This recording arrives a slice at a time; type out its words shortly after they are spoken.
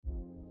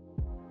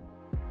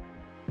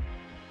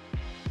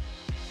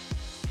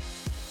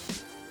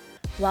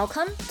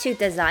Welcome to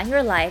Design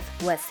Your Life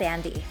with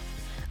Sandy.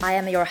 I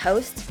am your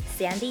host,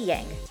 Sandy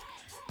Yang.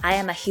 I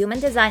am a human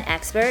design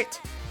expert,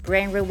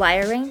 brain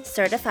rewiring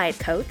certified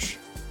coach,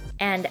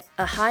 and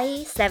a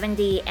high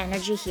 70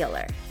 energy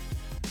healer.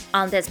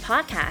 On this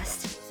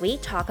podcast, we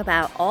talk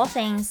about all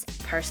things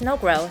personal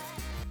growth,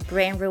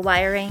 brain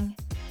rewiring,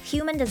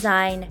 human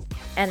design,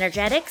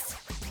 energetics,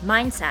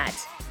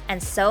 mindset,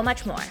 and so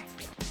much more.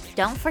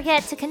 Don't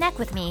forget to connect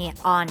with me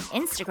on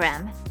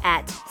Instagram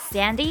at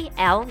Sandy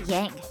L.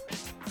 Yang.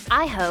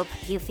 I hope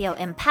you feel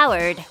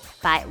empowered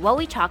by what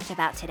we talked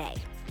about today.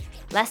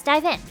 Let's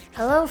dive in.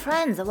 Hello,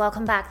 friends.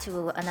 Welcome back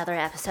to another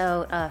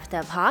episode of the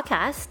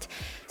podcast.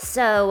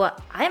 So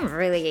I'm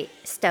really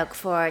stoked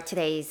for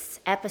today's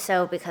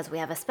episode because we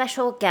have a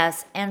special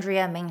guest,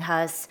 Andrea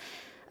Minhas.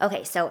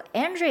 Okay, so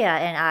Andrea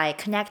and I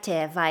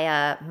connected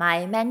via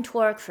my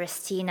mentor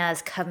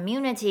Christina's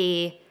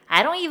community.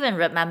 I don't even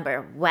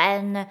remember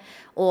when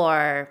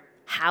or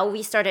how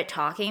we started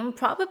talking,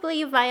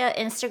 probably via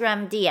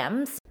Instagram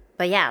DMs.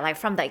 But yeah, like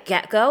from the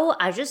get-go,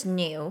 I just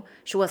knew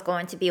she was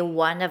going to be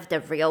one of the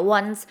real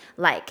ones.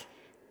 Like,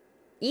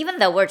 even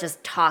though we're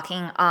just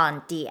talking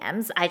on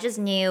DMs, I just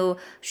knew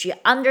she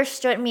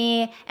understood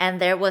me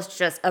and there was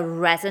just a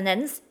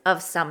resonance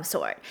of some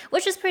sort,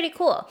 which is pretty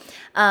cool.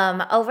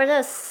 Over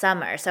the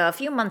summer, so a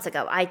few months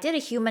ago, I did a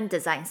human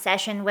design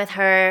session with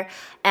her,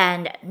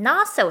 and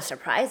not so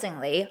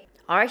surprisingly,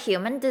 our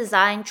human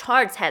design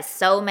charts has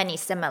so many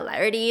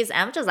similarities.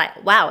 I'm just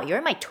like, wow,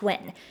 you're my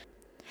twin.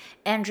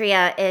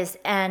 Andrea is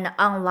an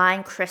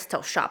online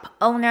crystal shop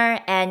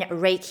owner and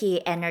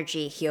Reiki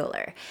energy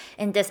healer.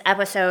 In this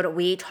episode,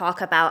 we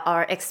talk about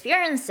our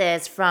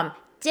experiences from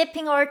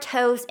dipping our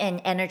toes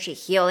in energy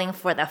healing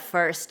for the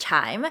first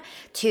time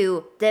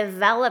to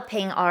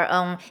developing our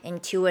own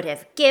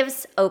intuitive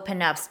gifts,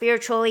 open up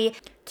spiritually,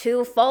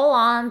 to full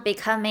on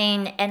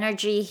becoming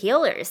energy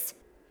healers,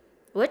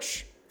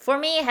 which for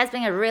me has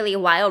been a really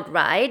wild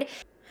ride.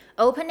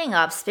 Opening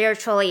up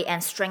spiritually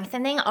and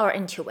strengthening our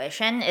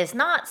intuition is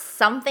not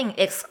something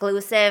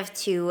exclusive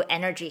to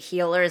energy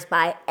healers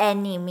by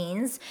any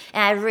means,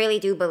 and I really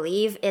do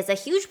believe is a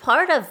huge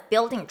part of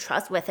building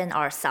trust within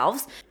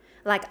ourselves.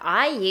 Like,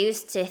 I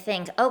used to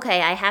think,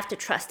 okay, I have to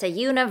trust the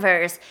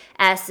universe,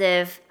 as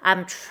if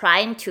I'm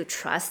trying to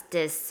trust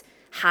this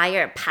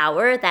higher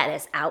power that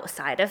is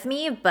outside of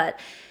me, but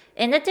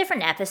in a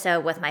different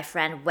episode with my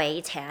friend Wei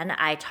Tan,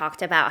 I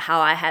talked about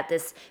how I had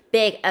this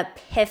big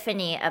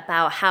epiphany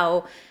about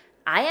how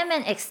I am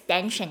an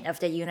extension of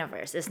the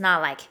universe. It's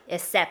not like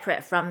it's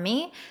separate from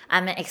me.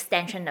 I'm an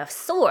extension of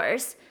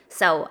source.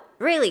 So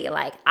really,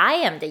 like, I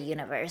am the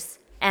universe.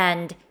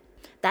 And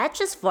that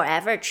just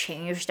forever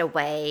changed the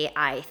way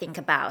I think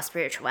about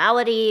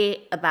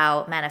spirituality,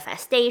 about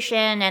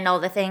manifestation, and all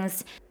the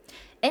things.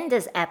 In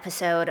this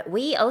episode,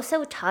 we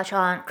also touch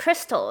on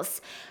crystals.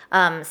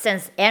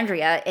 Since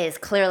Andrea is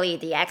clearly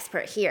the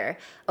expert here,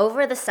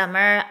 over the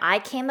summer, I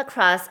came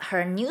across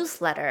her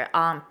newsletter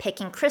on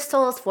picking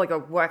crystals for your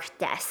work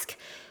desk,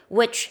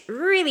 which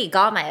really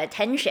got my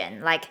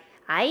attention. Like,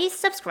 I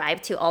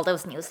subscribe to all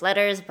those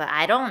newsletters, but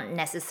I don't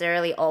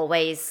necessarily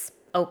always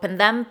open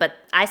them, but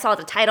I saw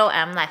the title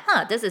and I'm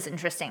like, this is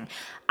interesting.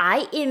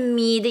 I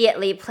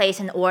immediately placed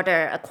an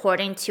order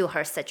according to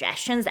her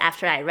suggestions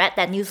after I read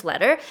that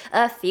newsletter.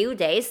 A few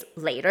days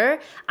later,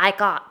 I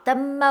got the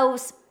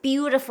most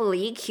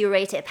beautifully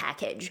curated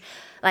package.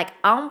 Like,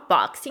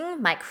 unboxing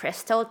my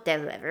crystal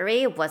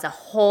delivery was a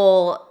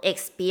whole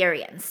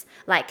experience.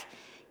 Like,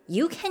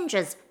 you can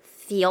just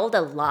feel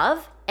the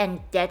love and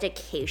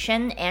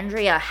dedication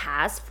Andrea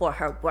has for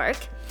her work.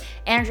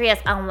 Andrea's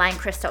online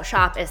crystal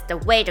shop is the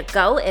way to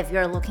go if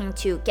you're looking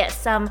to get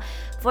some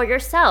for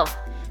yourself.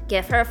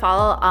 Give her a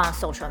follow on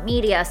social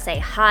media, say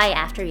hi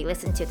after you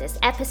listen to this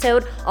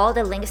episode. All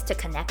the links to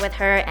connect with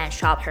her and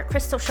shop her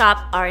crystal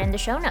shop are in the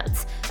show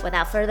notes.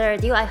 Without further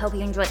ado, I hope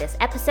you enjoyed this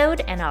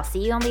episode, and I'll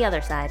see you on the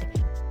other side.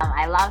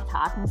 I love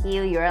talking to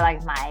you. You're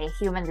like my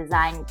human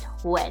design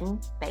twin,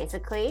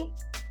 basically.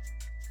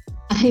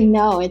 I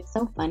know, it's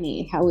so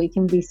funny how we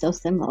can be so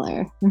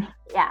similar.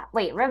 Yeah,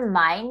 wait,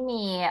 remind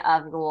me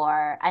of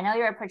I know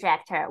you're a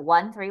projector,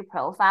 1-3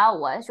 profile.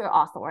 What is your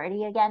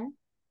authority again?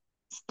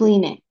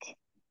 Splenic.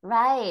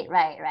 Right.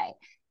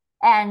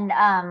 And,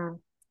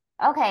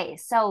 okay,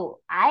 so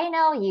I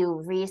know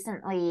you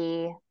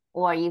recently,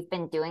 or you've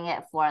been doing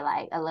it for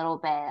like a little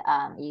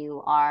bit,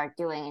 you are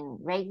doing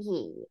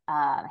Reiki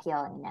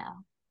healing now.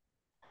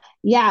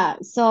 Yeah,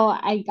 so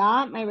I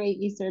got my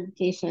Reiki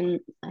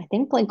certification, I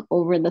think like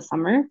over the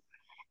summer.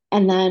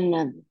 And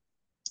then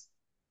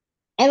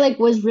I like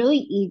was really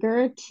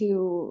eager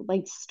to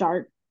like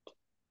start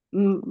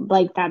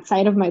like that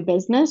side of my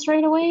business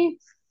right away.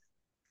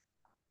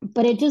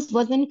 But it just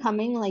wasn't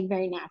coming like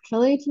very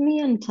naturally to me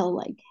until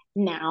like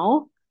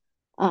now.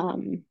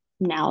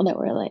 Now that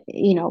we're like,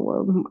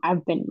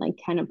 I've been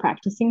like kind of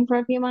practicing for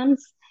a few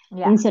months.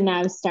 Yeah. And so now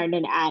I've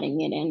started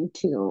adding it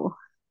into,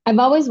 I've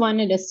always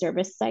wanted a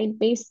service side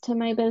base to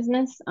my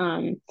business.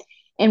 And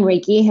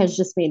Reiki has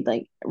just made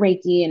like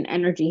Reiki and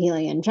energy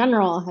healing in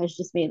general has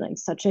just made like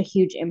such a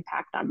huge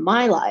impact on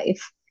my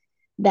life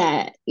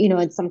that,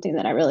 it's something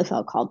that I really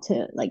felt called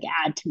to like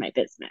add to my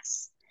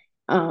business.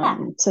 Yeah.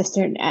 So I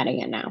started adding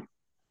it now.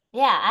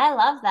 Yeah, I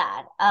love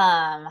that.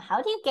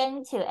 How do you get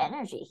into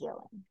energy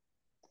healing?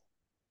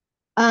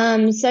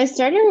 So I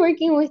started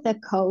working with a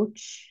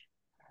coach,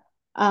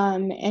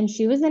 and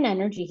she was an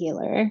energy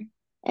healer,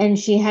 and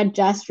she had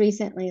just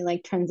recently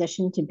like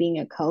transitioned to being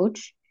a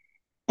coach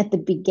at the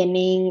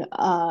beginning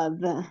of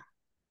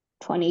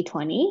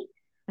 2020.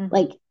 Mhm.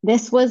 Like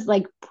this was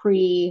like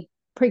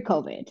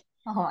pre-COVID.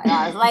 Oh my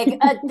God, it's like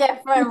a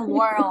different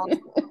world.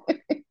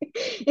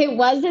 It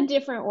was a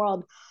different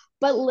world.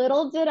 But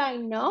little did I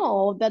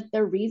know that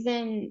the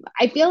reason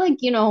I feel like,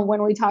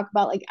 when we talk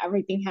about like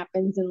everything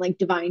happens in like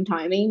divine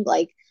timing,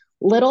 like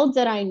little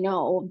did I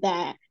know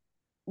that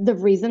the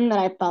reason that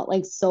I felt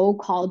like so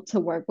called to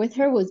work with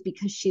her was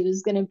because she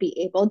was going to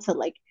be able to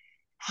like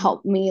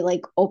help me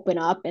like open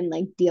up and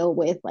like deal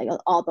with like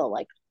all the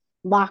like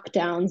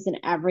lockdowns and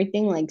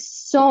everything like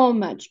so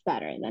much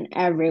better than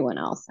everyone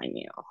else I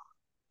knew.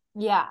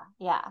 Yeah,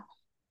 yeah.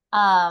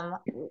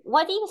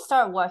 What do you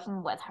start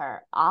working with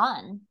her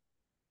on?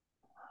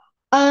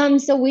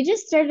 So we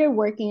just started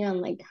working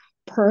on like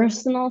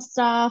personal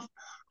stuff.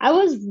 I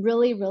was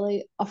really,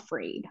 really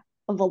afraid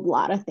of a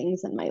lot of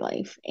things in my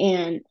life.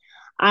 And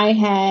I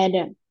had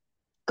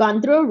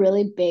gone through a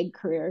really big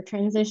career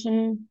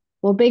transition.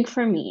 Well, big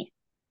for me.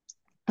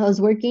 I was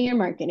working in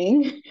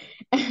marketing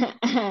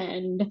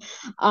and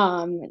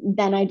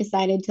then I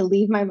decided to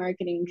leave my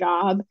marketing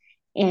job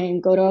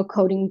and go to a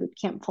coding boot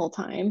camp full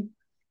time.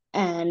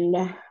 And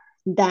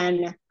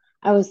then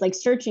I was like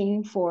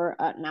searching for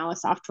now a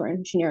software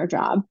engineer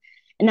job.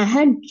 And I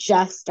had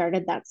just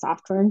started that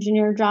software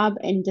engineer job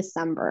in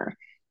December.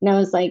 And I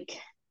was like,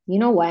 you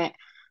know what?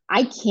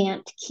 I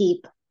can't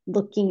keep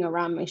looking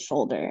around my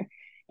shoulder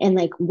and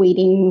like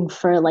waiting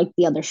for like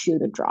the other shoe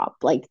to drop.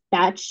 Like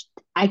that's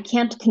I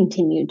can't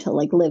continue to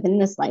like live in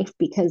this life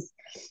because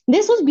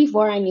this was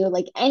before I knew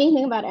like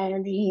anything about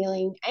energy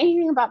healing,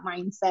 anything about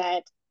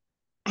mindset.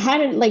 I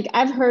hadn't like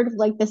I've heard of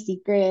like The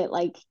Secret,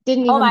 like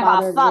didn't Oh even my God,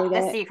 bother to fuck read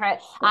The it. Secret.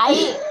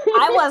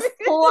 I was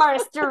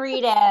forced to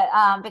read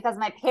it because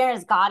my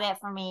parents got it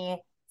for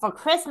me for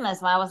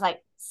Christmas when I was like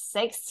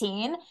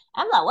 16.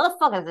 I'm like, what the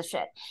fuck is this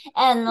shit?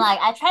 And like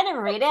I tried to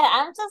read it.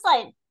 I'm just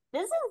like,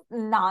 this is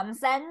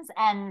nonsense.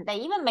 And they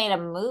even made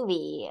a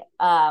movie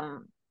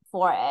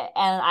for it.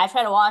 And I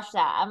tried to watch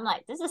that. I'm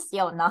like, this is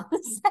still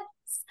nonsense.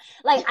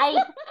 Like I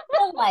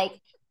feel like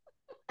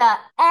the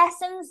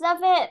essence of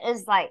it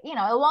is like, it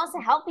wants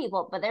to help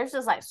people, but there's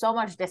just like so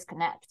much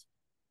disconnect.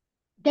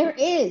 There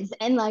is.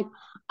 And like,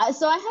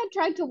 so I had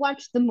tried to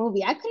watch the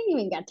movie. I couldn't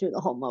even get through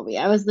the whole movie.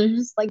 I was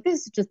just like,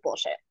 this is just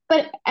bullshit.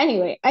 But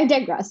anyway, I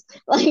digress.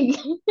 Like,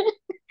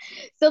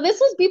 so this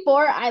was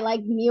before I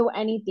like knew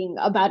anything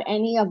about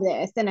any of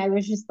this. And I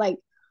was just like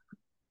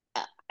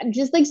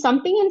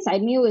something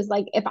inside me was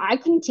like, if I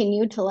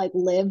continue to like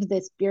live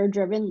this fear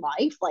driven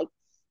life, like,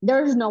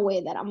 there's no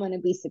way that I'm going to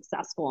be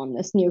successful in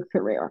this new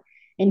career.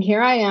 And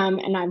here I am,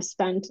 and I've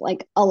spent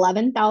like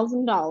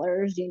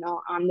 $11,000,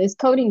 on this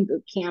coding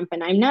boot camp,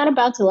 and I'm not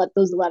about to let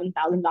those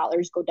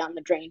 $11,000 go down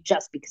the drain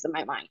just because of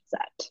my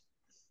mindset.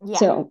 Yeah.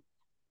 So,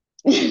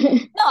 No,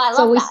 I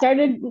so love we that.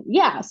 started,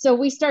 yeah. So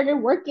we started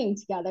working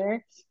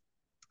together,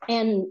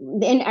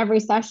 and in every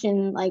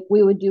session, like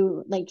we would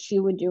do, like she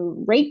would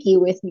do Reiki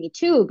with me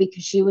too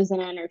because she was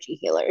an energy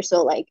healer.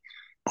 So like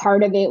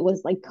part of it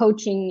was like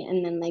coaching,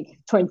 and then like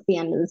towards the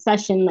end of the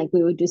session, like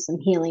we would do some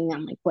healing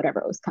on like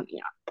whatever was coming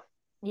up.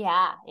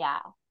 Yeah, yeah.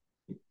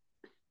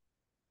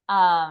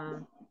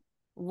 Um,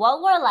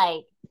 what were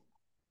like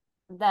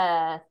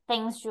the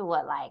things she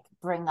would like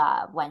bring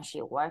up when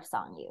she works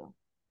on you?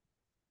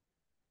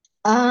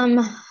 Um,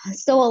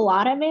 so a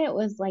lot of it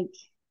was like,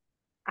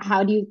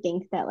 how do you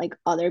think that like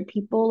other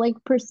people like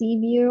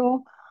perceive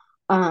you?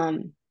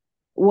 Um,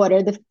 what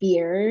are the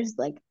fears?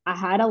 Like I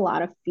had a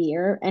lot of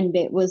fear, and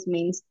it was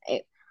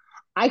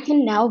I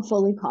can now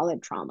fully call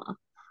it trauma.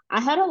 I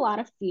had a lot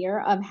of fear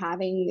of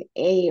having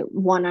a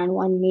one on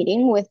one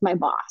meeting with my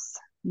boss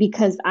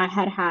because I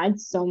had had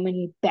so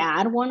many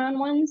bad one on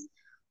ones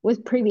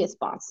with previous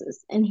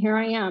bosses. And here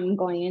I am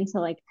going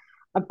into like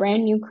a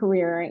brand new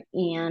career,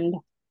 and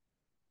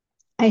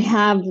I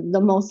have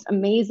the most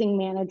amazing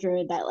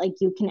manager that like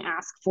you can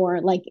ask for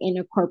like in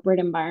a corporate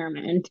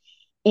environment.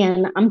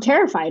 And I'm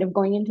terrified of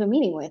going into a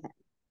meeting with him.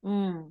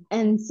 Mm.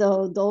 And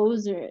so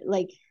those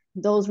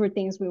were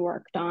things we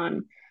worked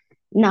on,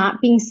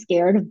 not being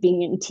scared of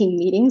being in team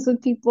meetings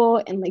with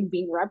people and like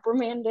being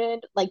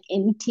reprimanded like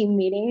in team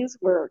meetings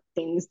were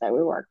things that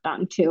we worked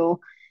on too.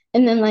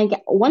 And then like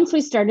once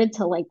we started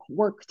to like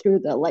work through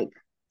the like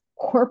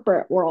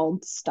corporate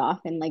world stuff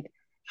and like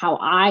how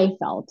I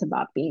felt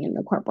about being in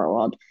the corporate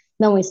world,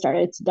 then we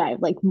started to dive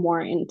like more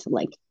into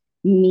like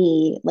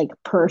me like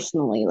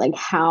personally, like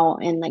how,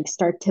 and like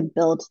start to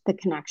build the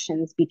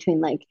connections between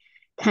like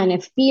kind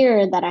of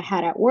fear that I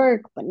had at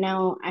work, but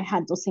now I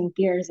had those same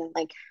fears and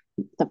like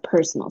the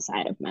personal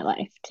side of my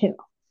life too.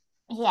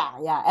 Yeah,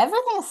 yeah.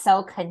 Everything is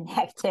so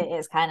connected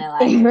is kind of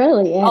like It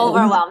really is.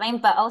 overwhelming,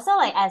 but also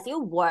like as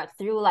you work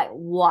through like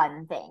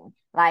one thing,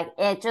 like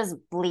it just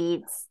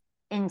bleeds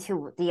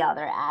into the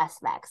other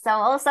aspects. So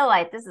also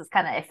like this is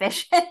kind of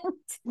efficient.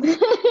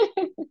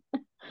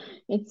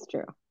 It's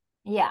true.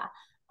 Yeah.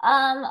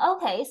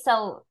 Okay,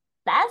 so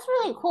that's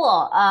really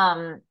cool.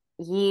 I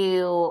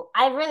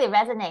really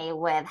resonate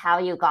with how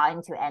you got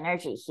into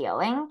energy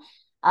healing.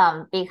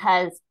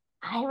 Because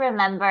I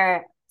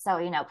remember, so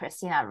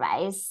Christina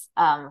Rice,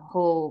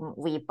 whom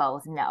we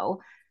both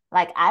know.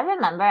 Like I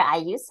remember I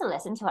used to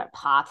listen to her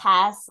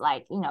podcast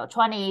like,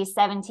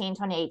 2017,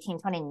 2018,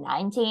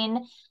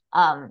 2019.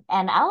 And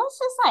I was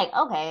just like,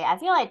 okay, I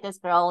feel like this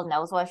girl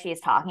knows what she's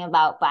talking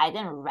about, but I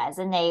didn't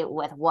resonate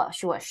with what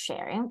she was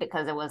sharing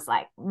because it was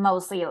like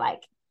mostly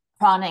like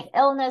chronic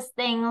illness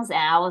things. And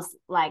I was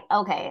like,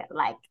 okay,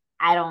 like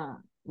I don't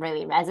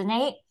really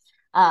resonate.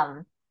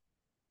 Um,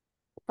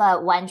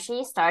 but when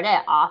she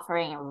started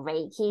offering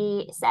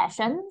Reiki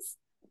sessions,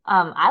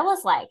 I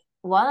was like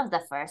one of the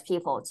first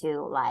people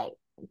to like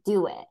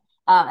do it.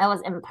 It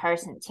was in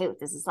person too.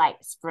 This is like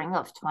spring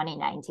of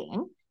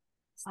 2019.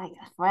 It's like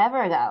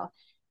forever ago.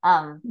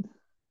 Um,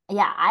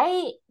 yeah,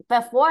 I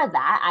before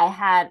that I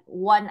had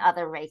one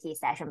other Reiki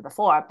session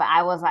before, but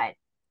I was like,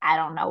 I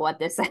don't know what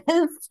this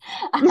is.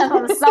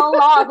 I'm so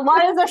lost.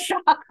 What is a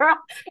chakra?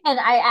 And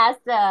I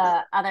asked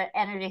the other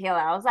energy healer,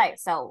 I was like,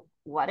 so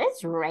what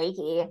is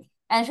Reiki?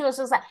 And she was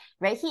just like,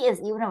 Reiki is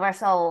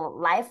universal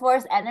life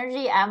force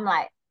energy. I'm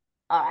like,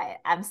 all right,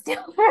 I'm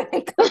still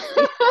really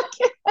confused.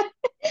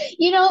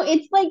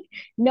 It's like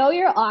know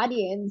your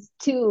audience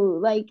too.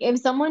 Like if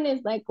someone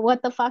is like,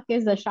 what the fuck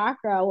is a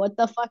chakra? What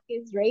the fuck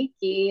is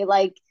Reiki?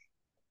 Like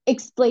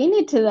explain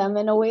it to them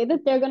in a way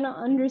that they're gonna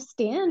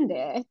understand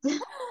it.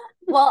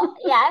 Well,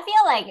 yeah, I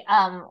feel like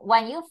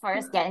when you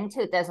first get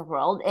into this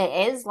world,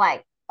 it is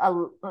like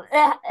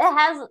it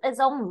has its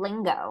own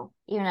lingo,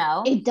 you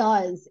know? It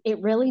does. It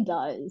really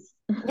does.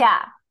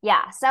 Yeah,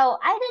 yeah. So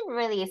I didn't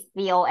really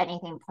feel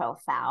anything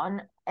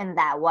profound in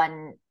that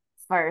one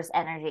first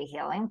energy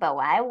healing, but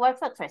when I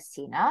worked with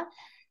Christina,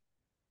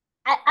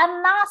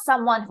 I'm not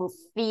someone who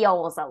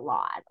feels a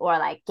lot or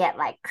like get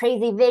like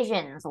crazy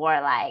visions or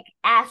like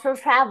astral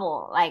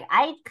travel. Like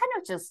I kind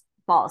of just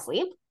fall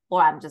asleep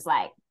or I'm just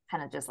like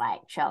kind of just like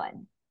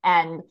chilling.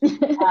 And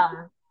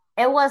um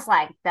it was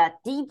like the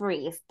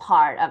debrief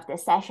part of the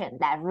session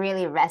that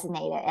really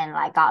resonated and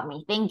like got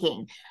me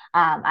thinking.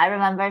 I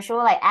remember she would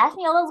like ask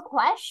me all those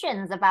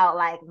questions about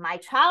like my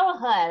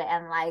childhood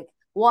and like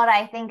what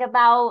I think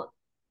about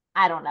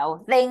I don't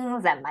know,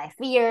 things and my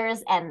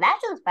fears. And that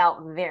just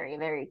felt very,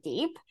 very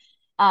deep.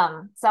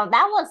 So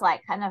that was like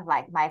kind of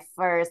like my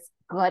first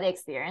good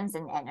experience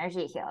in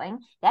energy healing.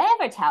 Did I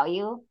ever tell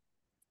you?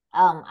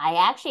 I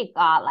actually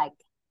got like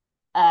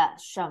a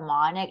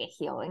shamanic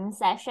healing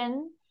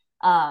session.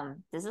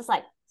 This is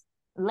like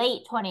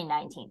late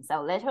 2019,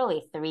 so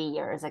literally 3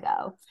 years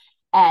ago.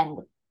 And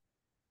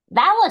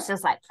that was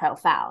just like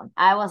profound.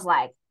 I was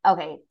like,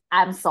 okay,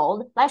 I'm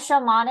sold. Like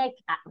shamanic,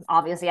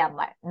 obviously, I'm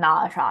like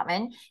not a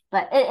shaman,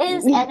 but it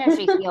is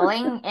energy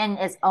healing in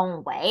its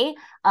own way.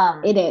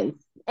 It is.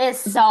 It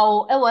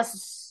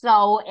was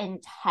so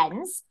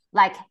intense.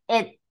 Like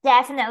it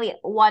definitely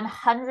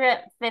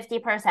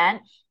 150%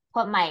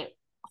 put my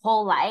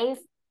whole life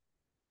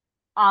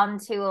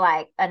onto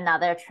like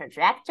another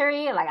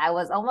trajectory. Like I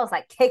was almost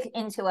like kicked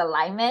into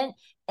alignment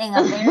in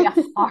a very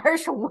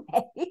harsh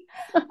way.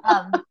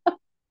 Um,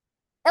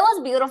 it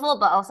was beautiful,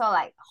 but also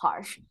like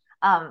harsh.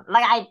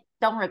 Like I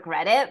don't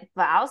regret it,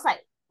 but I was like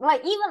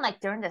even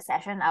like during the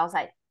session, I was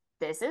like,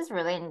 this is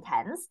really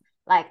intense.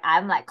 Like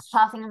I'm like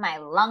coughing my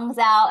lungs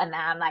out, and then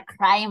I'm like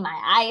crying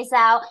my eyes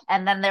out,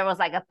 and then there was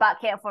like a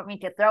bucket for me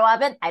to throw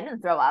up in. I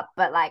didn't throw up,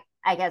 but like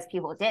I guess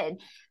people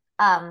did.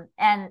 And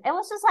it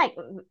was just like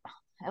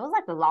it was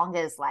like the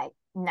longest like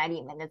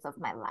 90 minutes of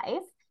my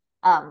life.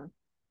 Um,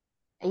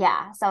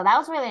 yeah, so that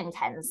was really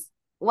intense.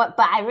 But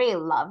I really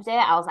loved it.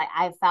 I was like,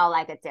 I felt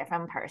like a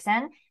different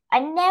person. I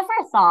never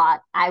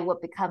thought I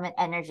would become an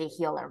energy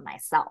healer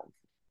myself.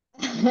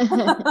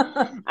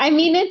 I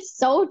mean, it's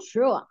so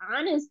true.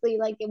 Honestly,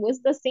 like it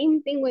was the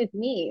same thing with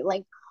me.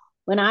 Like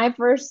when I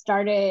first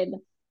started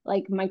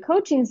like my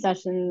coaching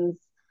sessions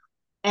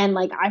and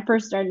like I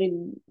first started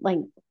like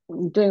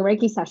doing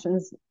Reiki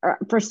sessions or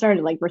first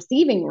started like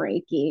receiving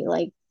Reiki,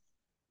 like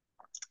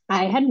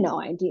I had no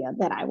idea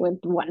that I would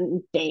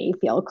one day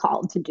feel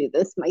called to do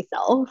this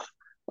myself.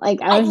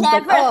 Like I I was just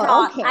like, never oh,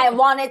 thought I okay.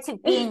 wanted to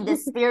be in the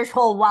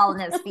spiritual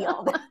wellness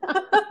field.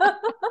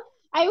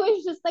 I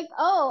was just like,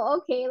 oh,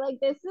 okay, like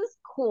this is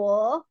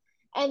cool.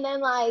 And then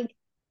like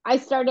I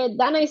started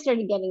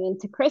getting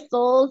into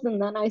crystals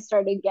and then I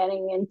started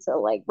getting into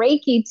like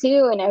Reiki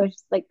too. And I was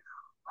just like,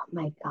 oh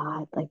my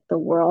God, like the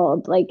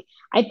world. Like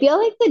I feel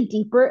like the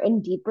deeper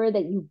and deeper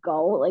that you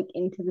go like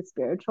into the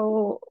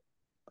spiritual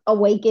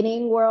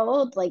awakening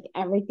world, like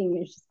everything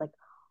is just like,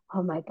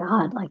 oh my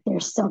God, like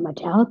there's so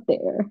much out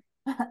there.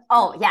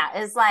 Oh, yeah.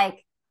 It's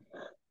like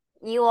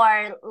you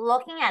are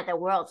looking at the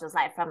world just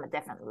like from a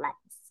different lens.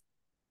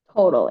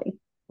 Totally.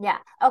 Yeah.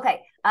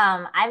 Okay.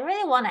 I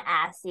really want to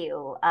ask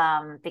you,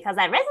 because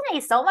I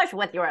resonate so much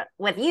with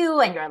you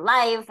and your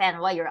life and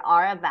what you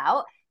are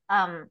about.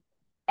 Um,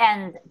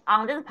 And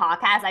on this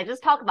podcast, I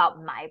just talk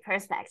about my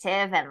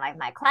perspective and like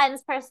my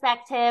client's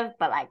perspective,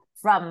 but like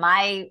from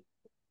my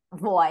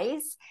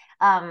voice.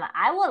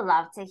 I would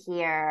love to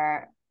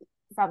hear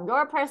from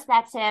your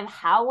perspective,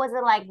 how was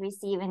it like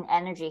receiving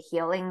energy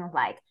healing?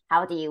 Like,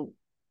 how do you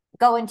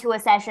go into a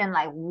session?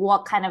 Like,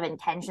 what kind of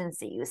intentions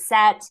do you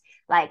set?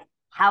 Like,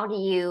 how do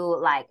you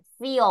like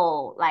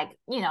feel like,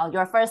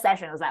 your first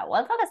session was like,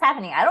 what the fuck is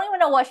happening? I don't even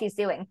know what she's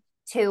doing.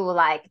 To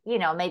like,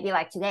 maybe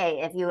like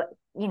today, if you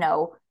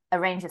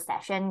arrange a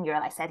session, you're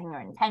like setting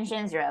your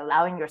intentions, you're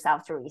allowing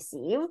yourself to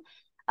receive.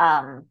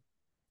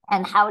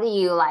 And how do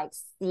you like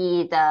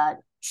see the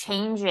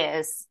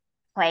changes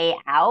play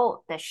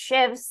out, the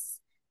shifts,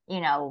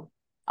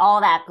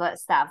 all that good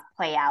stuff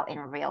play out in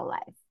real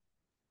life?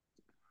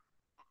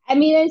 I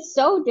mean, it's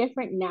so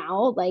different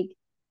now. Like,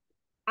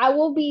 I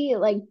will be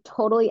like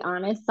totally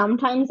honest.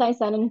 Sometimes I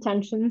set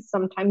intentions,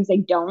 sometimes I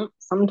don't.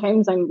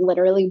 Sometimes I'm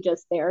literally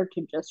just there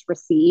to just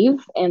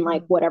receive and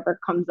like whatever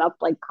comes up,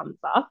 like comes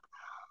up.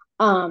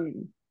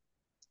 Um,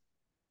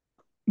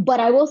 but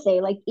I will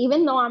say, like,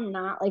 even though I'm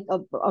not like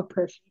a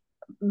person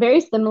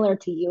very similar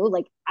to you,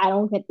 like I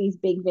don't get these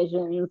big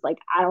visions, like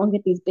I don't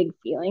get these big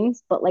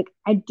feelings, but like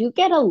I do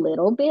get a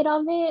little bit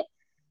of it.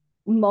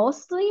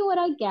 Mostly what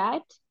I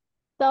get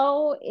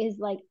though is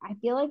like I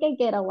feel like I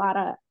get a lot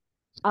of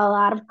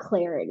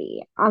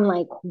clarity on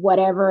like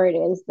whatever it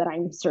is that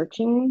I'm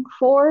searching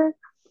for.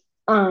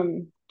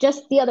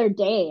 Just the other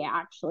day,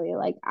 actually,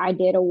 like I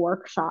did a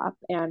workshop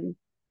with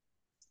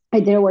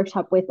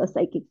a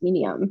psychic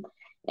medium,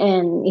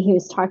 and he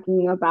was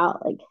talking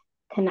about like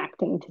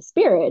connecting to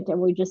spirit. And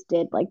we just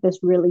did like this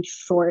really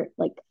short,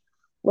 like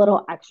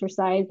little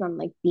exercise on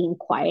like being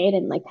quiet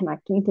and like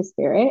connecting to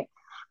spirit.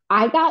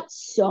 I got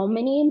so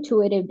many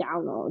intuitive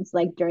downloads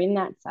like during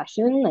that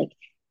session, like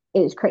it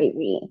was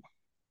crazy.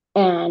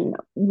 And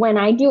when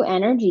I do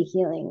energy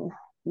healing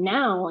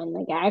now and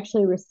like I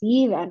actually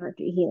receive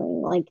energy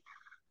healing,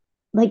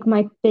 like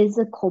my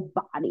physical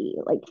body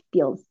like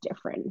feels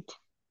different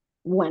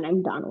when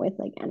I'm done with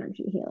like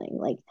energy healing.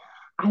 Like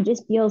I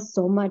just feel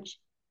so much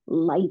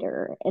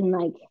lighter and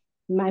like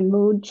my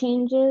mood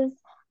changes.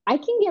 I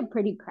can get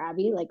pretty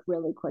crabby like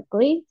really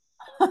quickly.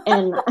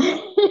 And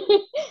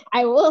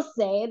I will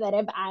say that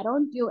if I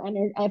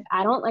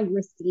don't like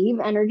receive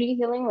energy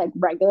healing like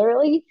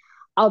regularly,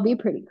 I'll be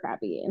pretty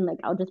crabby and like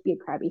I'll just be a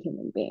crabby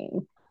human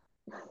being.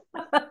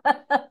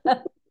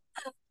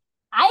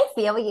 I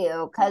feel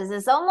you because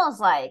it's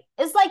like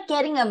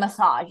getting a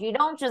massage. You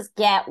don't just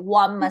get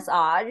one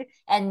massage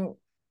and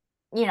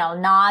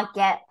not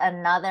get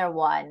another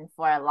one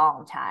for a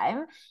long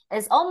time.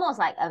 It's almost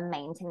like a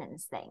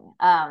maintenance thing.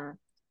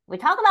 We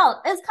talk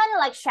about it's kind of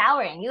like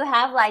showering. You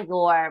have like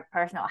your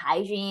personal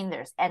hygiene,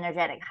 there's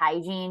energetic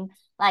hygiene.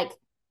 Like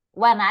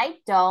when I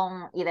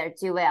don't either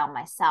do it on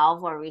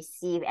myself or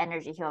receive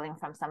energy healing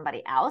from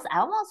somebody else, I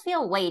almost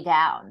feel way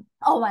down.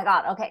 Oh my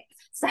God. Okay.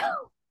 So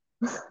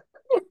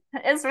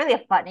it's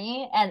really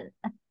funny. And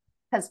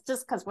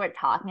because we're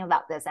talking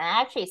about this, and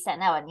I actually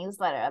sent out a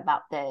newsletter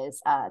about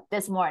this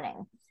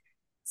morning.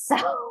 So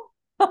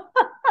you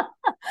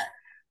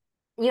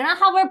know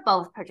how we're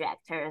both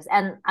projectors,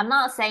 and I'm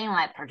not saying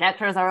like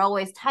projectors are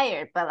always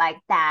tired, but like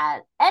that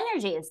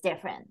energy is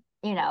different.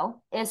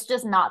 It's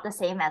just not the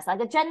same as like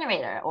a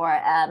generator or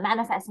a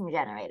manifesting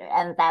generator,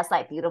 and that's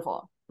like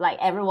beautiful. Like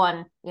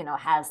everyone,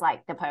 has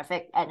like the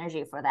perfect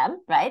energy for them,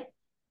 right?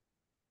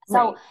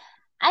 So Right.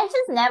 I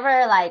just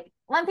never like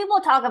when people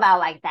talk about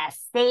like that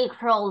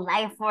sacral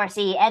life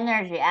forcey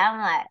energy, I'm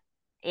like,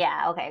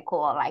 yeah, okay,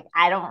 cool. Like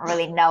I don't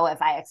really know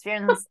if I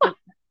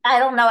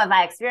don't know if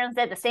I experienced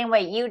it the same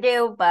way you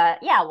do, but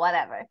yeah,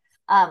 whatever.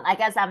 I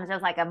guess I'm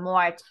just like a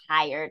more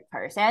tired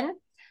person.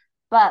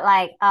 But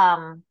like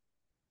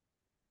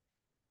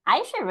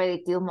I should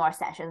really do more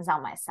sessions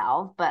on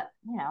myself, but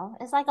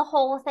it's like a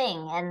whole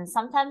thing. And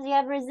sometimes you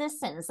have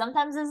resistance,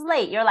 sometimes it's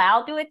late. You're like,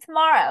 I'll do it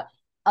tomorrow.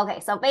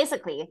 Okay, so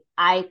basically,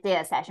 I did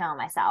a session on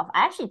myself.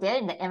 I actually did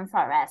it in the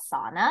infrared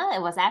sauna.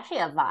 It was actually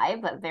a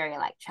vibe, but very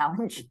like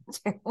challenging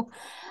too.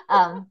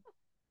 Um,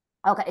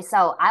 okay,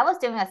 so I was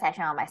doing a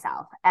session on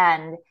myself,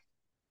 and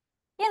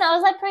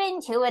it's like pretty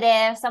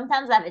intuitive.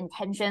 Sometimes I have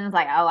intentions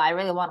like, oh, I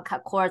really want to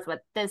cut cords with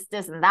this,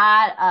 and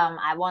that.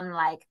 I want to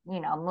like,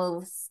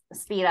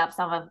 speed up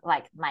some of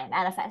like my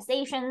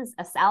manifestations,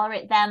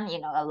 accelerate them,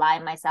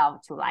 align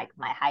myself to like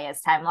my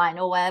highest timeline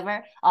or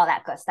whatever, all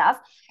that good stuff.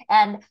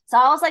 And so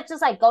I was like,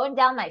 just like going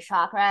down my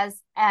chakras,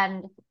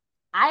 and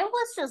I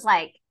was just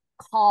like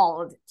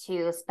called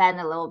to spend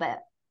a little bit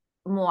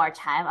more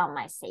time on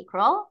my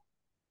sacral.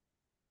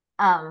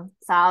 So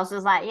I was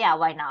just like, yeah,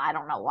 why not? I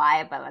don't know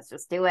why, but let's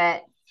just do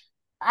it.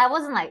 I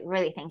wasn't like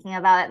really thinking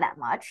about it that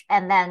much.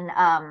 And then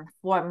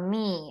for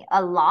me,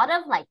 a lot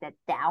of like the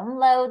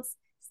downloads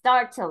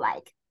start to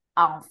like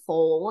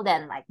unfold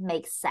and like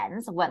make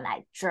sense when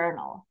I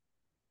journal.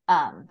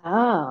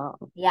 Oh.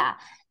 Yeah.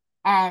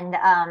 And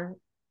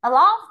a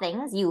lot of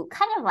things you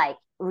kind of like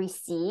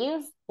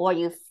receive or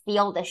you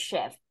feel the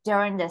shift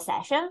during the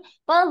session,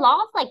 but a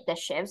lot of like the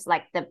shifts,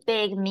 like the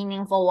big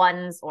meaningful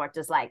ones or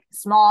just like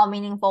small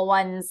meaningful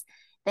ones,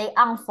 they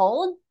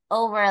unfold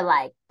over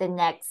like the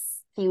next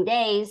few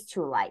days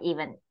to like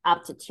even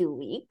up to 2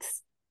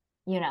 weeks,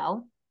 you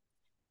know?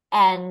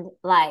 And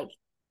like,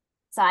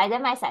 so I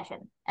did my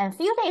session, and a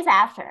few days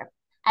after,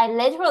 I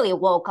literally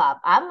woke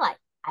up. I'm like,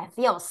 I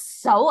feel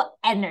so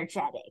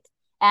energetic.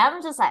 And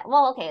I'm just like,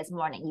 well, okay, it's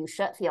morning. You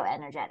should feel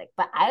energetic.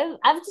 But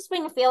I've just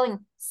been feeling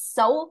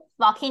so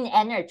fucking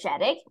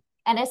energetic.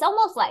 And it's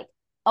almost like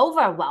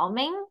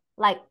overwhelming.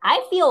 Like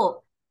I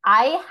feel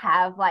I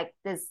have like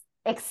this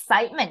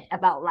excitement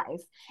about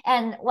life.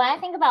 And when I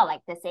think about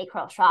like the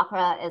sacral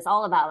chakra, it's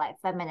all about like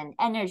feminine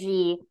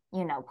energy,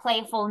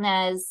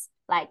 playfulness,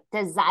 like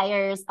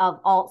desires of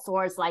all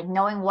sorts, like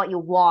knowing what you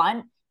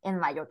want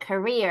in like your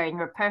career, in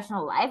your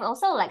personal life,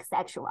 also like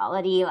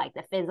sexuality, like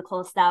the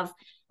physical stuff,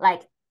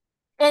 like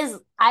is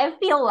I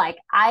feel like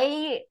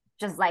I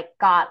just like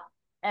got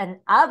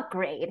an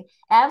upgrade.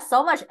 I have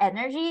so much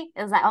energy.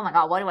 It's like, oh my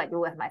God, what do I do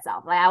with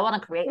myself? Like I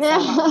want to create so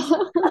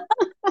much.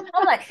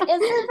 I'm like, is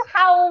this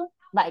how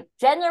like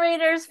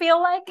generators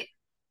feel like?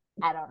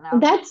 I don't know.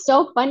 That's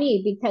so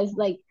funny because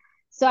like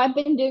so I've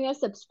been doing a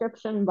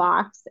subscription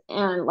box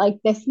and like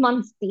this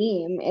month's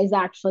theme is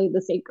actually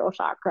the sacral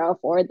chakra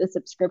for the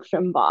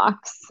subscription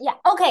box. Yeah.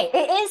 Okay.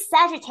 It is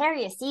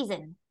Sagittarius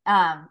season.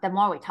 The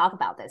more we talk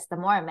about this, the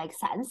more it makes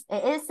sense.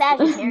 It is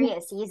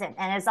Sagittarius season,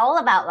 and it's all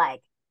about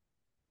like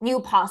new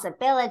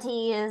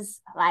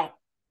possibilities, like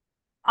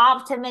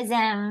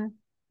optimism,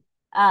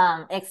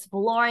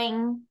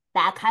 exploring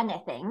that kind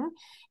of thing.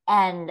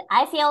 And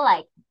I feel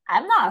like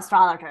I'm not an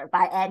astrologer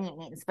by any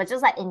means, but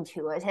just like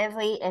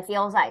intuitively, it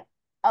feels like,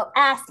 oh,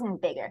 asking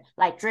bigger,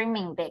 like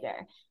dreaming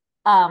bigger.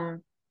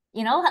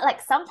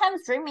 Like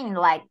sometimes dreaming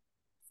like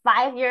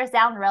 5 years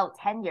down the road,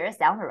 10 years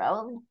down the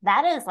road,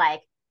 that is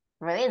like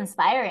really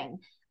inspiring.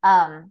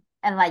 And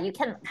like you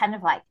can kind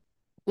of like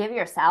give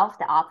yourself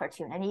the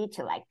opportunity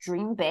to like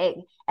dream big,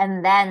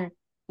 and then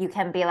you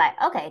can be like,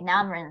 okay,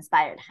 now I'm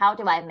inspired. How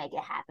do I make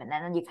it happen?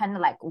 And then you kind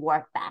of like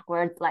work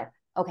backwards, like,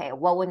 okay,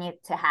 what would need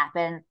to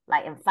happen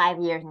like in 5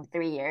 years, in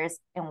 3 years,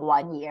 in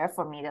 1 year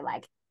for me to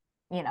like,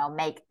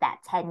 make that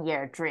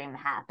 10-year dream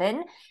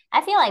happen.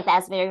 I feel like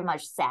that's very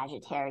much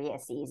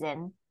Sagittarius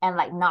season, and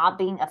like not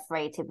being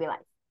afraid to be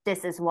like,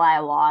 this is what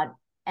I want,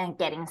 and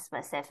getting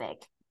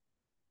specific,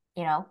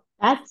 you know?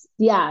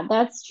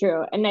 That's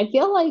true. And I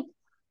feel like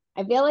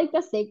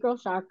the sacral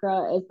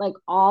chakra is like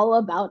all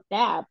about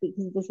that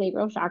because the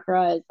sacral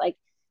chakra is like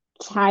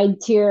tied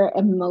to your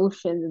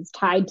emotions,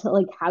 tied to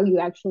like how you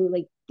actually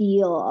like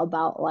feel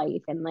about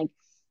life and like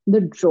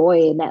the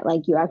joy that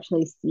like you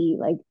actually see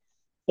like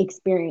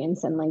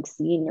experience and like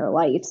see in your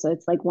life. So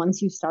it's like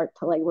once you start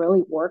to like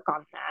really work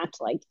on that,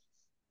 like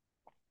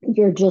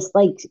you're just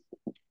like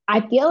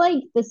I feel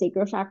like the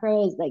sacral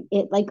chakra is like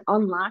it like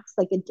unlocks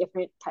like a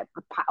different type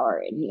of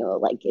power in you.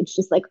 Like it's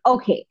just like,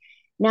 okay,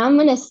 now I'm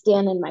gonna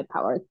stand in my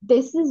power.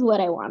 This is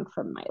what I want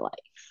from my life.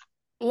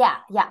 Yeah,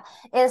 yeah.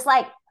 It's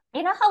like,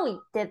 how we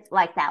did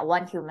like that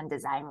one human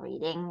design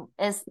reading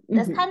is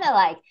this Mm-hmm. kind of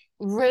like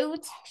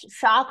root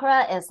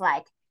chakra is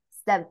like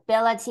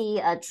stability,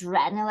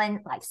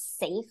 adrenaline, like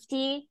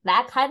safety,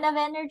 that kind of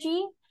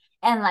energy.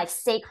 And like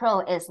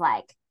sacral is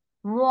like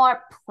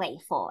more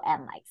playful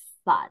and like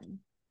fun.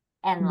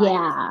 And like,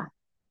 Yeah.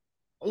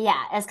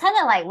 yeah, it's kind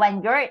of like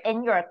when you're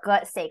in your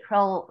good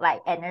sacral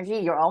like energy,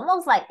 you're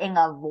almost like in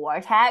a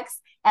vortex,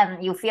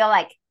 and you feel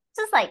like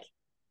just like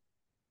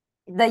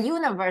the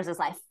universe is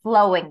like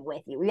flowing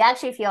with you. You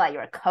actually feel like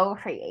you're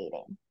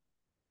co-creating.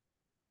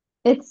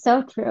 It's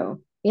so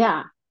true.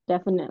 Yeah,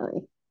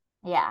 definitely.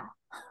 Yeah.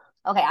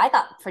 Okay, I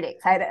got pretty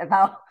excited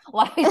about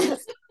what I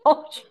just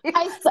told you.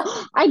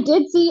 I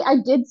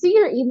did see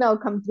your email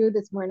come through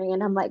this morning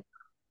and I'm like,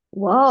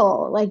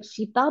 whoa, like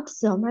she felt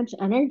so much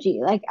energy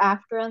like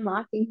after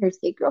unlocking her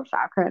sacral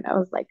chakra. And I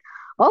was like,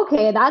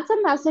 okay, that's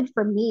a message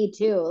for me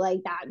too. Like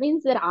that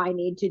means that I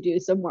need to do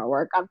some more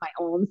work on my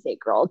own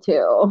sacral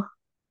too.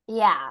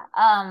 Yeah.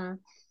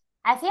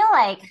 I feel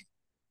like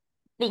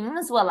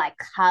things will like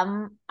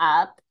come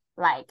up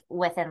like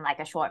within like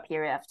a short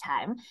period of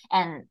time,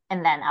 and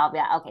then I'll be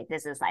like, okay,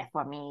 this is like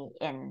for me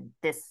in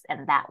this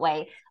and that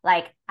way.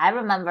 Like I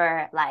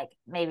remember like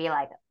maybe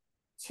like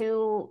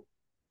two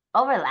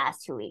over the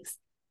last 2 weeks,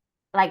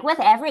 like with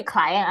every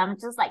client, I'm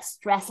just like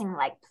stressing,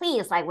 like,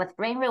 please, like with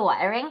brain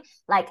rewiring,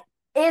 like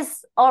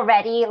is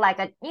already like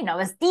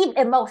it's deep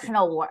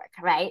emotional work,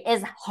 right?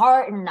 It's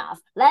hard enough.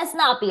 Let's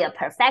not be a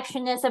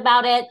perfectionist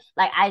about it.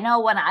 Like I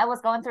know when I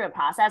was going through the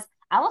process,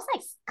 I was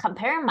like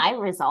comparing my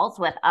results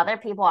with other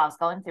people I was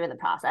going through the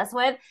process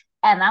with.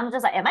 And I'm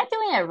just like, am I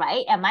doing it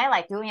right? Am I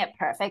like doing it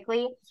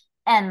perfectly?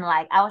 And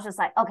like I was just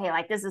like, okay,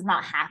 like this is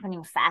not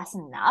happening fast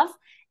enough.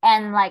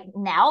 And like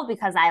now,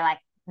 because I like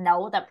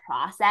know the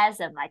process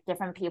and like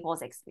different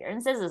people's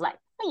experiences, is like,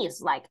 please,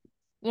 like,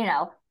 you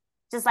know,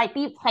 just like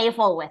be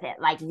playful with it.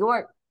 Like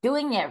you're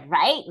doing it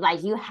right.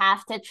 Like you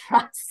have to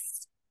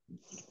trust.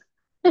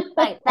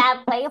 Like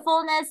that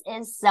playfulness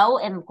is so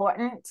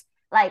important.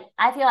 like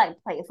I feel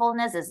like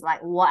playfulness is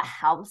like what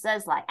helps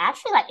us like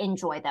actually like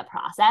enjoy the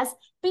process.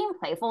 Being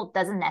playful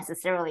doesn't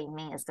necessarily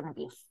mean it's gonna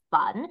be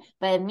fun,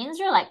 but it means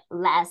you're like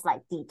less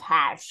like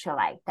detached to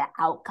like the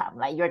outcome.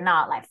 Like you're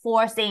not like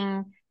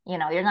forcing, you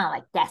know, you're not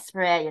like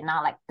desperate, you're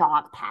not like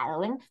dog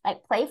paddling.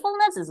 Like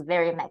playfulness is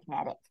very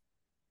magnetic.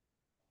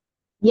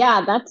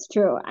 Yeah, that's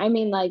true. I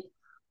mean, like,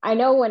 I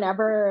know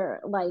whenever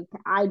like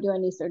I do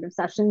any sort of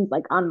sessions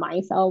like on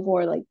myself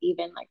or like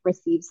even like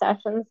receive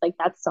sessions, like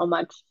that's so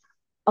much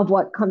of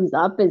what comes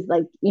up is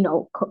like,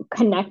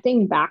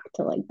 connecting back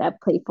to like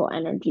that playful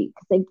energy.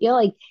 Cause I feel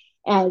like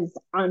as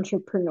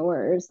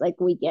entrepreneurs, like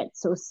we get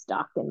so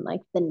stuck in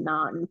like the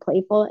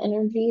non-playful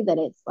energy that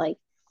it's like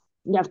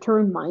you have to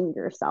remind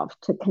yourself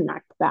to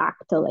connect back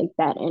to like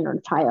that inner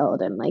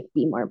child and like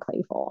be more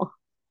playful.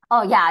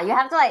 Oh yeah, you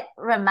have to like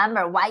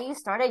remember why you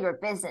started your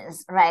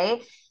business,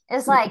 right?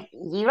 It's like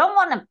you don't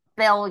want to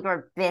build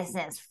your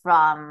business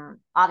from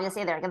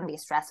obviously there are going to be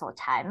stressful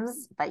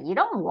times, but you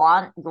don't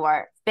want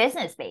your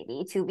business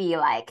baby to be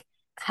like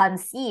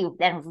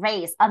conceived and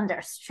raised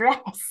under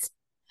stress.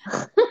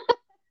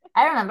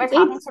 I remember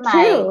talking It's to my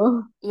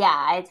true. yeah,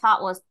 I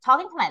taught was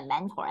talking to my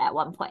mentor at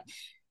one point.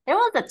 There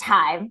was a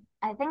time,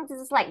 I think this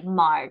is like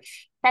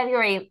March,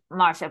 February,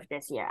 March of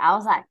this year. I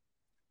was like,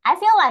 I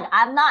feel like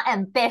I'm not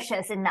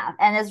ambitious enough,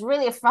 and it's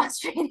really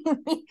frustrating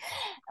me.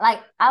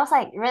 Like I was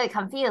like really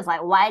confused.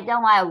 Like, why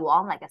don't I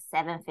want like a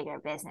seven-figure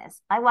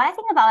business? Like when I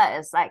think about it,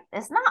 it's like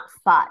it's not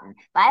fun.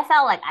 But I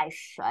felt like I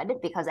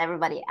should because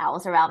everybody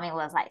else around me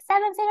was like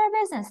seven-figure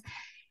business.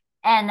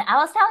 And I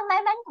was telling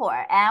my mentor,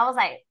 and I was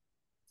like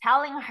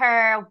telling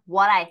her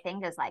what I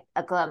think is like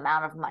a good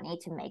amount of money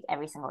to make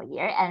every single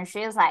year. And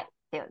she was like,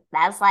 dude,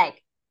 that's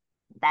like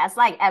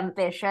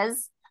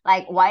ambitious.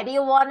 Like, why do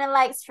you want to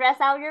like stress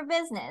out your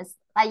business?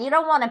 Like, you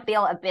don't want to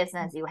build a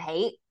business you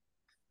hate.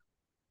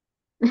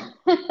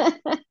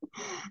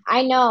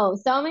 I know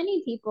so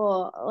many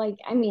people, like,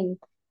 I mean,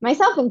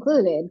 myself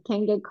included,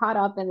 can get caught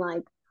up in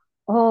like,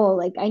 oh,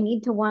 like I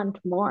need to want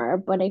more.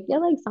 But I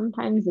feel like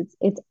sometimes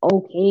it's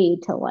okay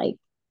to like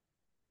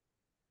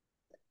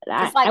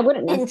Just I like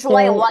wouldn't enjoy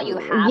necessarily, what you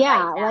have right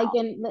yeah, like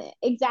now. in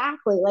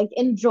exactly like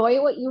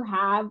enjoy what you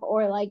have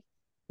or like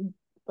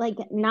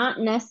not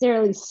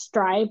necessarily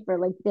strive for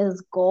like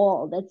this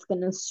goal that's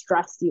gonna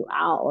stress you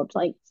out.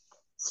 Like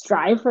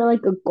strive for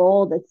like a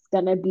goal that's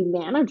gonna be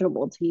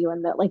manageable to you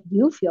and that like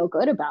you feel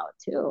good about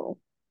too.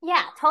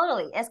 Yeah,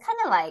 totally. It's kind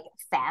of like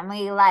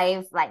family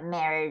life, like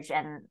marriage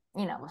and,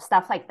 you know,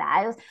 stuff like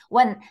that.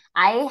 When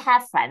I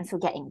have friends who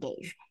get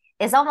engaged,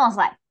 it's almost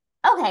like,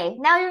 okay,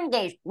 now you're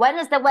engaged. When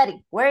is the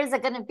wedding? Where is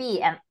it going to be?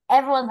 And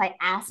everyone's like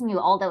asking you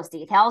all those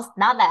details.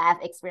 Not that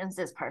I've experienced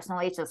this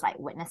personally, just like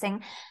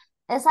witnessing.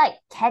 It's like,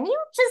 can you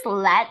just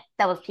let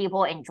those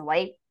people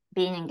enjoy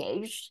being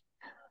engaged?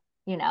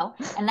 You know?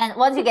 And then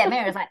once you get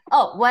married, it's like,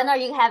 oh, when are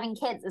you having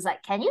kids? It's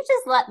like, can you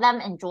just let them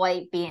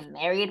enjoy being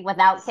married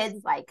without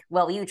kids? Like,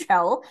 will you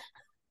chill?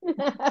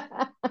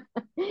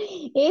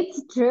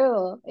 It's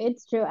true.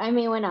 It's true. I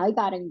mean, when I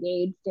got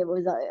engaged, it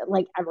was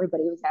like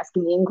everybody was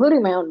asking me,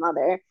 including my own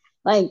mother,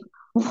 like,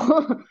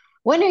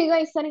 when are you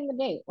guys setting the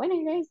date? When are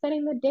you guys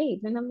setting the date?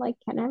 And I'm like,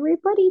 can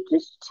everybody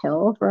just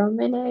chill for a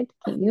minute?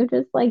 Can you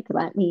just like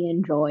let me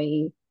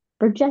enjoy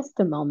for just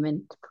a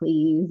moment,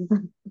 please?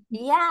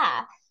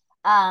 Yeah.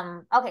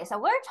 Okay, so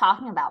we're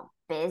talking about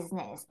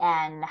business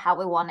and how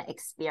we want to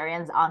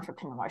experience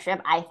entrepreneurship.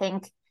 I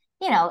think,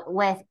 you know,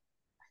 with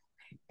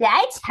did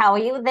I tell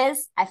you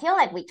this? I feel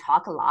like we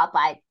talk a lot,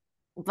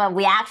 but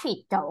we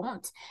actually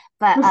don't.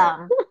 But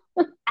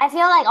I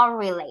feel like our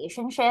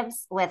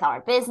relationships with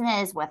our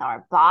business, with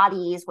our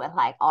bodies, with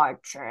like our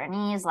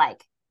journeys,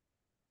 like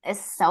is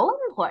so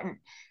important.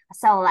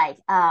 So like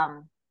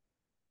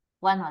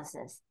when was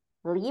this?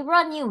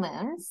 Libra new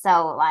moon.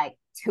 So like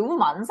 2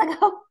 months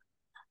ago.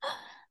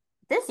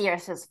 This year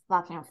is just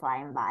fucking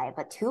flying by.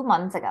 But 2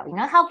 months ago, you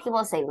know how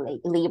people say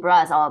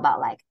Libra is all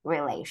about like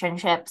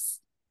relationships?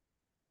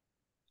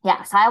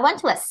 Yeah. So I went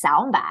to a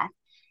sound bath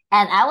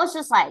and I was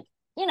just like,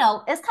 you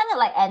know, it's kind of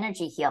like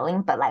energy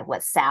healing, but like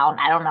with sound.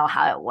 I don't know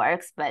how it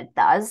works, but it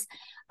does.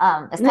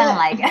 It's kind of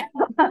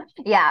like,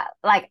 yeah,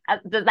 like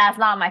that's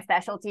not my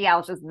specialty. I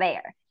was just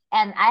there.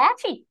 And I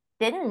actually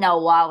didn't know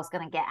what I was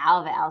going to get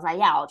out of it. I was like,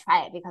 yeah, I'll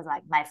try it because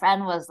like my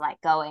friend was like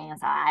going.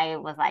 So I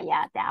was like,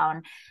 yeah,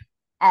 down.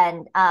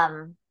 And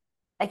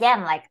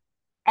again, like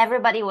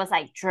everybody was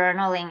like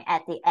journaling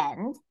at the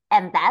end.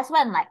 And that's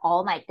when like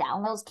all my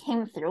downloads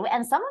came through.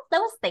 And some of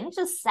those things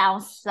just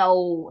sound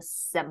so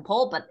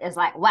simple, but it's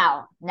like,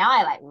 wow, now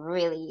I like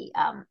really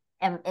am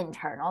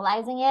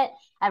internalizing it.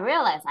 I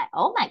realized like,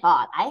 oh my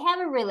God, I have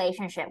a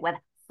relationship with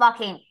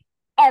fucking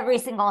every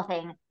single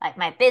thing, like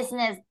my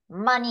business,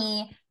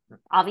 money,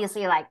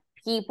 obviously like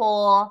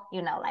people,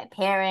 you know, like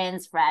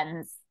parents,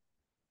 friends.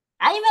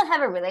 I even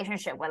have a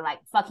relationship with like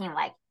fucking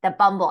like the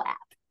Bumble app,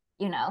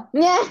 you know?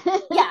 Yeah.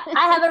 Yeah,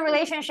 I have a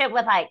relationship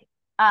with like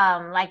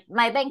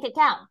my bank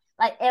account.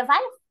 Like if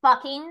I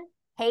fucking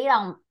hate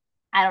on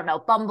I don't know,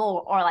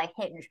 Bumble or like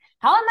Hinge,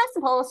 how am I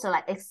supposed to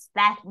like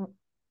expect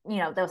you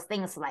know those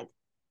things to like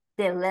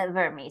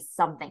deliver me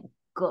something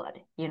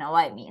good. You know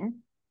what I mean?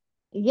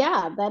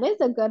 Yeah, that is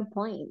a good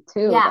point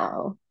too, Yeah.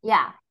 though.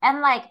 Yeah.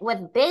 And like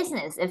with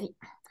business, if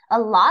a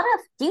lot of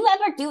do you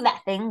ever do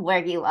that thing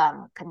where you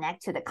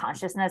connect to the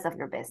consciousness of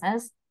your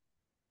business?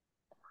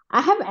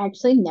 I have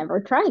actually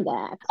never tried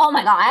that. Oh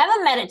my God, I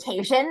have a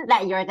meditation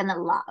that you're gonna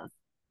love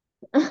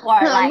for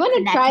I'm like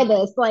gonna try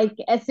connecting. this like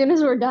as soon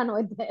as we're done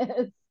with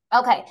this.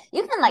 Okay,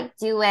 you can like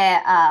do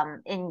it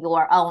in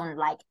your own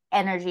like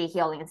energy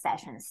healing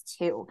sessions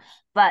too.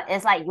 But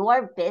it's like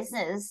your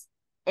business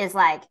is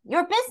like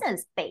your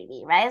business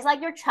baby, right? It's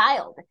like your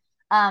child.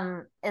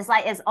 It's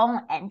like its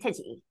own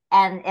entity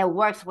and it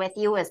works with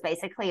you as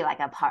basically like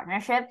a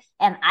partnership.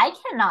 And I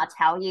cannot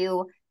tell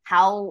you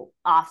how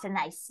often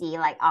I see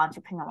like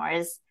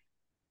entrepreneurs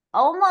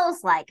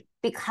almost like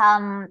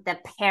become the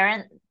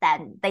parent that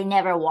they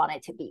never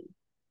wanted to be.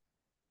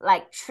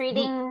 Like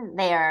treating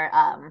their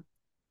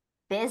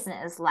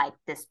business like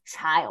this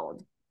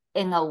child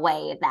in a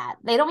way that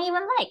they don't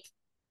even like.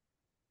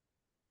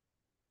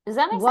 Does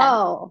that make sense?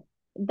 Whoa,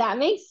 that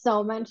makes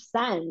so much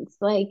sense.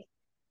 Like,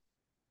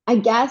 I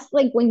guess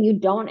like when you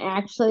don't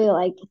actually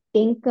like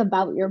think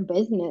about your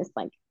business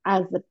like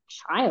as a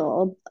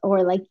child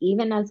or like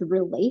even as a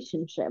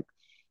relationship,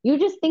 you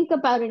just think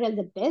about it as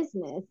a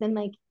business and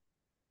like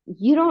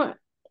you don't,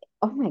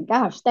 oh my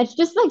gosh, that's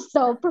just like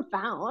so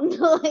profound.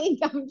 Like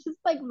I'm just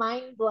like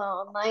mind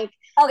blown. Like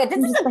Okay, this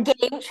I'm is just a like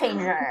game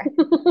changer.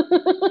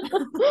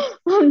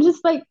 I'm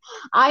just like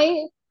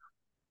I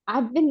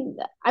I've been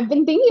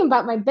thinking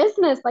about my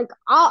business like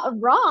all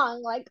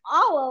wrong, like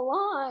all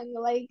along.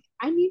 Like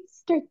I need to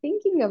start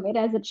thinking of it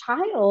as a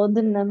child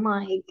and then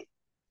like,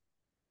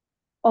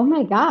 oh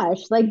my gosh,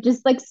 like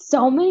just like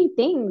so many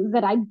things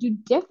that I do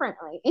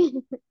differently.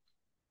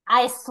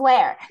 I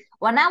swear,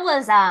 when I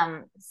was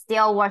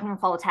still working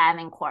full time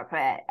in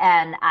corporate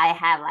and I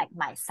had like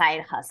my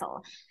side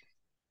hustle,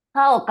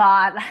 oh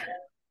God,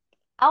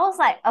 I was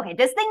like, okay,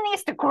 this thing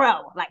needs to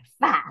grow like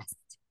fast.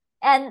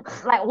 And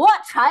like,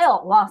 what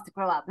child wants to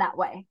grow up that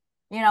way?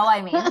 You know what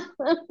I mean?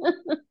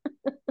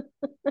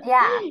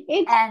 Yeah.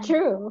 It's And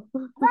true.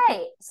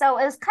 right. So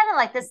it's kind of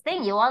like this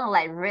thing you want to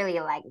like really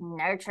like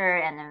nurture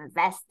and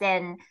invest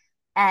in.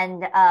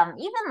 And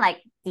even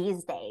like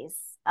these days,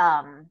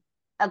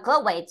 a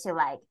good way to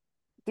like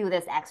do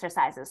this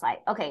exercise is like,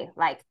 okay,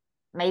 like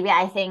maybe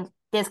I think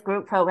this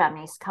group program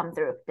needs to come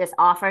through, this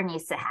offer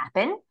needs to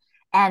happen.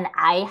 And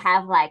I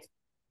have like,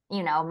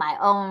 my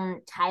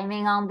own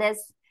timing on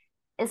this.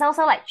 It's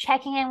also like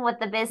checking in with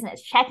the business,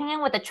 checking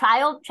in with the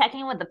child,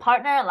 checking in with the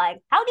partner. Like,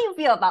 how do you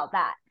feel about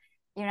that?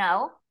 You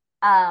know?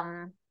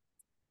 Um,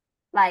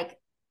 like,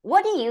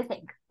 what do you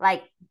think?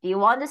 Like, do you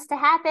want this to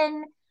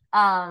happen?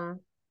 Um,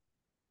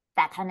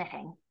 that kind of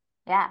thing.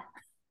 Yeah.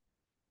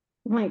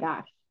 Oh my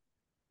gosh.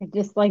 I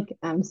just like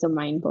I'm so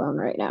mind blown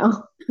right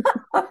now.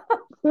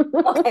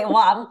 Okay, well,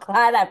 I'm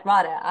glad I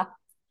brought it up.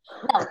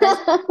 No, this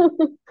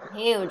is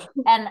huge.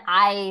 And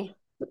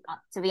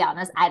to be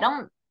honest, I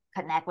don't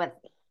connect with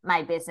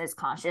my business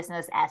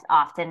consciousness as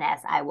often as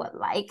I would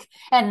like.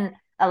 And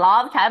a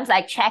lot of times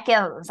I check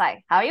in, it's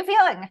like, how are you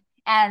feeling?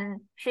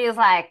 And she's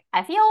like,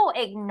 I feel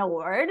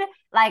ignored.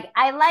 Like,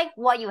 I like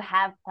what you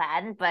have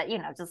planned, but,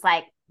 just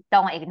like,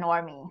 don't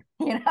ignore me,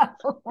 you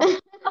know?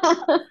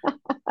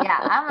 Yeah,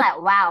 I'm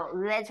like, wow,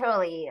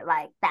 literally,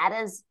 like,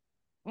 that is,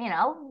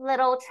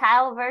 little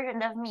child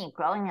version of me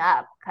growing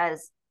up.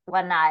 Because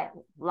when I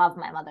love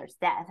my mother's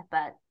death,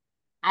 but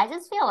I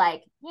just feel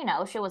like,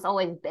 she was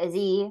always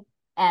busy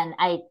and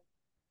I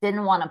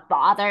didn't want to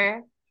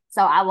bother.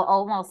 So I will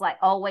almost like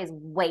always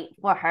wait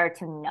for her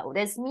to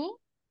notice me.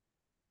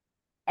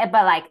 But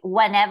like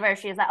whenever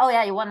she's like, oh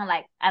yeah, you want to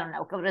like, I don't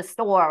know, go to the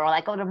store or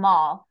like go to the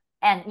mall.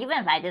 And even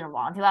if I didn't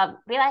want to, I'd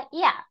be like,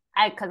 yeah,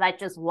 cause I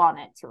just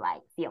wanted to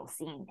like feel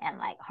seen and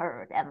like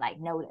heard and like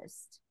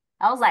noticed.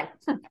 I was like,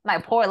 my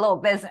poor little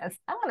business.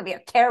 I'm gonna be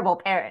a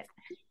terrible parent.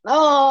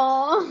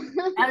 Oh.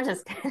 I'm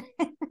just kidding.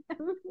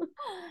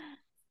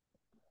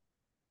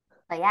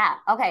 But yeah,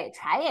 okay,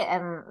 try it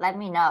and let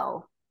me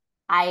know.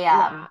 I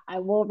Yeah, I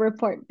will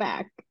report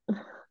back.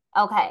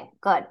 Okay,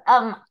 good.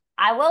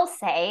 I will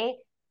say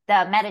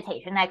the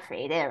meditation I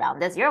created around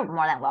this, you're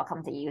more than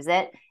welcome to use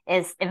it,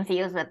 is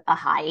infused with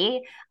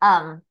Ahai.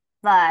 Um,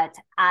 but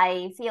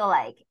I feel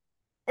like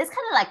it's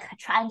kind of like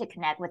trying to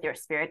connect with your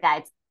spirit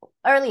guides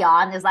early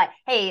on is like,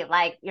 hey,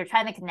 like you're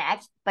trying to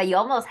connect, but you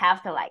almost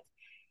have to like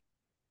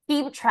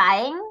keep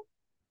trying,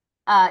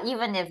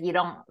 even if you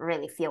don't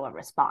really feel a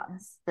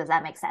response. Does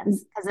that make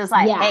sense? Because it's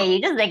like, Yeah. hey,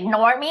 you just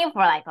ignored me for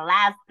like the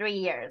last 3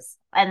 years,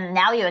 and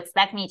now you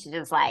expect me to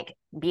just like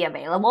be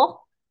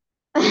available.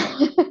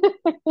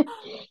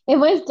 It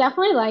was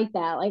definitely like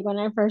that. Like when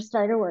I first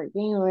started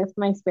working with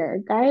my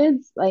spirit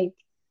guides, like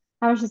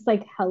I was just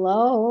like,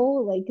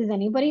 hello, like, is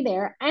anybody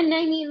there? And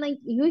I mean, like,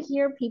 you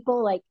hear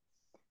people like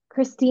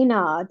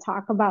Christina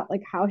talk about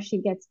like how she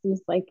gets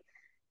these like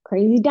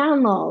crazy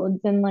downloads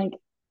and like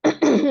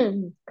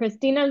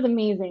Christina's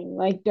amazing.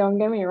 Like, don't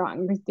get me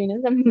wrong,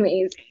 Christina's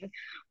amazing.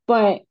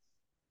 But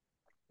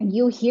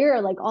you hear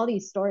like all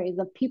these stories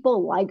of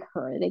people like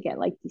her. They get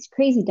like these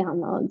crazy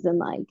downloads and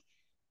like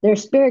their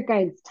spirit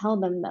guides tell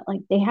them that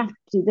like they have to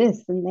do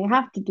this and they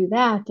have to do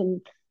that.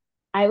 And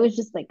I was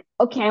just like,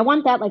 okay, I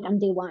want that like on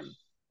day one.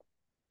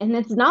 And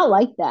it's not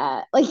like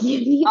that. Like you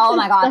need Oh to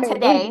my God, start like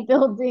today.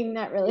 building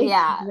that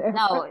Yeah, relationship.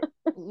 no,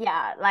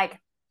 yeah, like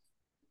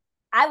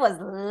I was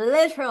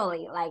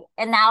literally like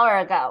an hour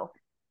ago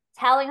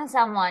telling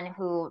someone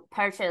who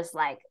purchased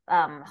like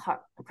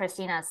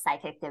Christina's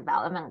psychic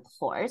development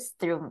course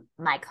through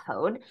my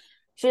code.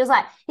 She was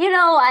like,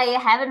 I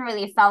haven't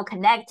really felt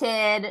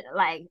connected.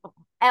 Like,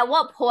 at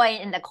what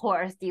point in the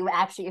course do you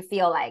actually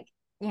feel like,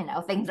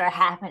 things are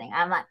happening?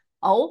 I'm like,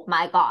 oh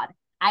my God.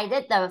 I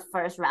did the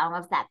first round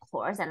of that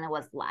course and it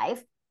was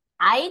live.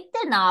 I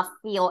did not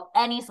feel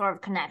any sort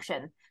of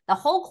connection. The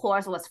whole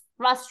course was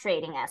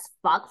frustrating as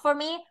fuck for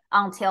me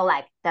until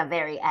like the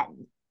very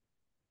end.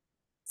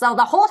 So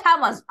the whole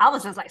time I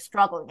was just like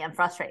struggling and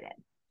frustrated.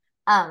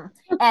 And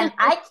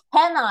I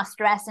cannot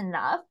stress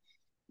enough.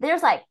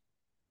 There's like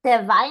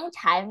divine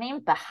timing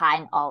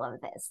behind all of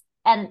this.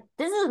 And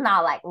this is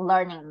not like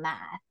learning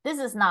math. This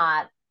is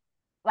not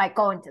like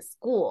going to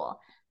school.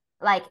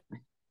 Like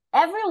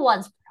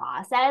everyone's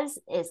process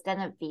is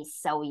gonna be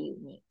so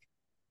unique.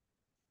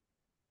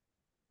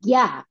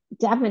 Yeah,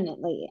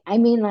 definitely. I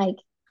mean, like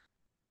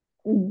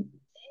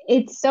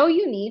it's so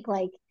unique.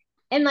 Like,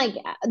 and like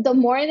the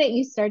more that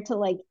you start to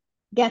like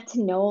get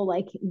to know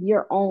like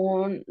your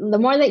own, the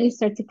more that you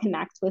start to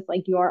connect with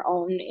like your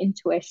own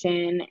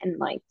intuition and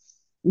like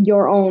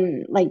your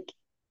own like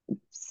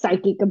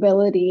psychic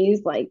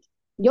abilities, like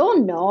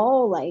you'll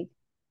know like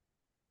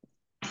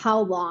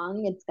how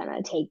long it's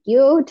gonna take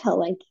you to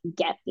like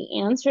get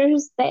the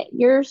answers that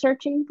you're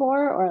searching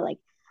for, or like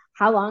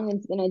how long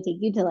it's gonna take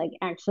you to like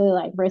actually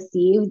like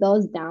receive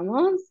those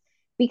downloads.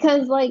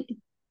 Because like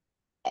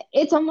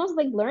it's almost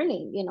like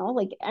learning,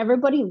 like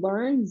everybody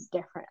learns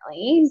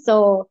differently.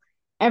 So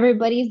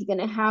everybody's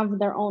gonna have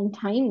their own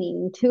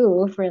timing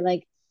too for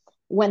like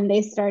when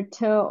they start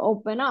to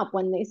open up,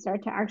 when they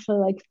start to actually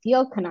like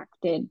feel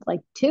connected, like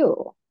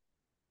too.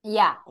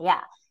 Yeah,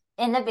 yeah.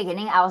 In the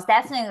beginning, I was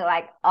definitely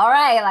like, all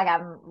right, like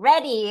I'm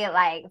ready,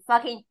 like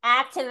fucking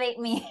activate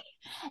me.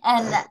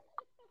 And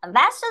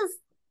that's just,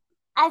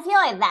 I feel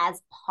like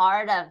that's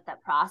part of the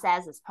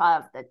process, it's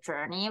part of the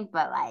journey,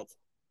 but like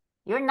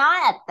you're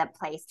not at the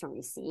place to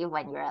receive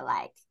when you're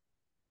like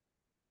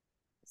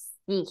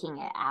seeking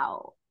it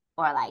out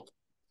or like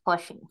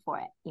pushing for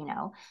it.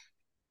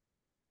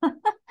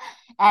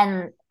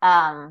 And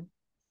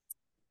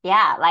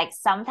yeah, like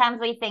sometimes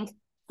we think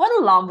for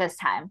the longest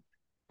time,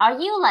 are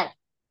you like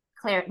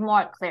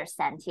more clear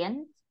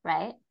sentient,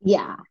 right?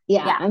 Yeah,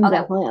 Yeah. I'm Okay.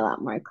 definitely a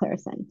lot more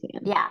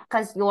clairsentient. Yeah,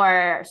 because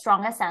your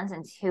strongest sense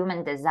in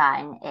human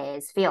design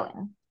is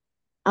feeling.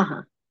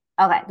 Uh-huh.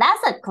 Okay,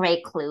 that's a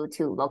great clue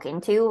to look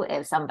into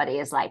if somebody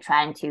is like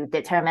trying to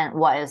determine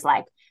what is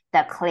like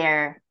the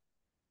clear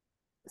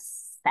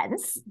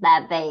sense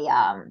that they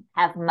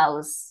have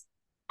most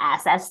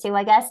access to,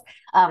 I guess.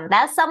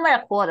 That's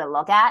somewhere cool to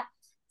look at.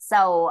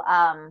 So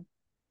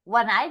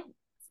when I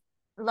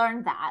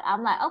learned that,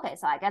 I'm like, okay,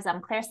 so I guess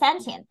I'm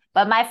clairsentient.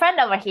 But my friend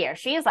over here,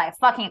 she's like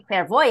fucking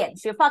clairvoyant.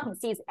 She fucking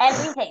sees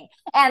everything.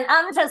 And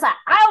I'm just like,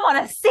 I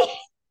want to see.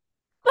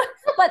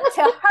 But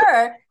to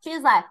her,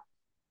 she's like,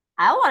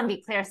 I want to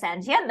be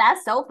clairsentient.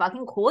 That's so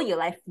fucking cool. You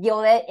like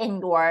feel it in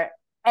your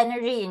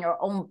energy in your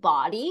own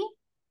body.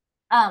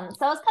 So it's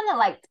kind of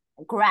like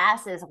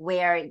grass is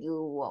where you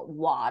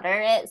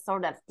water it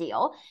sort of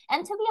deal.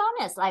 And to be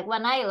honest, like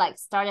when I like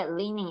started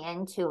leaning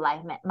into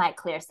like my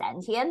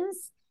clairsentience,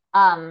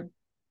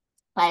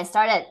 I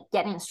started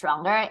getting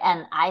stronger.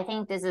 And I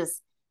think this is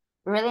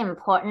really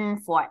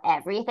important for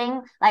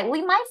everything. Like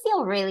we might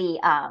feel really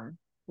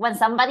when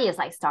somebody is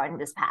like starting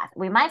this path,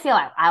 we might feel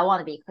like I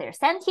want to be clear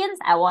sentience,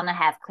 I want to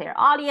have clear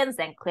audience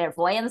and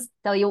clairvoyance.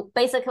 So you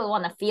basically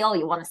want to feel,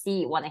 you want to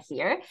see, you want to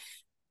hear.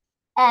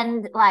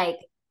 And like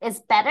it's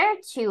better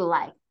to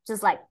like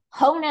just like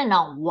hone in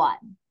on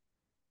one.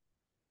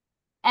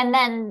 And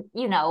then,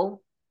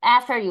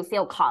 after you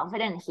feel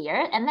confident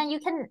here, and then you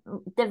can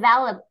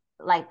develop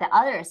like the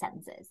other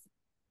senses.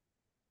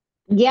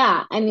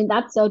 Yeah, I mean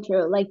that's so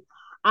true. Like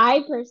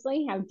I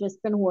personally have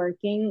just been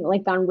working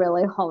like on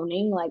really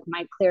honing like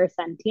my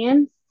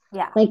clairsentience.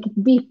 Yeah. Like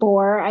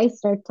before I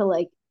start to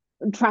like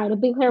try to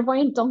be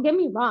clairvoyant, don't get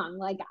me wrong.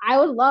 Like I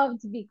would love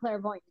to be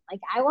clairvoyant.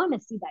 Like I want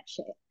to see that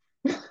shit.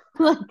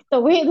 Like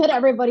the way that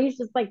everybody's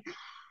just like,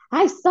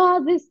 I saw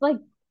this like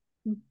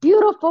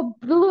beautiful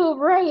blue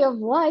ray of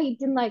light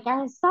and like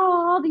I saw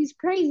all these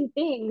crazy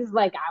things.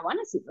 Like I want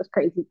to see those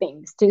crazy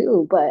things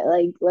too, but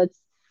like let's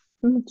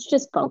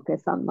just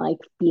focus on like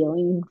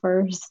feeling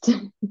first.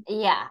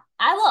 Yeah,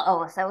 I will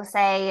also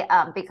say,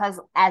 because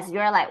as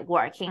you're like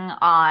working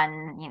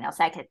on,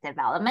 psychic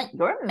development,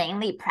 you're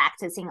mainly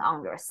practicing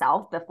on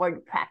yourself before you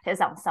practice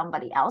on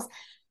somebody else.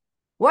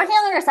 Working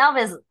on yourself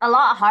is a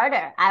lot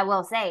harder, I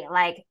will say.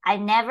 Like, I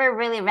never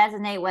really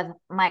resonate with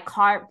my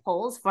card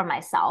pulls for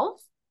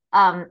myself.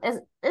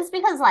 It's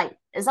because like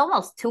it's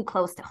almost too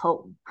close to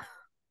home.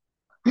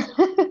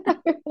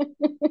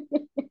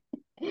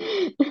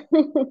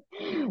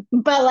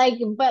 But like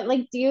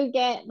do you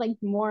get like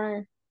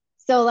more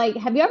So like,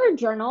 have you ever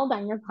journaled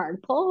on your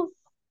card pulls?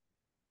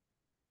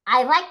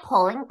 I like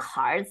pulling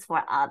cards for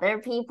other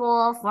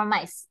people.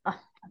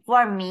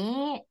 For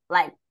me,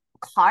 like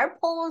card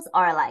pulls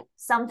are like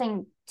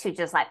something to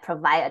just like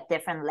provide a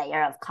different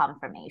layer of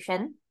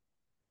confirmation.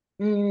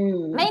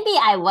 Mm, Maybe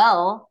I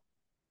will,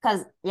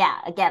 because yeah,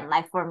 again,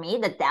 like for me,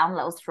 the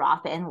downloads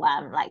drop in when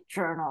I'm like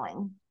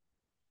journaling.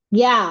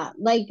 yeah,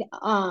 like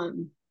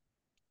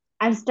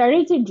I've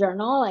started to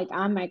journal like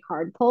on my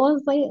card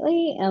pulls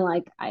lately, and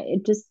like I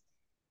it just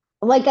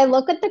like I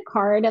look at the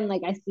card and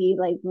like I see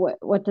like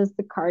what does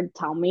the card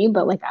tell me,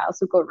 but like I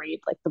also go read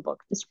like the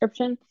book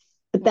description.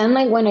 But then Yeah.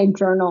 like when I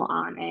journal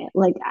on it,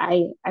 like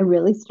I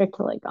really start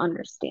to like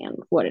understand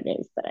what it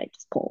is that I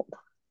just pulled.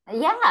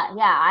 Yeah,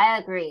 yeah, I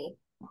agree.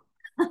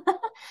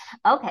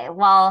 Okay,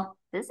 well,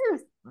 this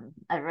is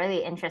a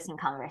really interesting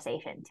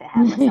conversation to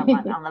have with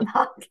someone on the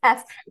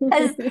podcast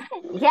because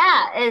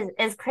yeah,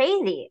 it's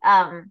crazy.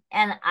 And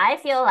I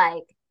feel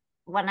like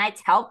when I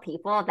tell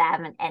people that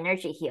I'm an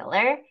energy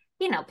healer,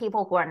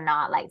 people who are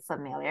not like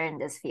familiar in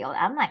this field,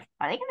 I'm like,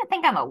 are they gonna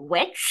think I'm a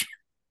witch?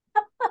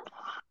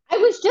 I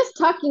was just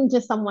talking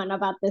to someone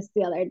about this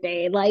the other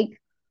day. Like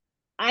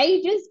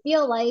I just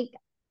feel like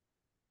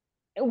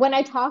when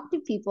I talk to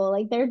people,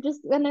 like they're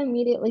just gonna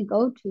immediately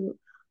go to,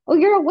 "Oh,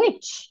 you're a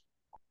witch."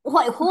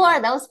 What, who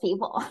are those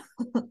people?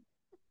 I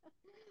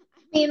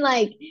mean,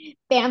 like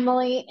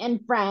family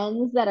and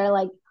friends that are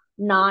like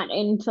not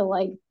into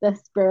like the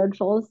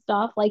spiritual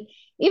stuff. Like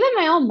even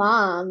my own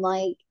mom,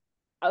 like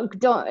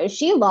don't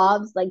she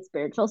loves like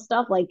spiritual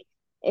stuff. Like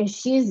if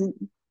she's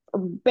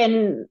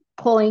been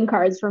pulling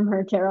cards from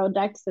her tarot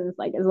deck since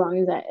like as long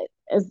as that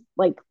is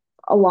like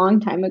a long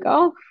time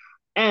ago.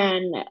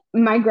 And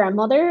my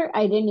grandmother,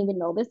 I didn't even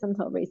know this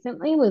until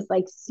recently, was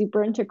like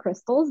super into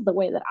crystals the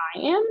way that I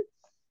am.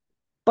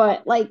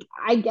 But like,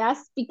 I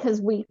guess because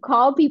we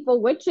call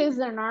people witches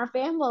in our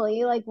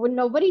family, like when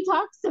nobody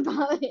talks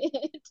about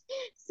it.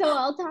 So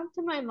I'll talk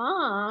to my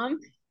mom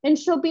and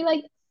she'll be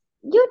like,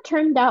 "You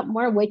turned out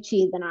more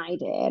witchy than I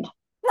did."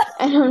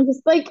 And I'm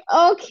just like,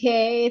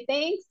 "Okay,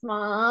 thanks,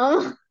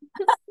 mom."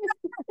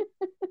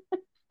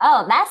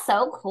 Oh, that's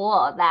so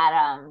cool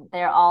that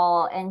they're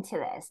all into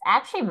this.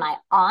 Actually, my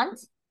aunt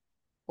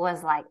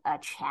was like a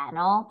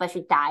channel, but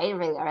she died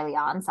really early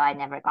on, so I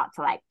never got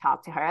to like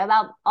talk to her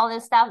about all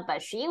this stuff.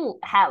 But she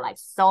had like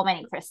so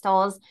many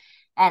crystals,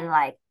 and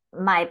like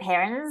my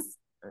parents,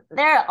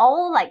 they're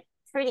all like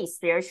pretty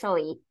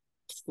spiritually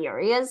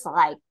curious.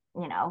 Like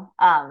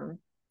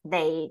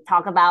they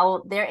talk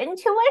about their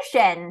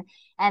intuition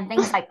and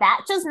things like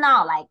that. Just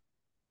not like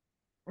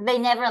they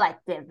never like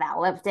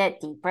developed it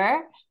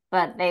deeper,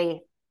 but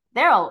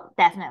they're all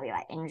definitely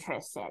like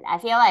interested. I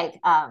feel like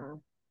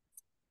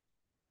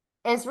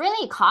it's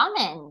really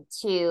common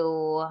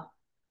to,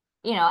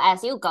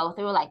 as you go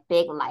through like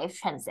big life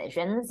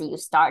transitions, you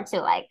start to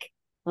like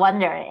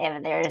wonder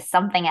if there's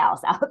something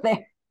else out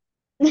there.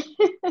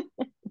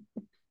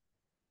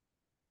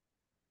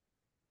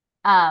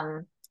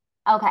 Um,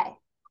 okay.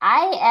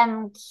 I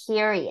am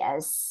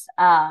curious,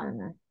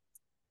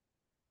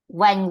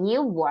 when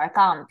you work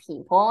on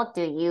people,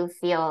 do you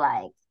feel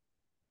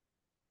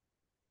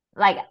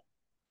like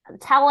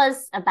tell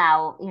us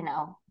about,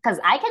 because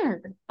I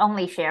can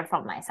only share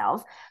from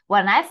myself.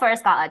 When I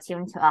first got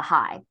attuned to a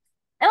high,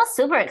 it was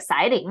super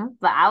exciting,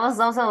 but I was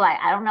also like,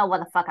 I don't know what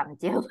the fuck I'm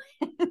doing.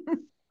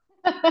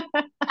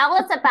 Tell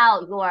us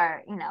about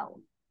your,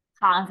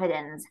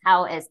 confidence,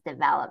 how it's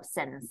developed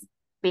since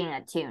being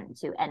attuned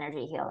to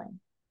energy healing.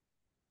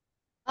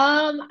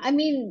 I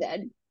mean,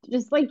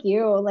 just like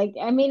you, like,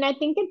 I mean, I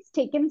think it's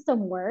taken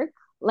some work.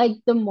 Like,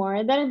 the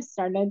more that I've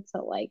started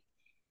to like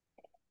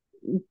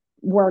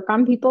work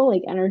on people,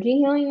 like energy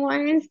healing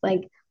wise,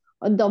 like,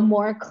 the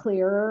more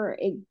clearer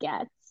it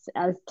gets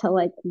as to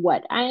like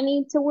what I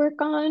need to work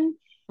on.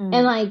 And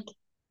Mm. like,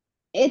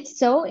 it's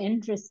so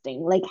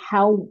interesting, like,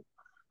 how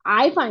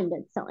I find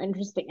it so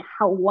interesting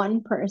how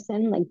one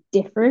person like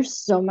differs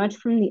so much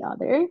from the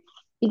other.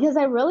 Because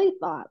I really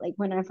thought, like,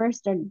 when I first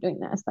started doing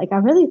this, like, I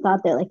really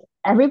thought that like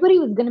everybody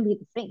was going to be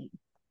the same.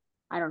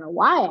 I don't know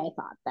why I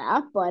thought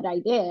that, but I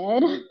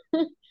did.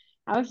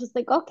 I was just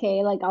like,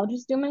 okay, like, I'll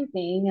just do my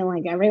thing and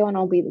like everyone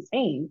will be the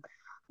same.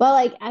 But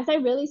like, as I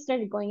really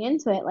started going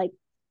into it, like,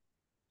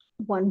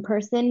 one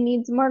person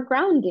needs more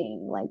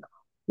grounding, like,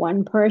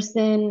 one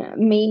person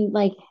may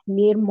like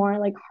need more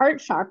like heart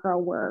chakra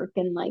work,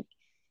 and like,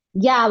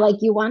 yeah, like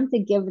you want to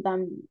give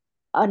them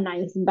a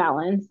nice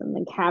balance and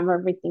like have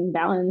everything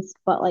balanced,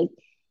 but like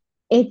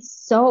it's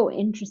so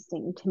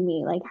interesting to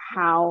me like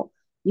how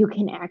I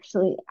can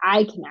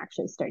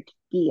actually start to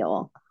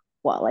feel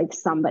what like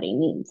somebody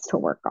needs to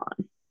work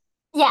on.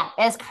 Yeah,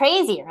 it's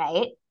crazy,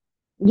 right?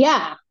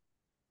 Yeah.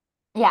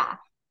 Yeah.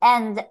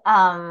 And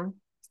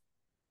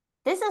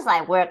this is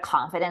like where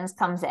confidence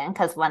comes in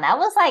because when I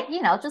was like,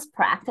 just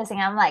practicing,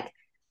 I'm like,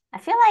 I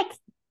feel like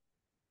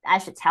I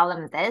should tell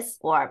them this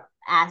or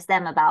ask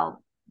them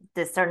about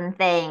this certain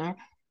thing. And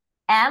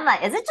I'm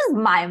like, is it just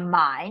my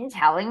mind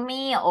telling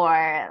me,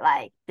 or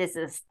like this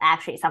is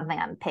actually something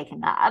I'm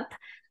picking up?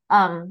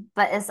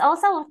 But it's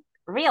also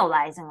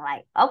realizing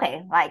like,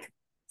 okay, like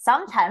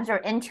sometimes your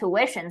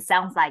intuition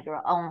sounds like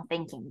your own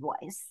thinking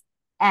voice.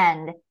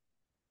 And,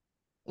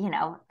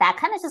 that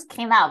kind of just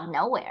came out of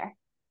nowhere.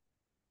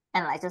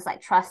 And like just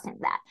like trusting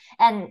that.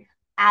 And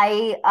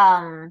I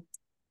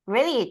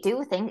really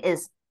do think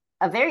is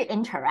a very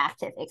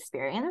interactive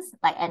experience,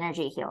 like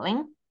energy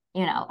healing.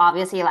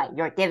 Obviously like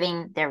you're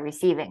giving, they're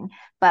receiving,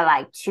 but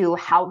like to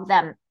help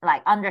them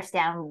like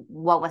understand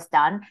what was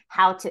done,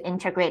 how to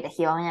integrate the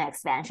healing and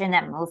expansion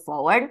and move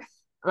forward.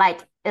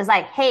 Like it's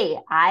like, hey,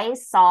 I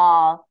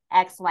saw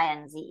X, Y,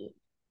 and Z.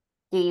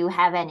 Do you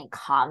have any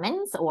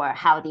comments or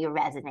how do you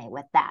resonate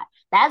with that?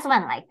 That's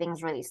when like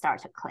things really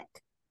start to click.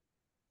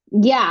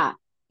 Yeah.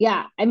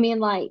 Yeah. I mean,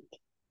 like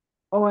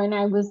when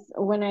I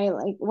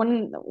like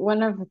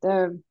one of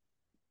the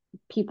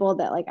people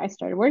that like I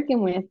started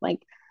working with, like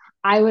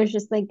I was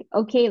just like,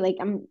 okay, like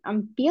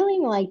I'm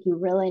feeling like you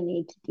really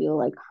need to do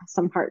like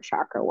some heart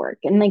chakra work.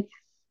 And like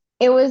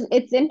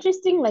it's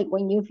interesting like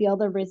when you feel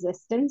the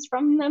resistance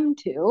from them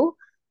too.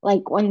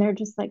 Like when they're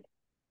just like,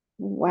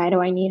 why do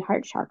I need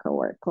heart chakra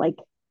work?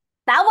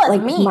 That was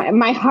Like me.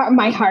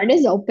 my heart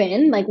is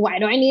open. Like, why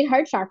do I need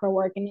heart chakra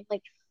work? And it's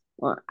like,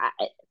 well,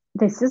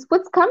 this is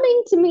what's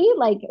coming to me.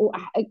 Like,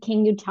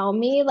 can you tell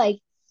me like,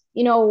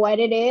 what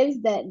it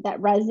is that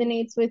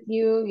resonates with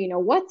you?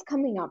 What's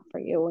coming up for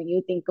you when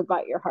you think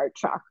about your heart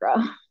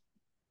chakra?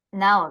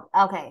 No,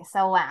 okay.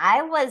 So when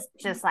I was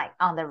just like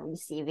on the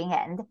receiving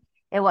end,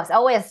 it was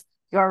always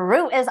your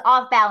root is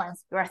off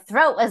balance, your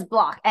throat is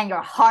blocked, and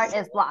your heart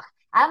is blocked.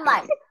 I'm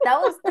like,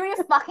 those three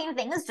fucking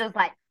things just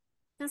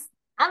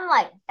I'm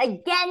like,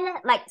 again,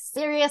 like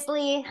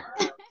seriously.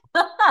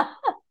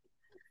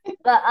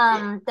 But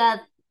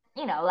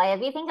like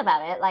if you think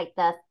about it, like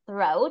the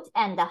throat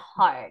and the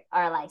heart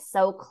are like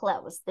so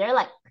close. They're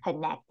like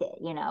connected.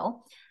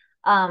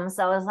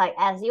 So it's like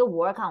as you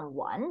work on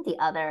one, the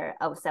other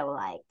also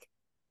like,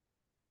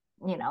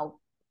 you know,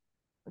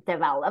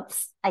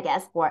 develops, I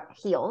guess, or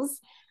heals.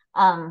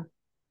 Um,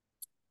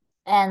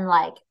 and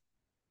like,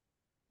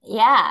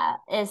 yeah,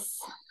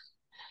 it's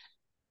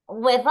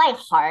with like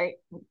heart,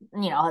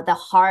 the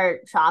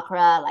heart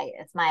chakra, like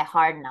it's my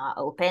heart not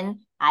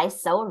open. I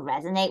so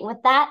resonate with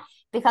that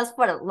because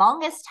for the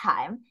longest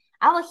time,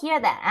 I will hear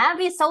that and I'll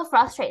be so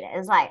frustrated.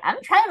 It's like,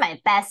 I'm trying my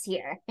best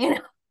here.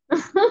 And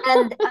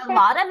a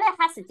lot of it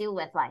has to do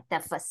with like the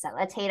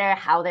facilitator,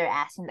 how they're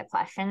asking the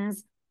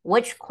questions,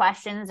 which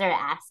questions they're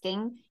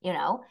asking. And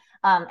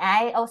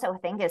I also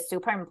think it's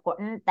super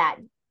important that,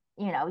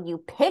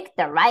 you pick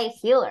the right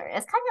healer.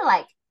 It's kind of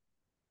like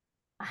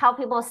how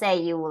people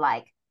say you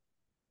like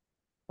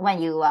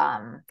when you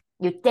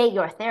date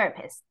your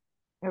therapist.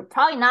 You're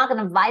probably not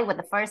gonna vibe with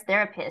the first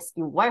therapist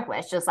you work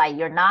with, just like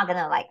you're not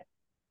gonna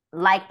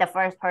like the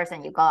first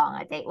person you go on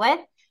a date with.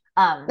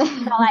 So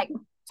like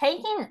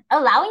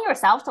allowing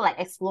yourself to like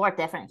explore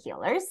different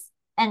healers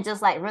and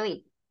just like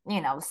really,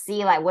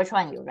 see like which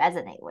one you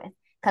resonate with.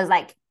 Cause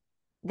like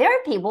there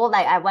are people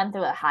like I went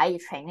through a high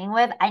training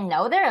with. I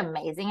know they're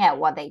amazing at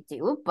what they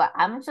do, but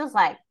I'm just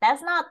like,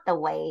 that's not the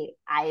way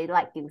I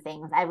like do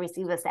things. I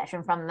receive a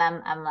session from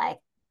them. I'm like,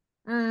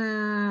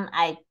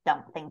 I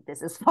don't think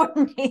this is for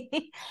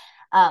me.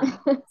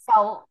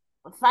 So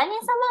finding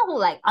someone who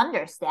like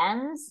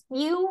understands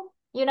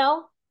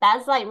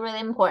that's like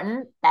really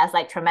important. That's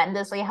like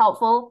tremendously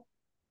helpful.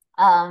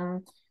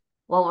 Um,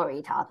 what were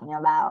we talking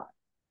about?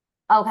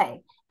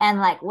 Okay. And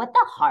like with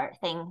the heart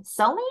thing,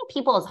 so many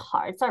people's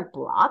hearts are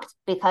blocked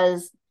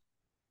because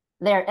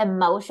their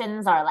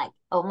emotions are like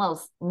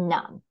almost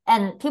numb.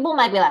 And people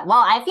might be like,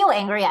 well, I feel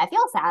angry, I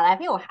feel sad, I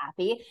feel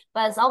happy,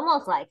 but it's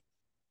almost like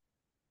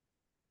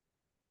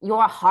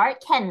your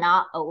heart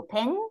cannot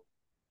open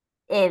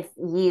if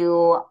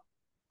you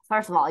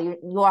first of all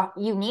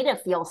you need to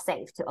feel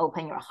safe to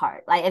open your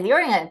heart. Like if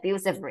you're in an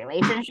abusive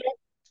relationship,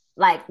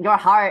 like your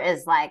heart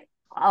is like,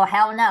 oh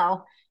hell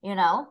no, you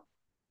know.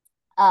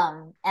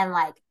 And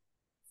like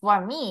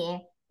for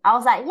me, I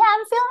was like, yeah,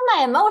 I'm feeling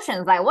my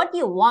emotions, like what do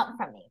you want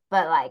from me?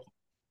 But like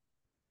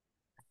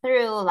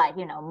through like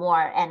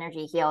more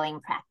energy healing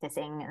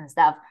practicing and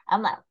stuff,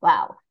 I'm like,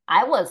 wow,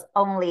 I was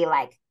only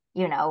like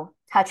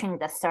touching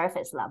the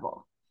surface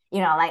level.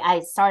 Like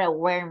I started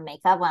wearing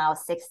makeup when I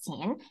was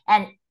 16,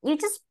 and you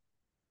just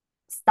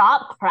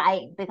stop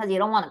crying because you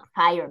don't want to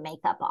cry your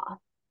makeup off.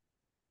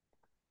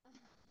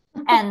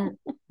 And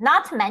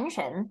not to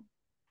mention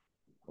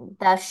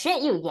the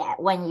shit you get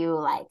when you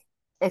like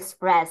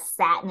express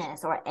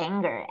sadness or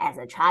anger as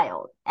a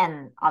child.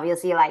 And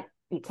obviously, like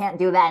you can't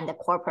do that in the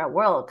corporate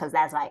world because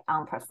that's like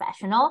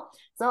unprofessional.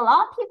 So a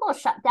lot of people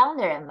shut down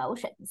their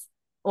emotions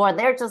or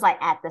they're just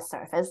like at the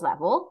surface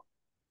level.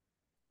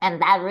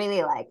 And that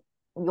really like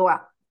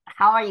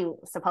how are you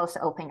supposed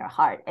to open your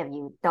heart if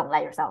you don't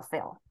let yourself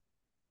feel?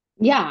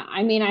 Yeah,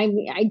 I mean,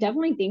 I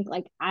definitely think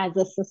like as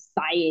a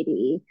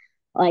society,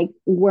 like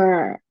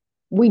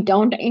we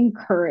don't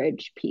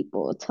encourage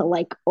people to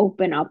like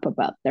open up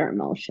about their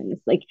emotions.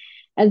 Like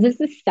as a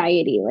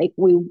society, like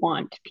we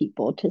want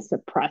people to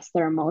suppress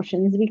their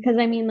emotions because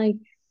I mean, like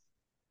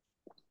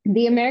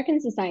the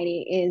American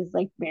society is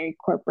like very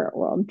corporate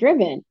world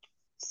driven.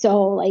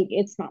 So like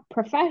it's not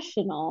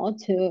professional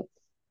to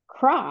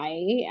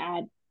cry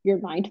at your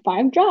 9 to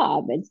 5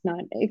 job. It's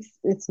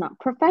not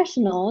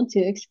professional to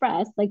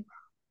express like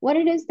what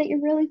it is that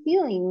you're really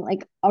feeling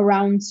like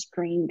around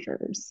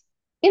strangers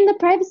in the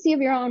privacy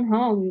of your own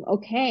home.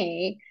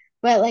 Okay,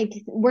 but like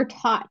we're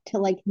taught to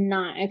like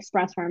not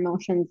express our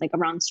emotions like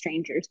around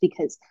strangers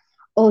because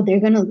oh, they're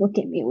gonna look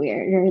at me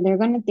weird or they're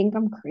gonna think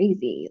I'm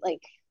crazy.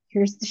 Like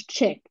here's this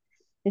chick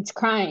that's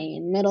crying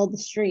in the middle of the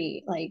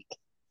street. Like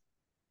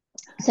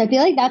so I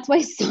feel like that's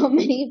why so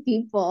many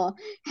people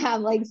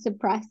have like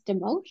suppressed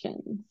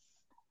emotions.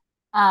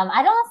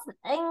 I don't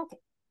think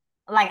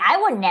like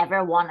I would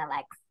never want to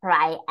like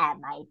cry at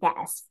my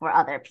desk for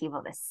other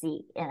people to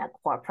see in a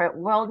corporate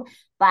world.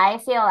 But I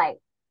feel like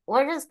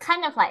we're just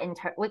kind of like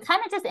we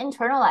kind of just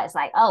internalize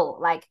like, oh,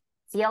 like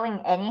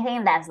feeling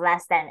anything that's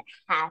less than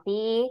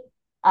happy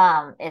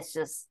is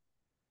just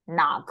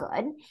not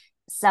good.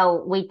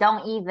 So we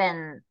don't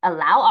even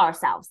allow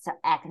ourselves to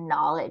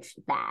acknowledge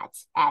that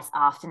as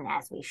often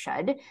as we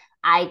should.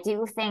 I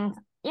do think,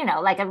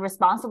 like a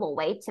responsible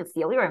way to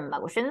feel your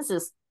emotions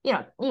is,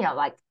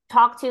 like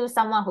talk to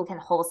someone who can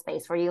hold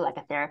space for you, like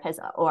a therapist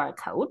or a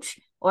coach,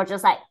 or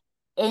just like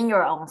in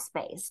your own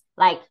space,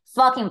 like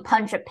fucking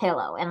punch a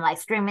pillow and like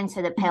scream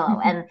into the pillow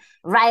and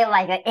write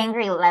like an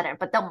angry letter,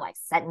 but don't like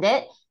send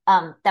it.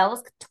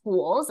 Those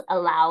tools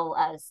allow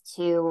us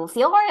to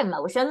feel our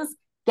emotions,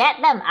 get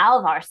them out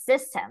of our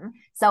system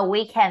so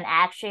we can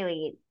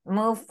actually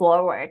move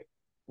forward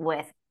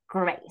with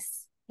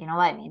grace. You know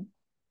what I mean?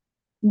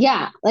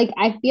 Yeah, like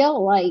I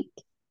feel like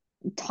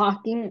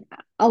talking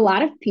a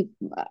lot of people,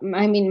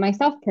 I mean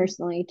myself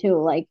personally too,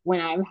 like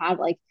when I've had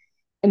like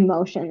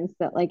emotions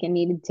that like I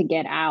needed to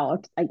get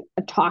out, like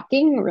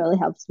talking really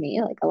helps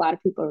me. Like a lot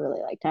of people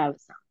really like to have a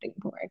sounding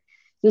board.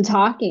 So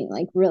talking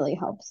like really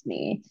helps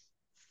me.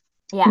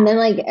 And Yeah. then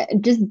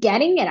like just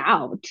getting it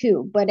out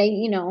too. But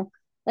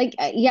like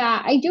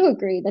yeah, I do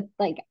agree that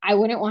like I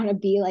wouldn't want to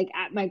be like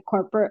at my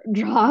corporate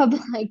job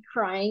like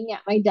crying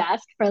at my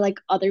desk for like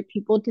other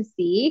people to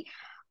see.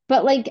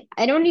 But like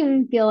I don't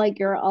even feel like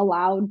you're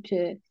allowed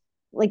to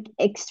like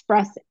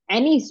express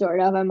any sort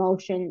of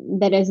emotion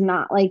that is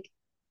not like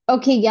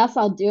okay, yes,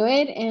 I'll do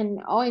it and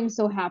oh, I'm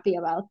so happy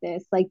about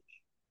this. Like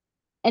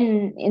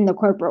in the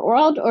corporate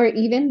world or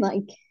even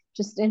like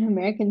just in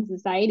American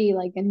society,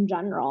 like in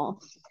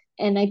general.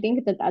 And I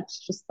think that that's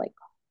just like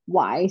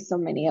why so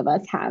many of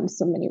us have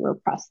so many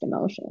repressed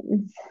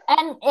emotions.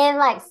 And it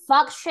like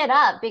fucks shit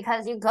up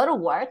because you go to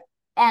work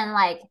and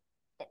like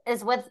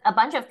is with a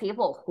bunch of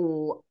people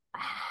who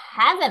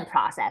haven't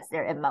processed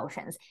their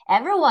emotions.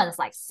 Everyone's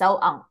like so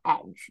on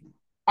edge.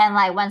 And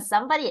like when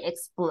somebody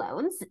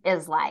explodes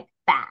is like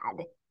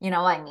bad. You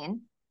know what I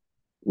mean?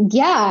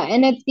 Yeah,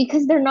 and it's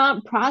because they're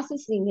not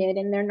processing it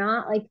and they're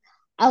not like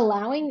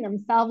allowing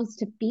themselves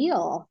to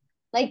feel.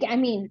 Like, I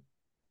mean,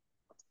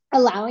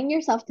 allowing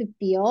yourself to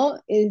feel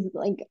is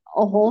like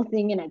a whole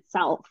thing in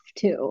itself,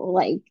 too.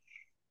 Like,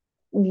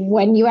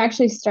 when you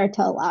actually start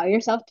to allow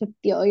yourself to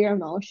feel your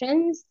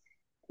emotions,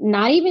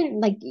 not even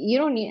like you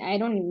don't need, I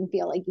don't even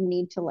feel like you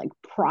need to like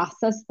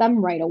process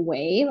them right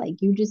away.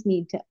 Like, you just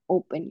need to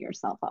open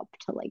yourself up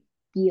to like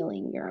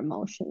feeling your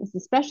emotions,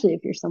 especially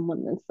if you're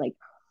someone that's like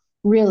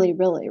really,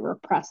 really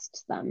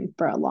repressed them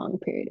for a long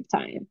period of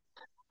time.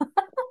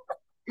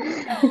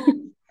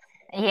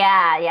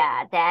 Yeah,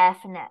 yeah,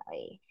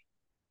 definitely.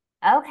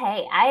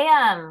 Okay.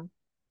 I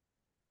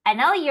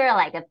know you're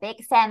like a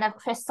big fan of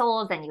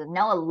crystals and you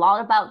know a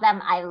lot about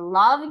them. I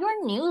love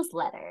your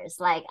newsletters.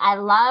 Like I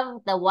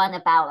love the one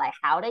about like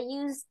how to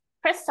use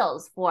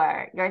crystals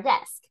for your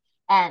desk.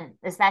 And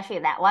especially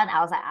that one, I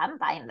was like, I'm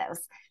buying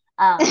those.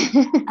 Um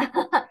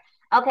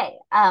okay,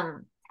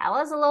 tell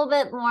us a little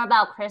bit more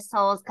about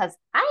crystals because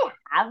I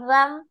have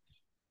them,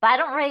 but I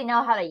don't really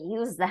know how to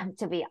use them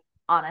to be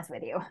honest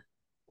with you.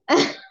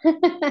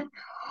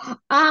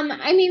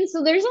 I mean,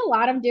 so there's a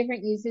lot of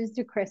different uses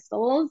to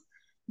crystals.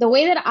 The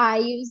way that I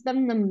use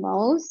them the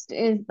most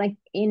is like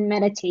in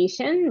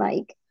meditation.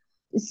 Like,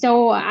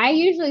 so I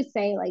usually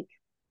say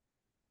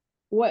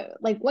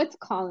what's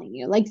calling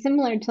you? Like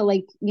similar to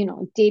like,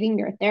 dating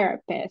your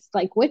therapist.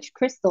 Like which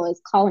crystal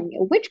is calling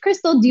you? Which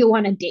crystal do you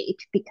want to date?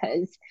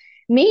 Because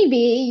maybe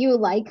you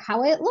like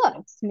how it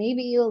looks.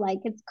 Maybe you like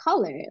its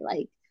color.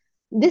 Like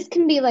this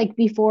can be like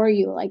before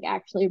you like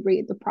actually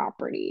read the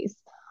properties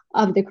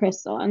of the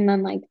crystal. And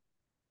then like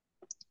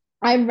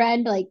I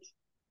read like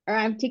or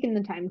I've taken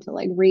the time to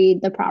like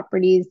read the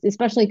properties,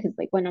 especially because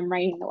like when I'm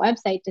writing the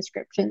website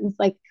descriptions,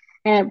 like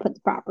I had to put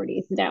the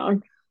properties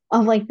down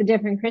of like the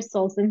different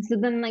crystals. And so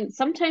then like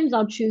sometimes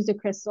I'll choose a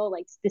crystal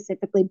like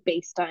specifically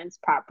based on its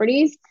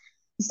properties.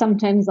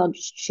 Sometimes I'll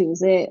just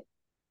choose it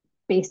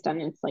based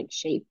on its like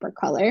shape or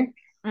color.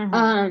 Mm-hmm.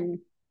 Um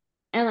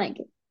and like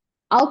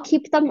I'll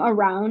keep them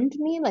around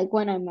me like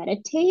when I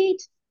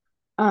meditate.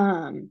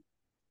 Um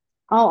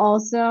I'll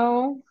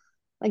also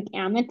like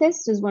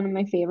amethyst is one of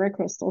my favorite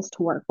crystals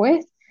to work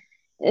with,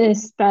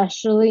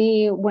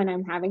 especially when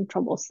I'm having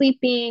trouble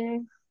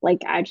sleeping.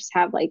 Like I just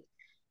have like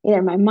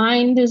either my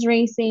mind is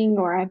racing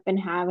or I've been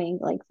having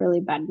like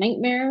really bad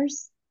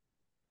nightmares.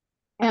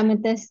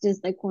 Amethyst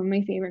is like one of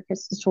my favorite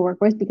crystals to work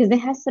with because it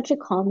has such a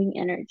calming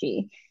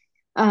energy.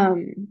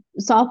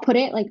 So I'll put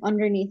it like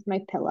underneath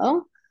my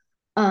pillow.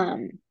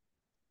 Um,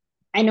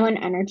 I know in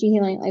energy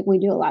healing, like we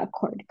do a lot of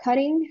cord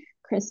cutting.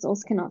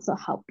 Crystals can also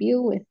help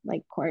you with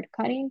like cord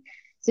cutting.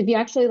 So if you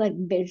actually like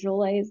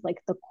visualize like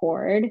the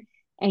cord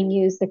and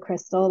use the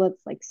crystal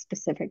that's like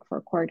specific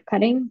for cord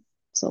cutting.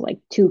 So like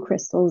two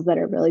crystals that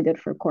are really good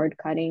for cord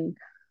cutting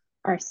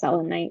are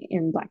selenite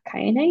and black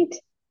kyanite.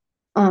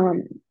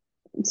 Um,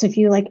 so if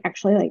you like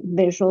actually like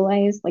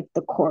visualize like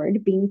the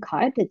cord being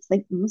cut, it's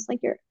like almost like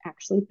you're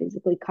actually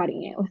physically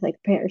cutting it with like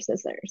a pair of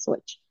scissors,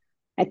 which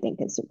I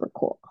think is super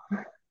cool.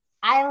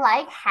 I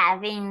like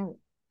having,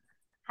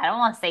 I don't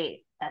want to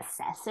say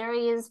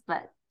accessories,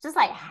 but just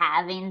like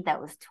having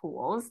those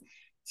tools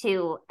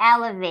to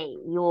elevate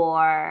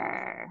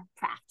your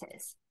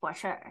practice for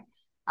sure.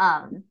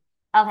 Um,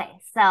 okay,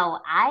 so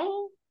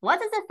what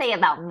does it say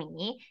about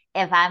me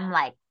if I'm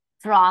like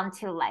drawn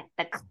to like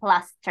the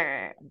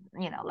cluster,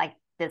 like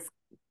this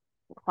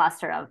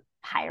cluster of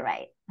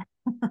pyrite?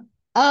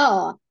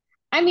 Oh,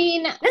 I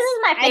mean, This is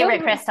my I favorite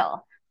don't.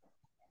 crystal.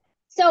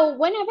 So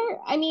whenever,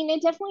 I mean,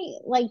 it definitely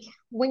like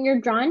when you're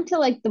drawn to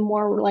like the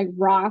more like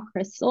raw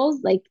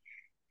crystals, like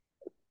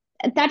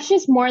that's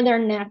just more their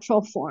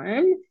natural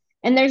form.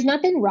 And there's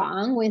nothing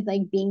wrong with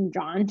like being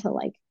drawn to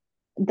like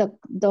the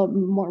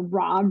more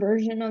raw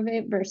version of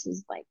it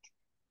versus like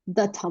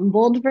the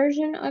tumbled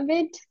version of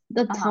it.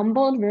 The Uh-huh.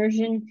 tumbled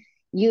version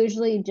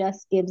usually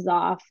just gives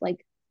off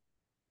like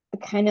a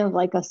kind of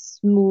like a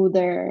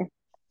smoother,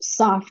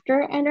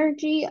 softer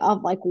energy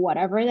of like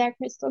whatever that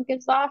crystal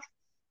gives off.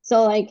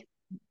 So like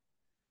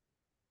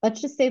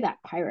let's just say that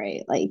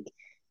pyrite, like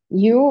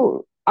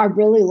you are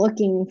really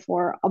looking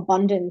for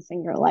abundance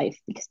in your life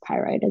because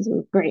pyrite is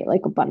a great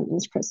like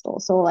abundance crystal.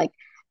 So like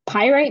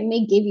pyrite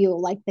may give you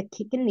like the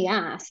kick in the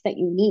ass that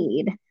you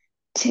need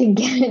to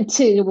get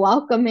to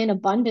welcome in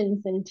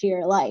abundance into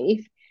your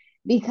life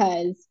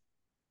because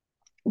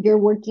you're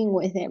working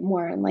with it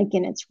more in like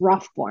in its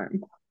rough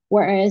form.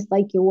 Whereas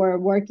like you were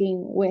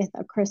working with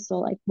a crystal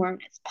like more in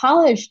its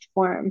polished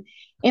form,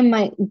 it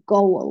might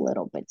go a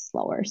little bit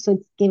slower. So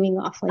it's giving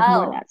off like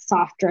more of Oh, that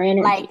softer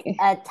like energy.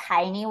 a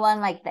tiny one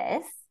like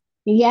this?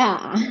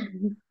 Yeah.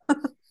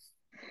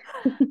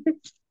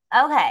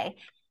 Okay.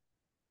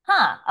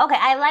 Huh. Okay.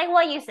 I like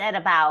what you said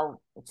about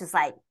just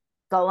like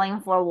going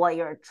for what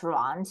you're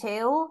drawn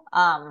to,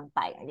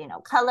 by,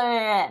 color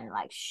and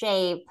like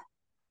shape.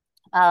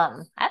 I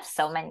have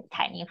so many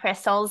tiny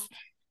crystals.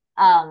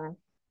 Um,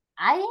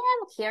 I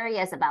am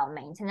curious about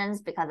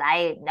maintenance because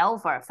I know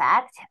for a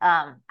fact,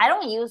 I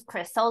don't use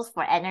crystals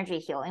for energy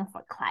healing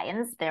for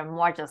clients. They're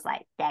more just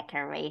like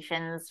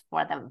decorations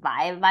for the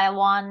vibe I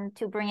want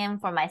to bring in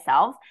for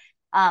myself.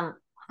 How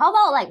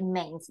about like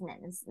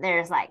maintenance?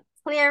 There's like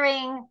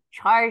clearing,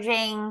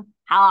 charging.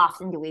 How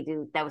often do we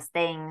do those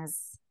things?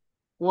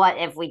 What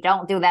if we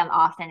don't do them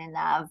often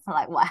enough?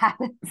 Like what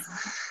happens?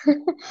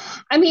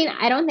 I mean,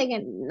 I don't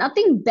think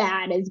nothing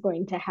bad is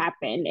going to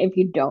happen if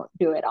you don't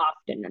do it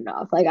often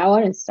enough. Like, I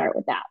want to start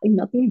with that. Like,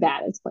 nothing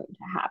bad is going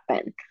to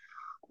happen.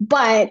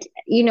 But,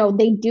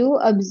 they do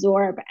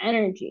absorb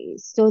energy.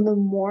 So, the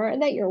more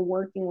that you're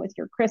working with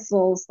your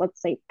crystals,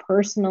 let's say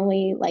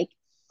personally, like,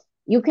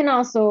 you can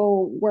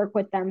also work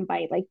with them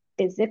by like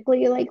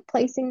physically like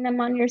placing them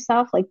on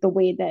yourself, like the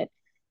way that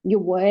you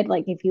would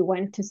like if you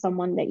went to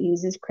someone that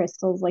uses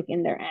crystals like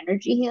in their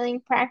energy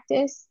healing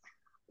practice.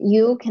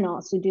 You can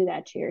also do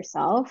that to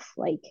yourself.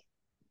 Like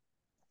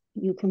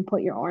you can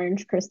put your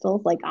orange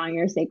crystals like on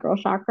your sacral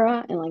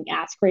chakra and like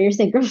ask for your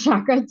sacral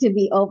chakra to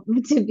be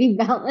open to be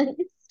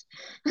balanced.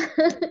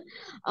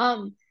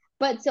 um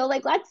but so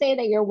like let's say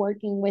that you're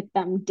working with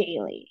them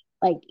daily,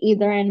 like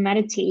either in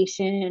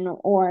meditation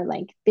or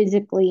like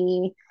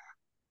physically,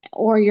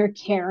 or you're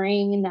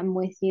carrying them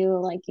with you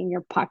like in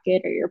your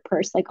pocket or your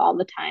purse like all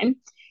the time.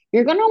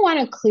 You're going to want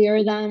to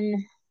clear them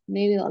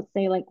maybe let's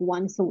say like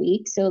once a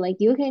week. So like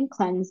you can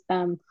cleanse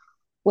them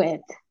with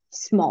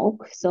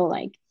smoke, so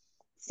like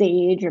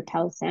sage or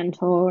palo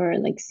santo or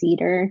like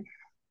cedar.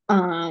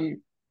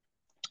 um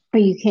or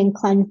you can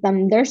cleanse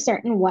them. There's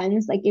certain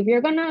ones like if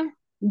you're gonna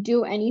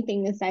do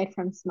anything aside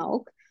from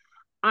smoke,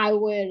 I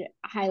would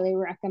highly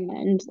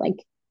recommend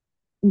like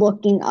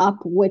looking up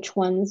which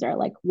ones are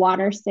like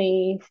water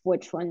safe,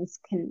 which ones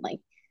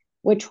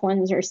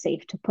are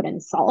safe to put in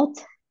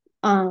salt.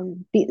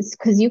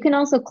 Because you can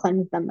also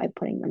cleanse them by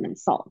putting them in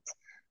salt,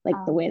 like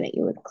the Um, way that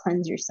you would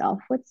cleanse yourself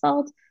with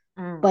salt.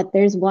 mm, But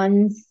there's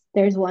ones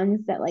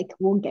that like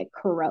will get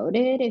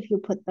corroded if you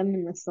put them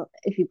in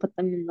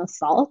the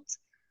salt.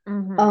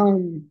 mm-hmm.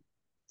 um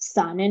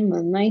Sun and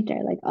moonlight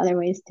are like other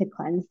ways to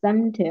cleanse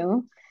them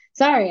too.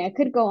 Sorry, I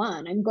could go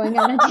on. I'm going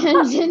on a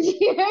tangent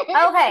here.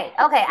 Okay,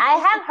 okay. I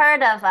have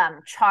heard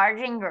of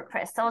charging your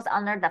crystals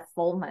under the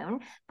full moon,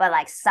 but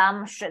like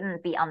some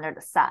shouldn't be under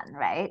the sun,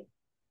 right?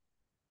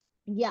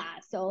 Yeah,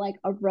 so like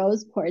a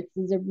rose quartz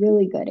is a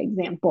really good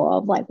example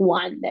of like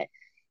one that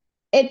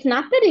it's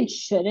not that it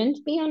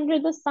shouldn't be under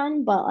the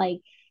sun, but like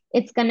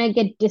it's gonna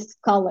get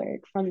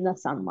discolored from the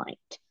sunlight.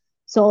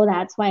 So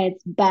that's why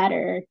it's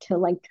better to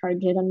like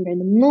charge it under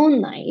the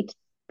moonlight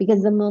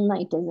because the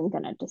moonlight isn't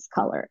going to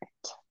discolor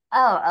it.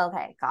 Oh,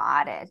 okay,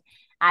 got it.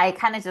 I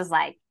kind of just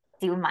like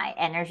do my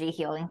energy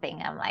healing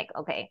thing. I'm like,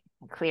 okay,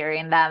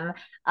 clearing them.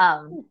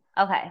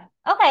 Okay,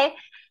 okay,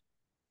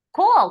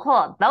 cool,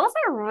 cool. Those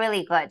are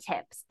really good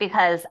tips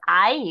because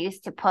I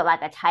used to put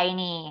like a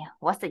tiny,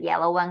 what's the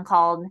yellow one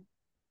called?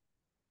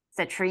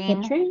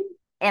 Citrine Citrine?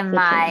 in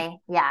Citrine.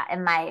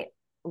 in my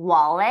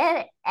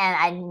wallet, and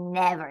I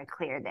never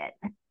cleared it.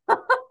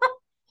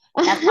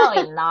 That's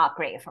probably not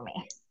great for me.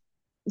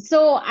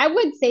 So I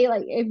would say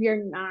like if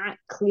you're not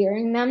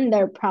clearing them,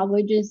 they're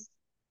probably just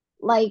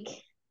like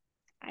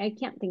I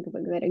can't think of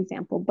a good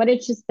example, but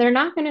it's just they're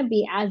not going to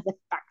be as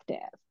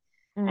effective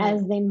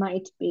as Mm, they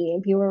might be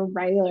if you were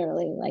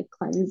regularly like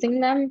cleansing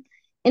them.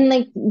 And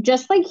like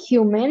just like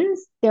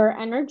humans, they're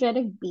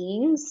energetic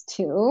beings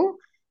too.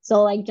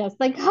 So like just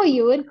like how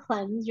you would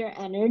cleanse your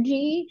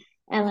energy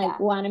and like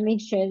yeah. want to make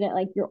sure that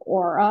like your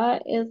aura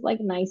is like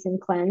nice and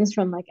cleansed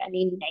from like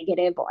any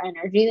negative or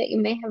energy that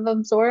you may have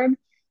absorbed,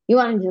 you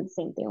want to do the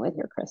same thing with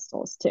your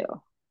crystals too.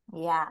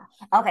 Yeah.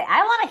 Okay,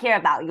 I want to hear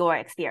about your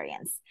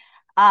experience.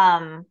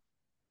 Um,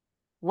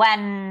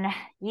 when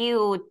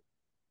you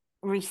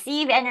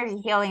receive energy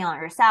healing on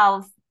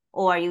yourself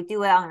or you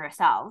do it on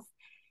yourself,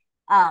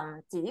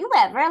 do you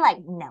ever like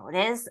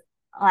notice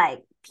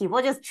like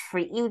people just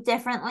treat you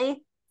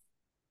differently?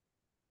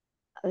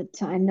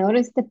 So I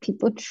noticed that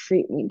people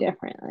treat me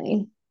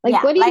differently. Like,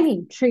 Yeah, what do you like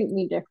mean treat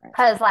me different?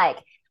 because like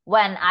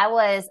when I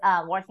was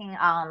working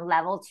on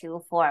level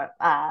 2 for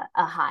a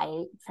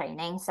high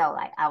training, so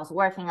like I was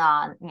working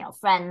on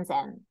friends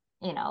and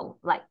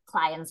like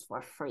clients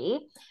for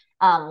free.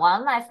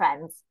 One of my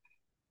friends,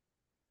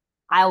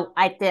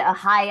 I did a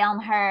high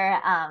on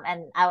her,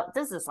 and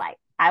this is like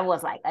I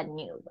was like a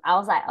noob. I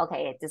was like,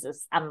 okay, this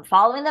is I'm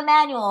following the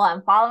manual,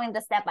 I'm following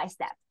the step by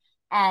step,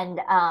 and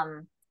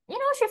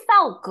she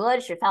felt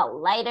good. She felt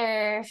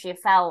lighter. She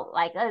felt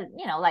like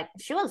like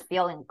she was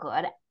feeling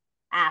good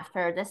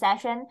after the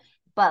session.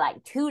 But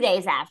like 2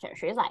 days after,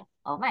 she was like,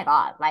 oh my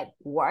God, like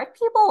work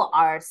people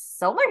are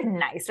so much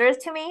nicer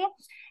to me.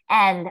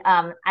 And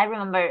I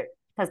remember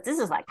because this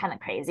is like kind of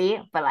crazy,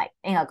 but like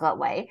in a good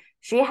way.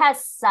 She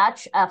has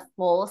such a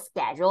full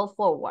schedule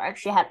for work.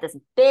 She had this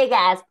big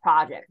ass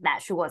project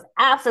that she was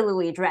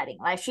absolutely dreading.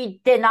 Like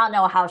she did not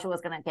know how she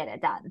was gonna get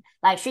it done.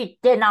 Like she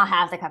did not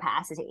have the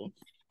capacity.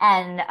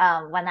 And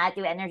when I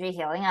do energy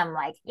healing, I'm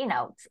like,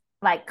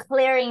 like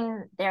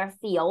clearing their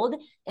field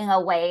in a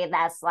way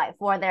that's like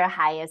for their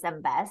highest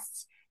and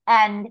best.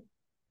 And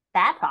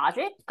that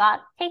project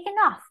got taken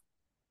off.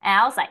 And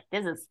I was like,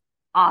 this is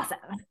awesome.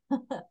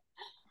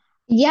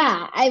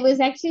 Yeah, I was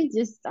actually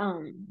just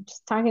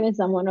talking to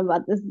someone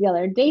about this the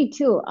other day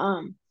too.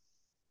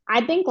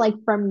 I think like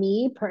for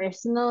me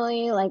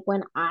personally, like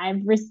when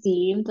I've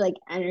received like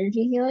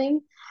energy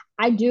healing,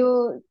 I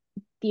do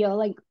feel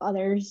like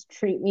others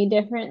treat me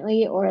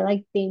differently or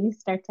like things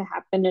start to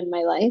happen in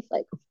my life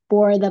like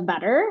for the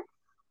better.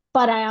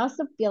 But I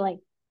also feel like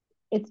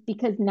it's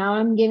because now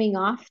I'm giving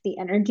off the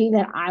energy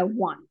that I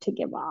want to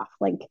give off.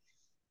 Like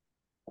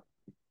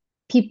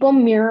people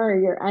mirror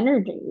your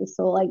energy.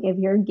 So like if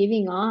you're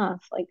giving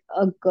off like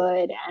a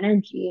good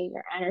energy and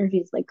your energy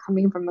is like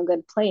coming from a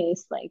good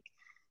place, like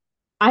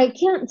I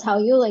can't tell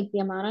you like the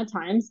amount of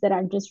times that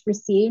I've just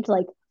received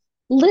like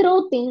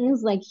little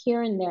things like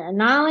here and there,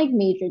 not like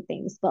major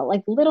things, but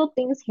like little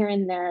things here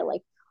and there,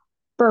 like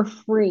for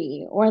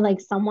free, or like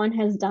someone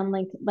has done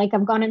like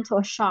I've gone into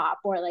a shop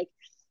or like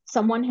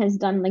someone has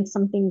done like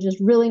something just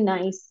really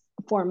nice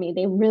for me.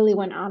 They really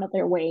went out of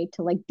their way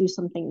to like do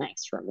something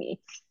nice for me.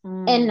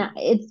 And Mm.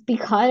 it's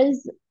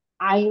because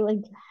I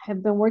like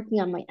have been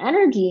working on my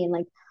energy and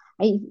like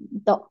I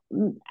the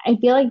I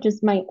feel like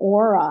just my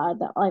aura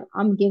that like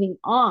I'm giving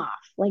off,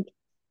 like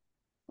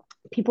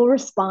people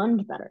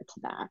respond better to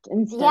that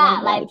instead of Yeah,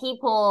 like like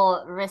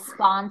people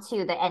respond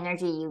to the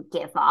energy you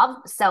give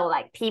off. So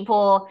like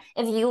people,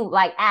 if you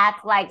like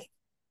act like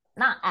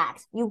not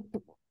act, you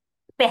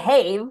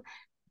behave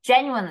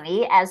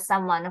genuinely as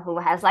someone who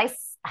has like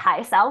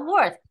high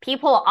self-worth,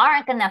 people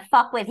aren't gonna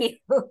fuck with you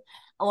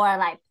or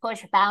like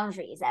push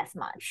boundaries as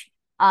much.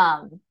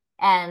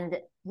 And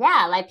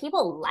yeah, like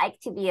people like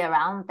to be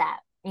around that,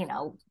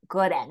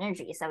 good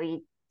energy. So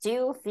you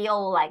do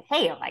feel like,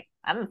 hey, like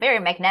I'm very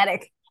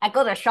magnetic. I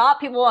go to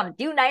shop, people want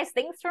to do nice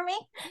things for me.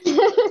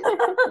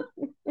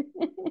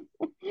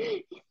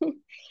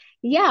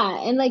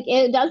 yeah, and like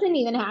it doesn't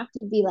even have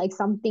to be like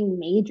something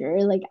major.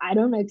 Like I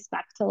don't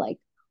expect to like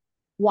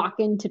walk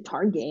into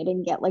Target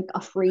and get like a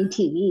free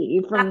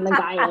TV from the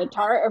guy at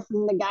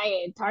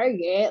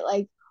Target,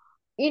 like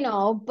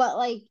but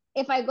like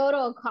if I go to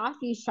a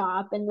coffee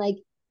shop and like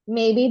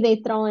maybe they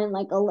throw in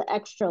like a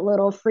extra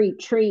little free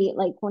treat,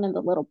 like one of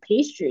the little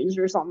pastries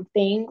or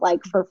something, like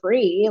for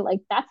free, like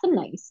that's a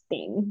nice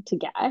thing to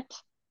get.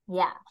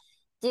 Yeah.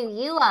 Do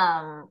you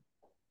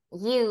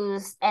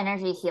use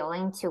energy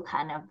healing to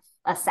kind of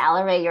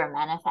accelerate your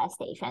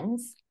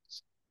manifestations?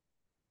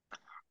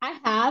 I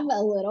have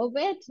a little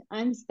bit.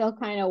 I'm still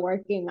kind of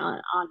working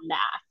on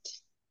that.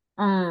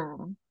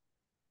 Mm.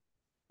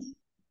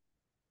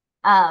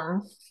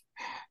 Um,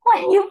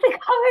 when you become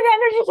an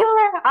energy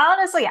healer,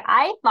 honestly,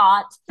 I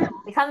thought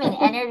becoming an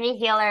energy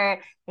healer,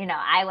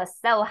 I was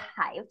so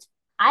hyped.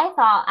 I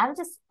thought I'm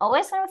just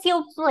always gonna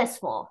feel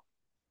blissful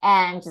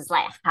and just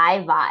like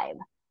high vibe.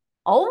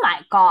 Oh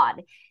my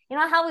God. You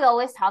know how we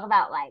always talk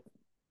about like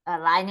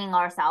aligning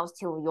ourselves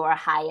to your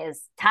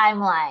highest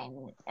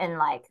timeline in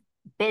like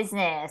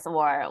business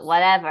or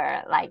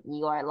whatever, like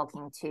you are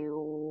looking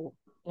to,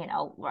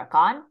 work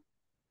on?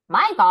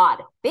 My God,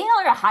 being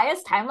on your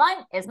highest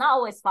timeline is not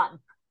always fun.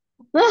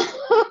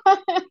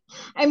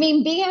 I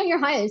mean, being on your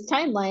highest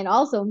timeline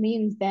also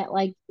means that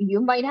like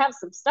you might have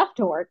some stuff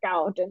to work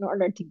out in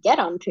order to get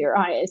onto your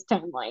highest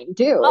timeline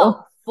too.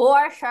 Oh,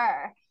 for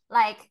sure.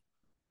 Like,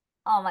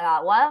 oh my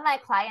God, one of my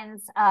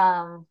clients,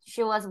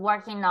 she was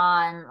working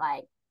on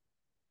like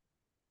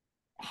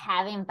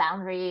having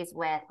boundaries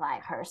with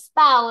like her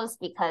spouse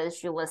because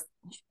she was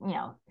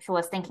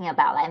thinking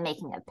about like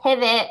making a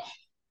pivot.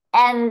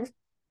 And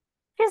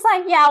she's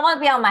like, yeah, I want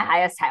to be on my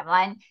highest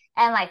timeline.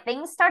 And like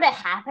things started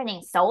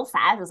happening so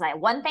fast. It was like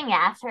one thing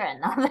after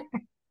another.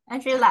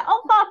 And she was like,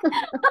 oh fuck.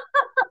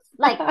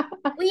 Like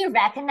we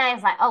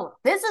recognize like, oh,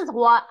 this is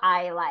what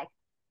I like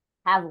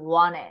have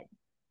wanted,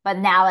 but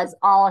now it's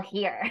all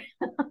here.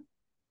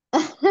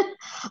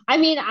 I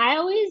mean, I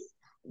always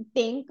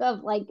think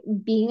of like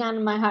being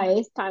on my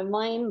highest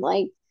timeline.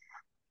 Like,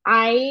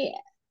 I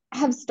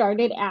have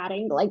started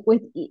adding like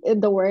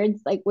the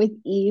words like with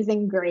ease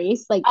and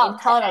grace, like Oh,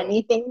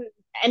 totally.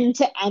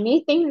 into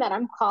anything that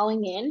I'm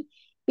calling in,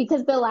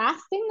 because the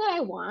last thing that I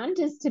want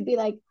is to be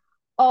like,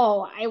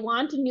 oh, I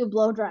want a new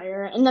blow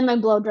dryer, and then my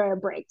blow dryer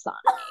breaks on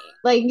me.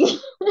 Like,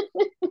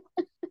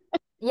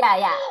 Yeah,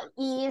 yeah.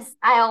 Ease.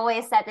 I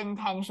always set the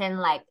intention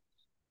like,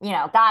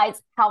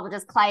 guys, help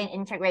this client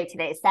integrate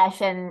today's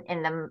session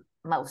in the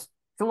most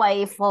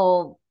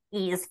joyful,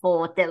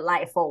 easeful,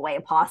 delightful way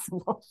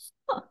possible.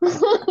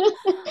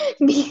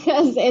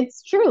 because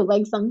it's true.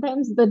 Like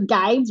sometimes the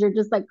guides are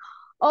just like,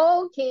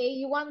 okay,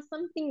 you want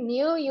something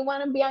new, you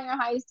want to be on your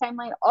highest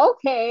timeline,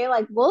 okay,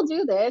 like we'll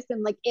do this,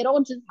 and like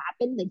it'll just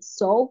happen like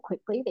so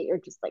quickly that you're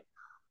just like,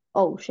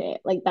 oh shit,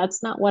 like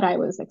that's not what I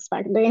was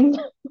expecting.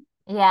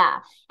 Yeah.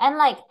 And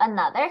like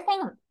another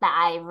thing that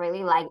I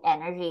really like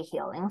energy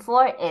healing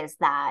for is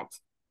that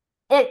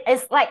it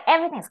is like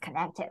everything's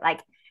connected.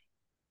 Like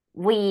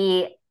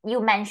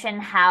you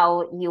mentioned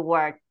how you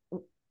were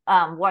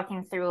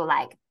working through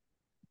like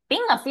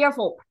being a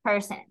fearful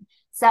person.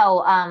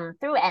 So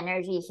through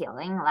energy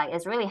healing, like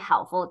it's really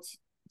helpful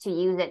to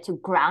use it to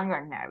ground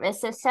your nervous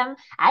system.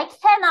 I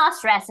cannot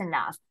stress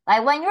enough.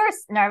 Like when your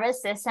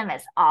nervous system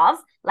is off,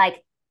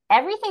 like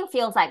everything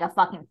feels like a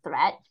fucking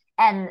threat.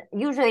 And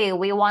usually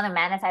we want to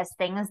manifest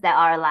things that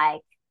are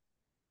like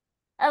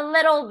a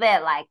little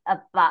bit like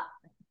above,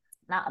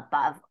 not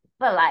above,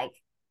 but like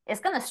it's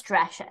gonna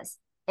stretch us.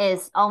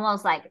 It's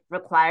almost like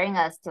requiring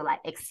us to like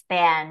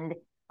expand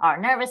our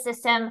nervous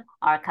system,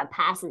 our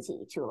capacity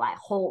to like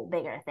hold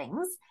bigger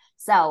things.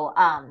 So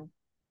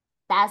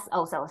that's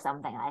also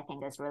something I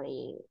think is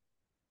really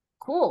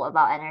cool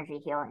about energy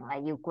healing.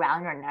 Like you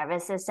ground your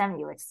nervous system,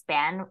 you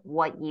expand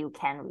what you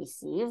can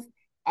receive,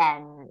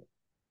 and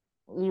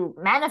you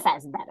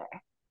manifest better.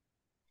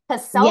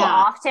 Because so Yeah.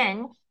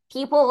 often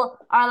people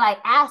are like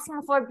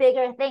asking for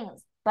bigger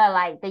things, but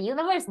like the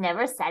universe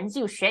never sends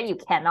you shit you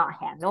cannot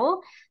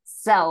handle.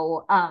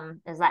 So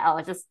it's like, oh,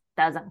 it just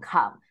doesn't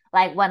come.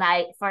 Like when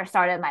I first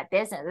started my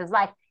business, it's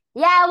like,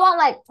 yeah, I want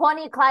like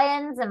 20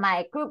 clients in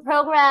my group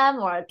program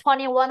or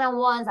 20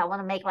 one-on-ones. I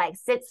want to make like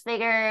six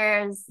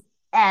figures.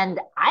 And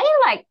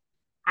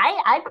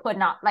I could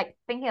not, like,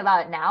 thinking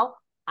about it now,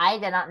 I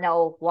did not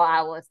know what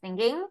I was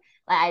thinking.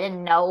 Like I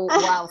didn't know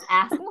what I was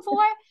asking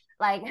for.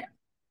 Like,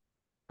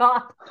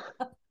 God.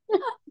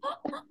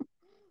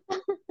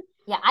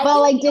 Yeah, I But do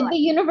like, feel did the like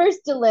universe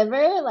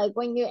deliver like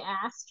when you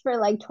asked for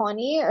like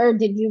 20, or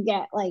did you I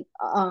get like,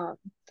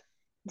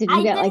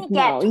 didn't get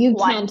no, you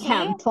can't 20,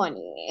 have but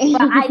 20?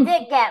 I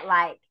did get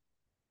like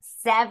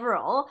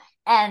several.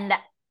 And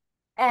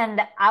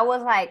I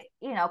was like,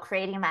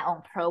 creating my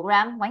own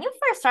program. When you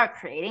first start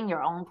creating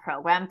your own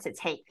program to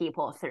take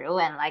people through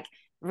and like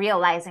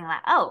realizing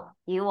like, oh,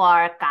 you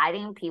are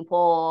guiding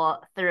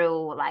people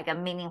through like a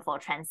meaningful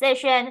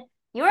transition.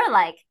 You're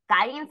like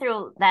guiding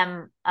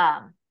them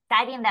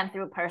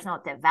through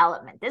personal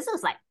development. This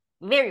is like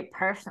very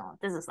personal.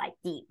 This is like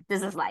deep.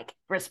 This is like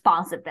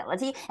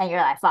responsibility. And you're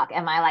like, fuck,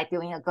 am I like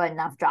doing a good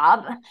enough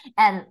job?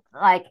 And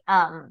like,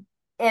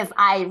 if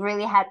I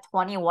really had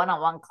 20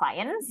 one-on-one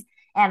clients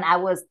and I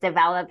was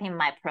developing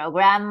my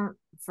program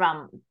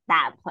from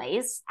that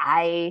place,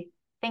 I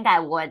think I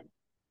would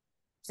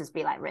just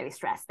be like really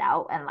stressed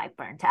out and like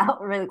burnt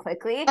out really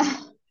quickly.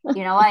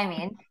 You know what I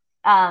mean?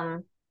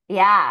 Um,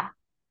 yeah.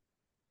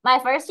 My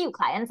first few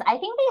clients, I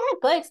think they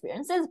had good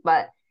experiences,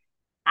 but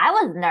I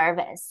was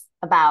nervous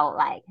about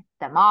like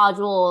the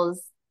modules.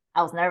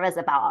 I was nervous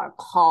about our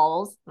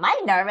calls. My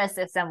nervous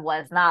system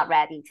was not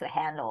ready to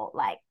handle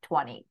like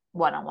 20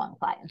 one-on-one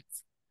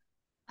clients.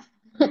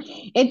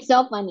 it's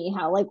so funny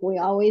how like we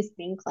always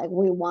think like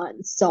we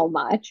want so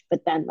much,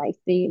 but then like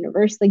the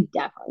universe like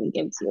definitely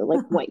gives you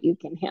like what you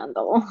can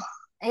handle.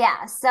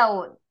 Yeah.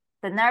 So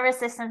the nervous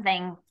system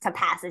thing,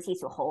 capacity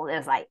to hold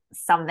is like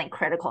something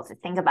critical to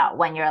think about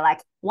when you're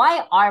like,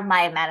 why are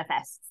my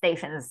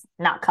manifestations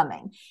not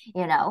coming?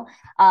 You know?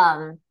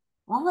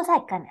 What was I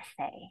gonna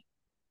say?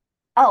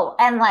 Oh,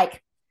 and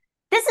like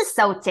this is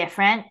so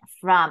different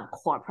from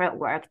corporate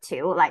work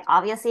too. Like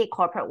obviously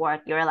corporate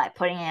work, you're like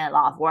putting in a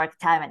lot of work,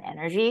 time, and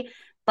energy,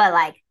 but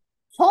like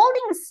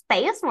holding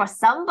space for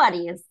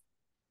somebody's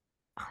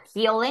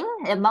healing,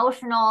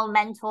 emotional,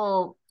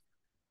 mental,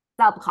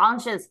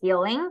 subconscious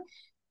healing,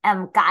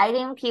 and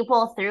guiding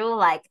people through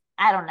like,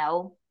 I don't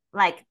know,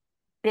 like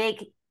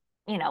big,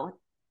 you know,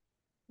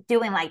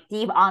 doing like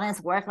deep,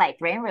 honest work like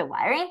brain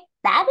rewiring,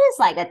 that is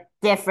like a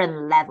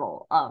different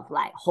level of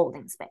like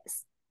holding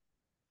space.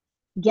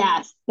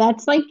 Yes,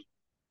 that's like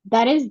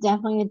that is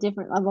definitely a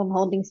different level of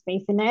holding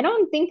space. And I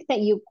don't think that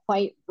you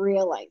quite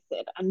realize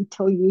it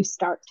until you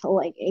start to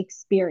like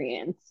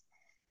experience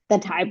the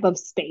type of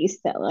space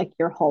that like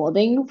you're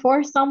holding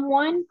for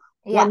someone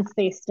Yeah. once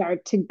they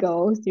start to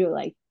go through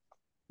like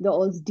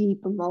those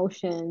deep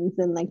emotions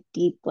and like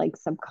deep like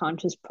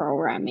subconscious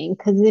programming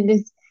because it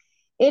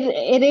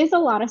is a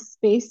lot of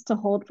space to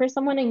hold for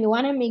someone and you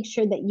want to make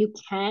sure that you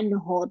can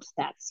hold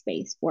that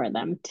space for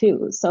them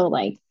too. So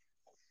like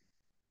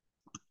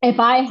if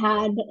I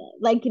had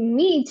like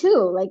me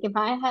too, like if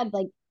I had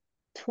like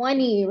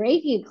 20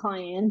 Reiki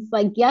clients,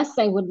 like yes,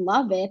 I would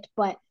love it,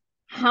 but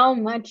how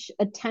much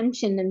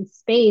attention and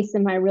space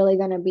am I really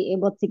going to be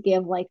able to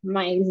give like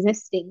my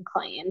existing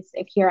clients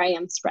if here I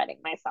am spreading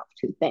myself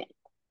too thin?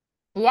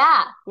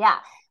 Yeah, yeah.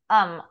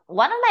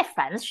 One of my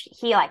friends,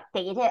 he like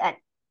dated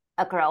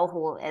a girl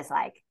who is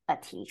like a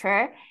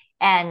teacher,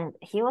 and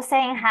he was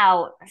saying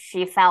how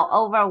she felt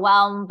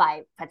overwhelmed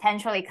by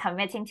potentially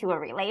committing to a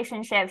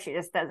relationship. She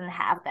just doesn't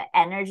have the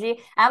energy. And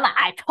I'm like,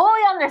 I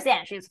totally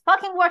understand. She's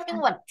fucking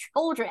working with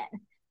children.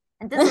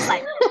 And this is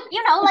like,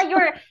 you know, like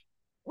you're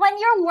when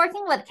you're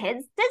working with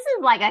kids, this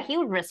is like a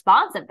huge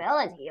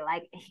responsibility.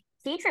 Like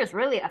teachers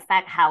really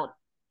affect how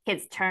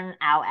kids turn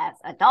out as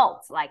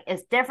adults. Like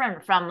it's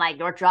different from like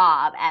your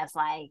job as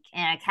like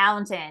an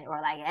accountant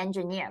or like an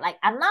engineer. Like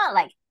I'm not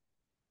like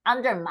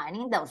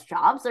undermining those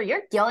jobs, or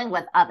you're dealing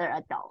with other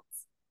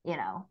adults, you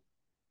know.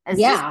 It's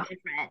just Yeah.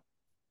 different.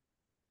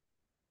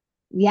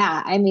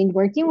 Yeah. I mean,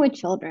 working with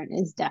children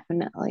is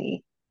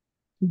definitely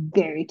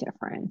very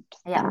different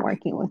than Yeah.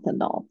 working with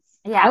adults.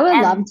 I Yeah.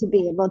 would love And to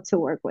be able to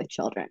work with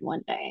children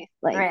one day.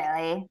 Like,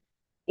 really.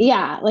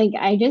 yeah, like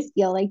I just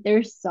feel like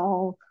there's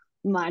so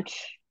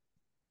much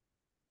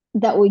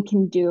that we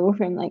can do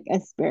from like a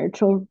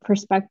spiritual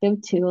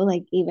perspective too,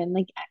 like even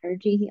like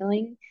energy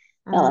healing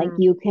that like Mm,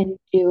 you can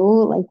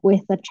do like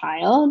with a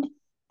child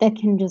that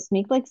can just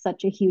make like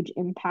such a huge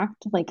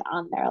impact like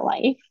on their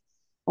life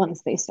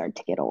once they start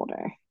to get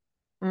older.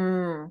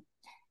 mm.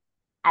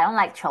 I don't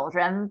like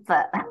children,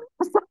 but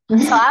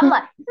so I'm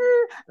like,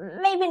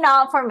 maybe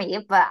not for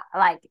me, but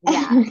like,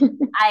 yeah,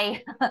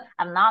 I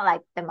I'm not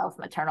like the most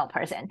maternal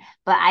person,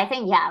 but I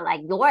think yeah,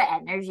 like your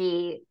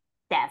energy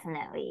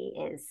definitely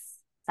is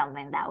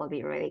something that would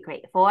be really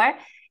great for.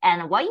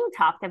 And what you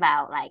talked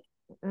about, like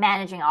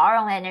managing our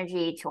own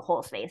energy to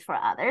hold space for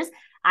others,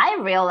 I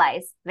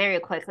realized very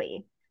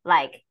quickly,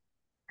 like,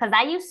 because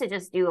I used to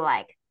just do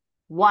like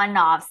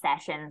one-off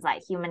sessions,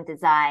 like human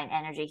design,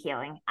 energy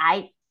healing.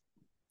 I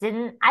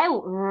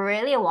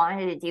really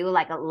wanted to do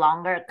like a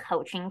longer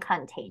coaching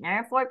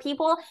container for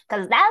people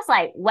because that's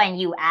like when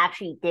you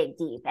actually dig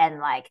deep and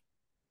like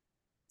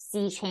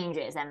see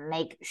changes and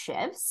make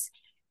shifts.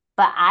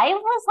 But I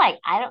was like,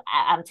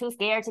 I'm too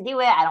scared to do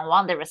it. I don't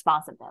want the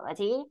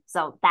responsibility.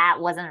 So that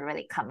wasn't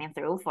really coming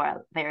through for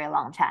a very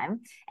long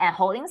time. And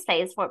holding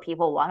space for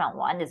people one on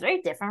one is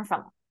very different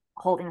from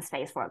holding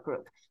space for a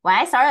group. When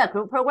I started a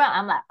group program,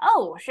 I'm like,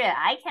 oh shit,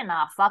 I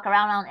cannot fuck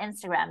around on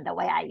Instagram the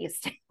way I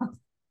used to.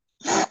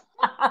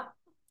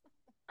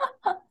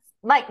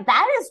 Like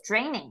that is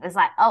draining. It's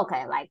like,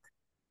 okay, like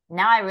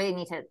now I really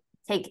need to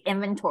take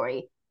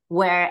inventory.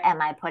 Where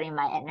am I putting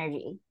my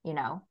energy? You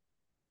know?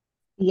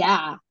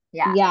 Yeah.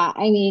 Yeah. Yeah.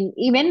 I mean,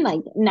 even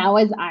like now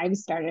as I've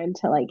started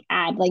to like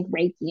add like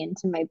Reiki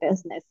into my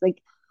business, like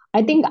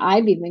I think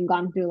I've even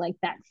gone through like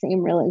that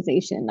same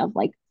realization of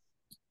like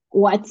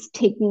what's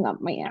taking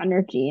up my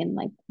energy and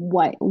like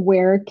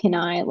where can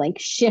I like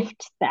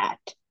shift that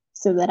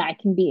so that I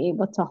can be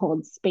able to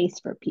hold space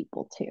for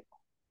people too.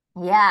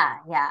 Yeah.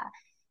 Yeah.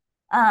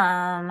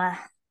 Um,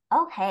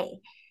 okay.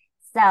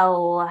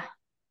 So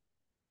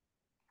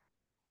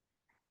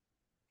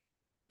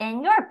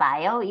in your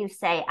bio, you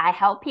say, I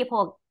help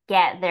people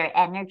get their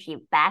energy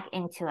back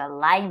into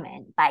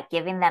alignment by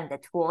giving them the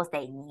tools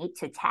they need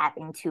to tap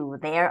into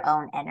their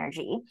own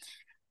energy.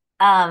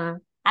 I'm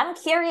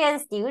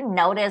curious, do you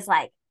notice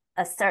like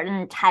a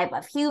certain type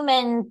of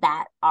human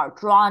that are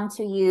drawn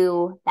to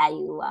you that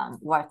you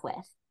work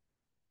with?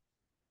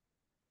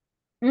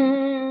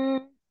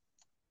 Mm,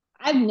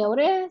 I've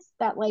noticed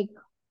that like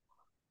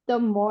the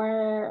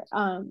more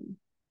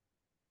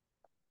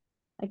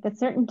like a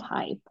certain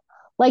type.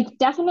 Like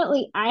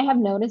definitely I have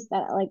noticed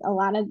that like a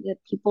lot of the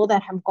people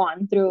that have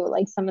gone through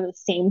like some of the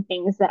same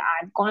things that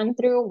I've gone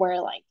through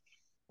where like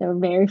they're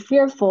very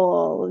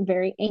fearful,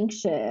 very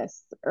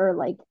anxious, or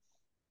like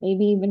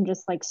maybe even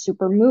just like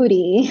super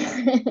moody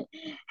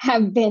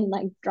have been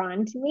like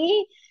drawn to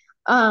me.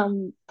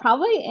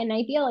 Probably, and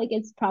I feel like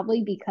it's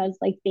probably because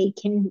like they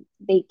can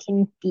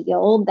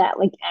feel that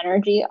like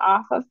energy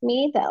off of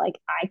me that like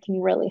I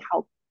can really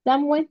help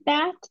them with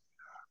that.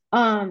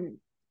 um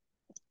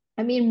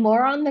I mean,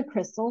 more on the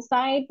crystal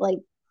side, like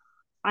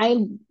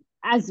I,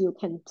 as you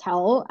can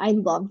tell, I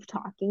love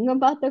talking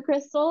about the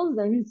crystals.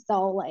 And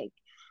so, like,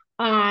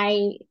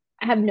 I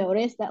have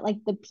noticed that, like,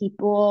 the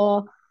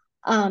people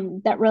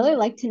that really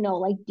like to know,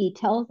 like,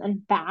 details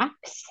and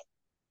facts,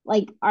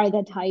 like, are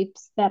the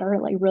types that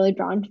are, like, really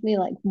drawn to me,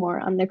 like, more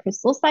on the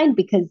crystal side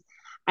because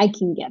I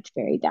can get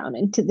very down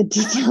into the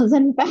details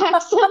and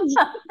facts as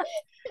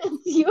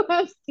you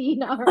have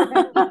seen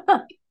already.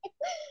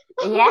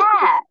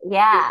 Yeah,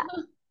 yeah.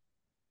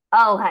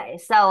 Okay,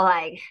 so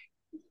like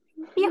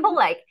feel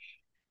like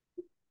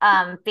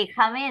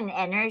becoming an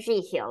energy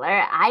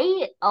healer,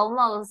 I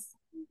almost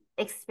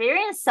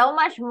experience so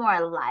much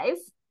more life.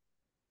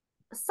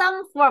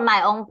 Some for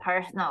my own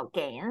personal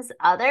gains,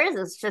 others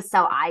is just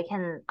so I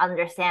can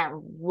understand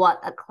what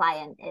a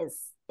client is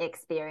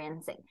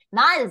experiencing.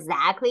 Not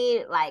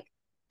exactly like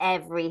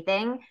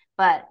everything,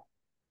 but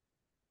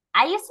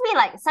I used to be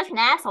like such an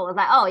asshole. It's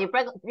like, oh, you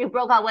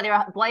broke up with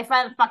your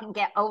boyfriend, fucking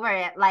get over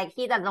it. Like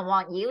he doesn't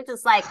want you.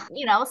 Just like,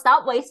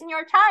 stop wasting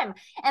your time.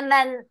 And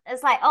then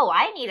it's like, oh,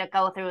 I need to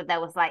go through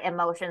those like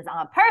emotions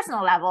on a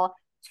personal level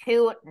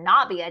to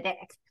not be a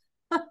dick.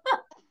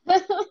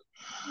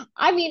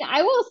 I mean,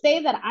 I will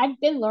say that I've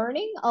been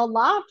learning a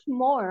lot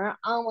more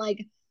on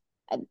like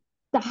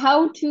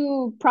how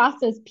to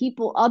process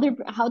people, other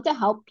how to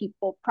help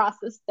people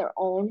process their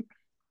own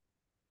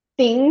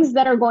things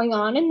that are going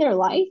on in their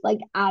life, like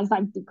as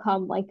I've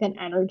become like an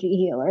energy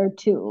healer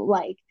too.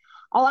 Like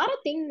a lot of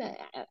things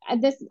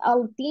that this a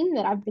theme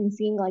that I've been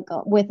seeing like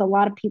with a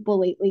lot of people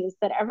lately is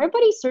that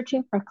everybody's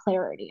searching for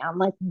clarity on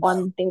like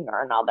one thing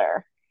or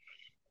another.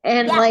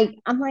 And Yeah. like,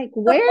 I'm like,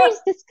 where is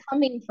this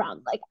coming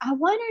from? Like, I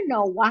want to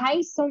know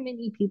why so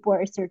many people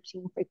are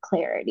searching for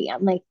clarity.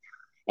 I'm like,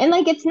 and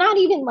like, it's not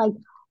even like,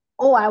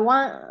 oh, I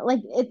want,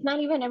 like, it's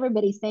not even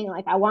everybody saying,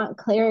 like, I want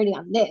clarity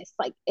on this.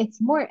 Like, it's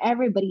more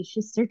everybody's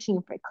just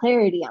searching for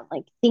clarity on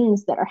like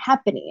things that are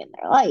happening in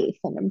their life.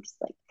 And I'm just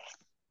like,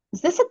 is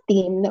this a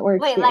theme that we're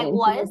Wait, like experiencing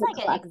what is as a like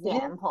an collective?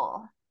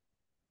 example?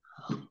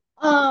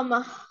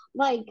 Um,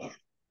 like,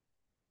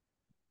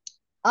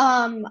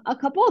 a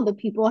couple of the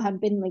people have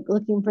been like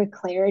looking for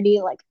clarity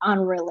like on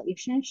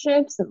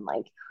relationships and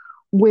like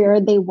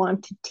where they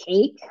want to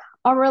take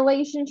a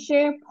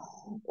relationship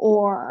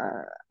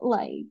or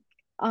like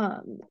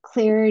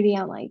clarity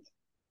on like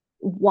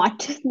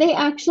what they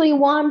actually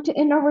want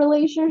in a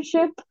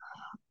relationship.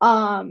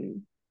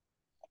 um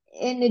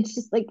and it's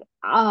just like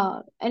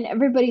and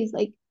everybody's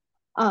like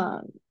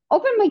um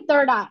open my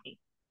third eye.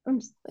 I'm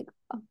just like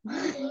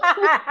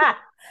oh.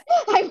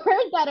 I've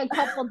heard that a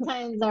couple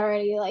times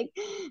already. Like,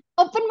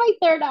 open my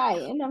third eye,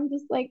 and I'm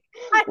just like,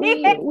 we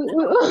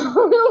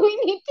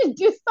need to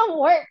do some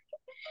work,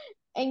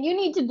 and you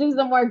need to do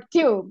some work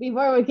too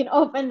before we can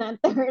open that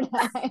third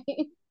eye.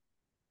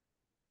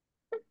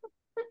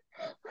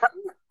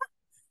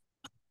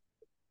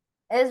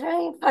 It's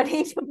really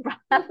funny to bring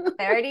up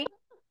clarity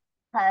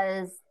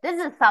because this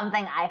is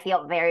something I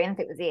feel very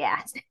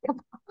enthusiastic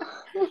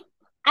about.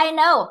 I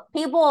know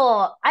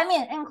people, I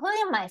mean,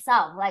 including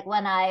myself, like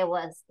when I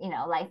was,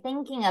 like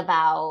thinking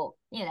about,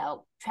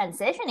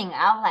 transitioning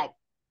out like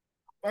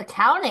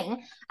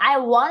accounting, I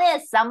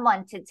wanted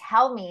someone to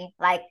tell me,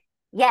 like,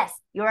 yes,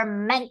 you're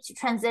meant to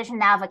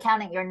transition out of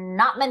accounting. You're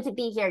not meant to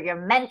be here.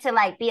 You're meant to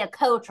like be a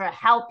coach or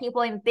help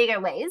people in bigger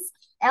ways.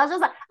 And I was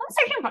just like, I'm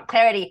searching for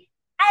clarity.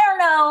 I don't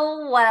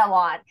know what I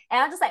want. And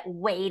I'm just like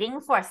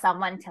waiting for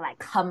someone to like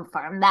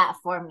confirm that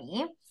for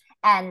me.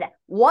 And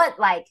what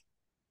like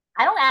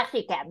I don't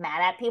actually get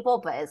mad at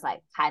people, but it's like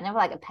kind of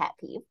like a pet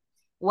peeve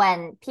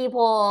when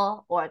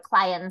people or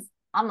clients,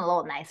 I'm a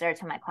little nicer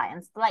to my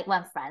clients, but like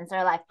when friends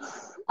are like, oh,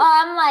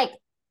 I'm like,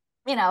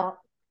 you know,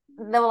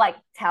 they'll like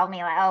tell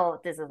me like, oh,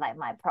 this is like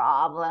my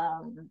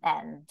problem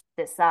and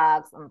this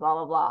sucks and blah,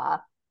 blah, blah.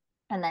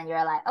 And then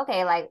you're like,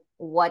 okay, like,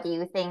 what do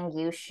you think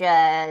you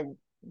should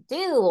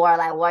do? Or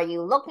like, what are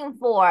you looking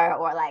for?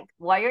 Or like,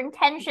 what are your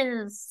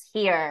intentions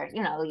here?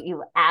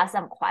 You ask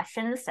them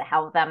questions to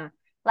help them,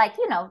 like,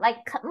 like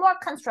more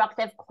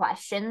constructive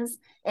questions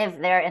if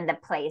they're in the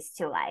place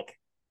to like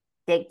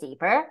dig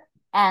deeper.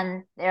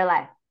 And they're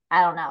like,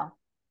 I don't know.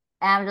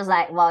 And I'm just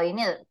like, well,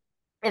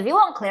 if you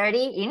want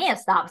clarity, you need to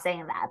stop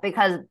saying that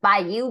because by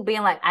you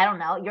being like, I don't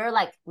know, you're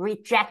like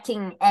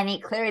rejecting any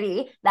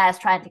clarity that is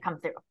trying to come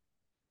through.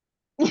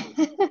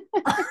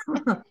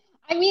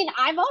 I mean,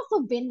 I've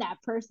also been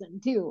that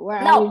person too, where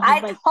I No, was just I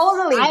like,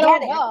 totally I get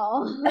don't it.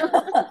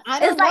 know. I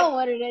It's don't like, know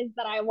what it is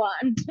that I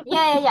want.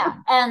 yeah, yeah, yeah.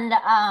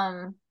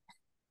 And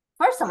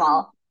first of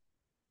all,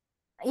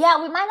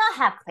 yeah, we might not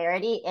have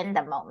clarity in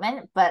the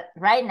moment, but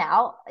right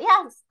now,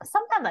 yeah,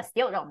 sometimes I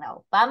still don't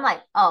know. But I'm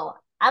like, oh,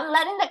 I'm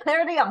letting the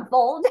clarity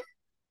unfold.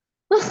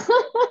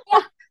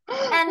 Yeah.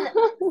 And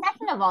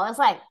second of all, it's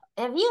like,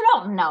 if you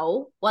don't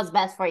know what's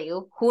best for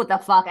you, who the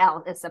fuck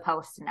else is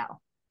supposed to know?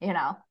 You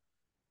know?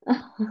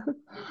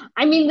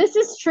 I mean, this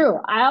is true.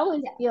 I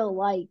always Yeah. feel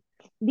like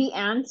the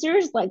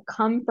answers like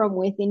come from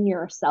within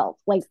yourself.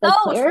 Like the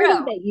So clarity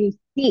true. that you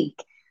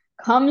seek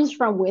comes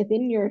from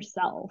within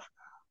yourself.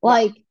 Yeah.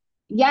 Like,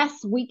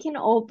 yes, we can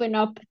open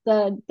up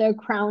the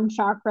crown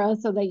chakra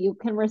so that you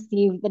can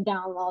receive the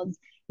downloads.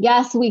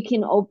 Yes, we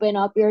can open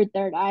up your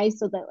third eye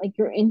so that like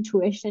your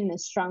intuition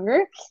is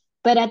stronger.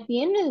 But at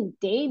the end of the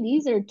day,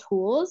 these are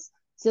tools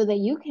so that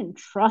you can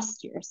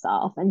trust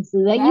yourself and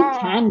so that you Yeah.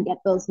 can get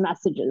those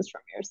messages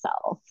from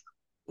yourself.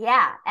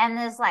 Yeah. And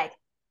it's like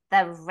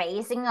the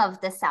raising of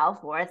the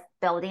self worth,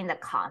 building the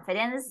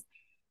confidence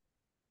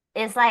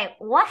is like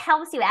what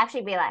helps you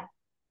actually be like,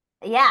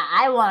 yeah,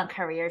 I want a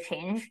career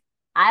change.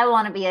 I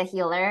want to be a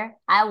healer.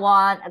 I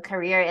want a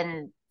career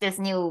in this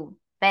new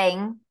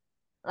thing.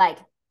 Like,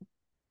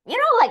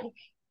 like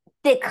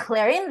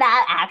declaring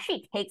that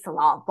actually takes a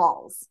lot of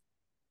balls.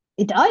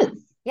 It does.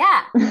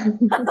 Yeah.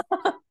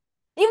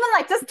 Even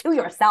like just to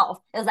yourself.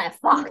 It's like,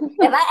 fuck,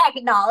 if I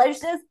acknowledge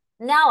this,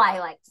 now I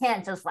like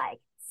can't just like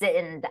sit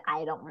in the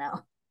I don't know.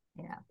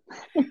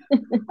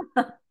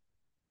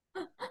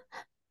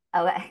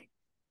 Okay.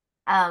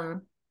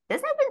 Um,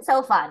 this has been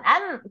so fun.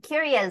 I'm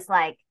curious,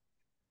 like,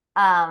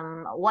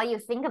 what you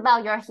think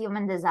about your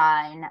human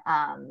design,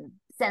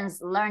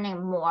 since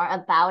learning more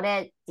about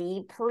it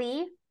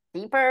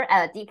deeper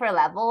at a deeper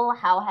level,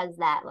 how has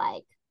that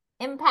like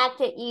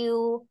impacted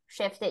you,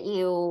 shifted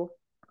you,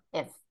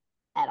 if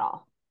at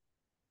all?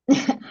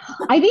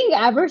 I think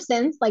ever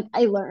since like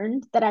I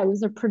learned that I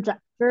was a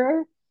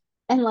projector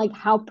and like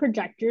how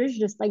projectors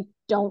just like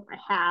don't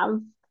have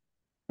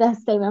the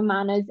same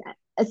amount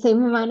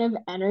of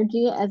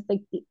energy as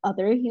like the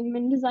other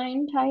human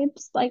design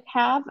types like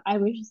have, I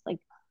was just like,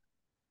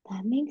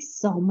 that makes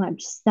so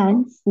much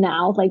sense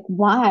now. Like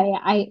why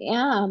I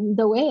am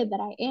the way that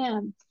I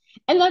am.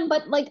 And then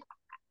but like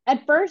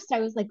at first I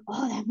was like,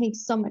 oh, that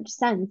makes so much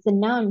sense. And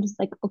now I'm just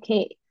like,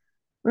 okay,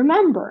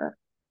 remember,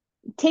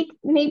 take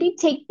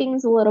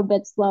things a little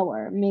bit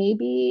slower.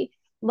 Maybe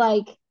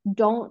like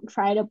don't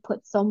try to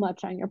put so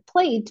much on your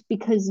plate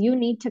because you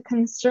need to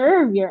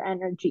conserve your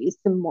energy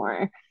some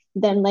more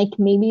than like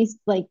maybe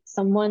like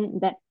someone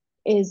that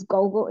is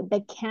go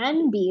that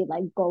can be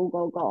like go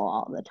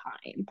all the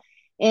time.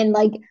 And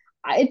like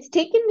it's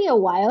taken me a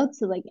while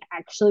to like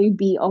actually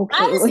be okay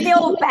I'm with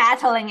still it.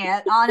 battling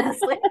it,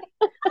 honestly.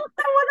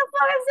 What the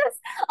fuck is this?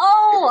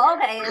 Oh,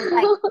 okay. It's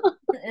like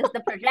it's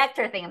the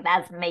projector thing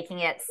that's making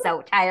it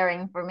so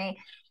tiring for me.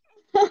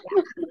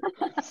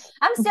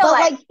 I'm still But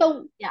like, like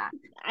the yeah.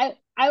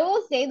 I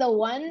will say the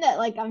one that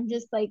like I'm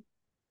just like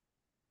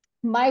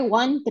my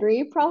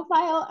 1-3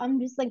 profile, I'm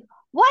just like,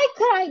 why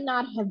could I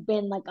not have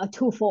been like a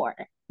 2-4?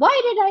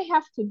 Why did I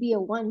have to be a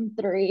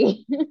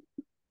 1-3?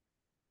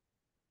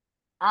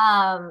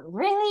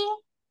 Really?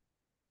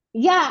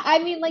 Yeah, I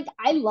mean, like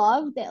I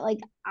love that. Like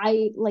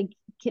I like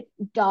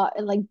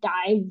like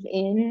dive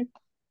in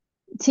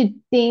to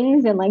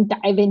things and like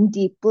dive in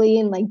deeply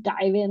and like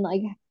dive in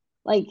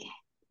like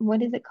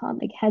what is it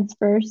called? Like heads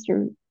first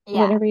or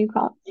Yeah. whatever you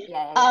call it.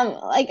 Yeah, yeah,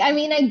 Like I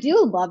mean, I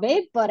do love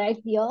it, but I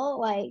feel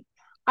like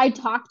I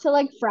talk to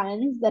like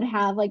friends that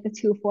have like a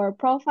 2-4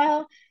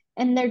 profile,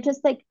 and they're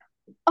just like,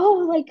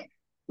 oh, like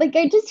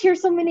I just hear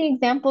so many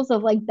examples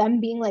of like them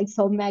being like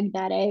so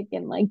magnetic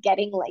and like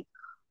getting like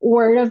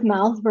word of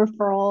mouth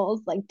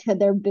referrals like to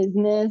their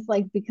business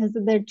like because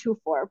of their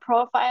 2-4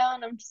 profile,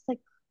 and I'm just like,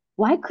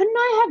 why couldn't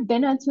I have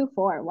been a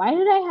 2-4? Why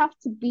did I have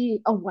to be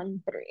a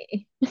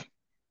 1-3?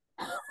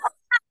 yeah.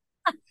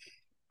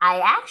 I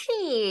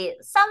actually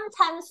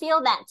sometimes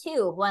feel that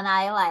too when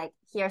I like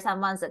hear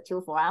someone's a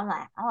 2-4. I'm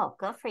like, oh,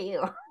 good for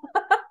you.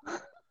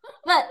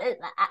 But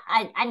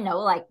I know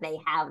like they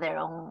have their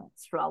own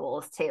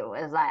struggles too.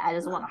 It's like I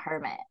just want a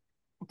hermit.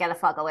 Get the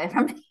fuck away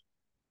from me.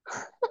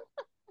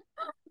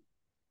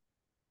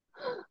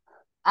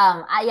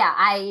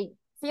 I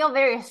feel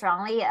very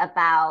strongly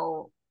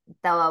about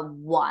the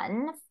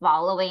one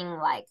following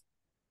like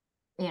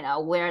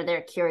where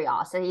their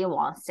curiosity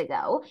wants to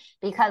go,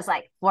 because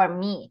like for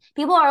me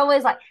people are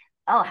always like,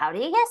 oh, how do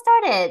you get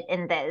started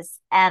in this?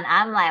 And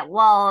I'm like,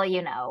 well,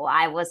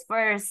 I was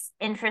first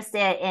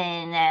interested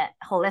in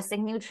holistic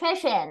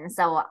nutrition,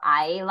 so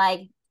I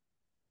like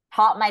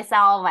taught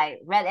myself, I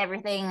read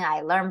everything, I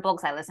learned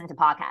books, I listened to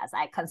podcasts,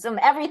 I consumed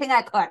everything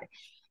I could.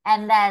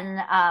 And then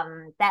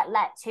that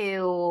led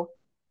to,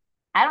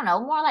 I don't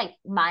know, more like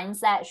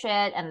mindset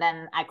shit. And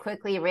then I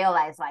quickly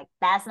realized like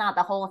that's not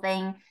the whole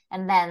thing.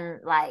 And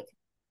then like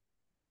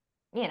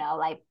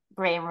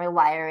brain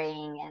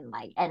rewiring and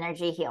like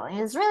energy healing.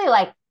 It's really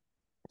like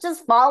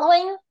just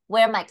following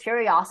where my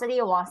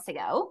curiosity wants to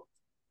go.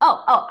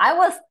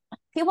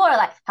 People are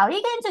like, how do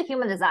you get into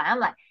human design? I'm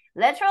like,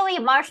 literally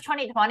March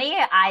 2020,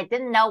 I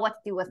didn't know what to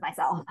do with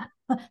myself.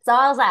 So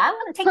I was like, I'm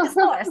going to take this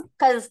course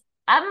because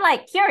I'm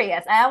like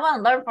curious. I want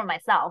to learn for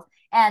myself.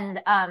 And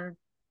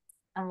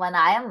when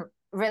I am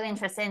really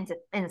interested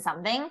in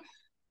something,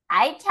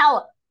 I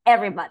tell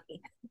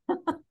everybody.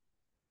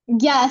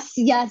 Yes,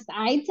 yes,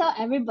 I tell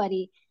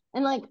everybody.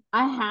 And like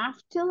I have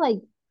to like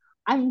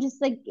I'm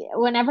just like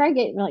whenever I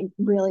get like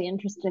really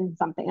interested in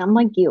something, I'm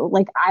like you,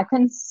 like I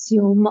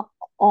consume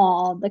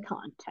all the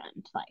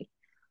content, like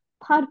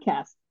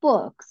podcasts,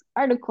 books,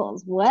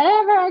 articles,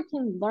 whatever I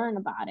can learn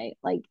about it.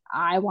 Like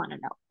I want to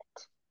know.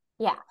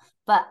 Yeah.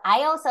 But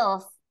I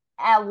also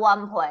at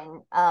one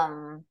point,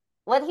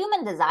 with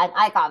human design,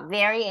 I got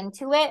very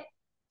into it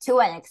to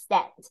an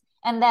extent.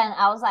 And then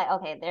I was like,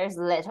 okay, there's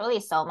literally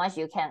so much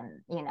you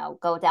can,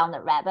 go down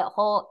the rabbit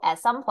hole. At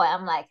some point,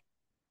 I'm like,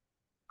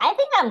 I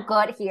think I'm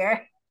good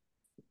here,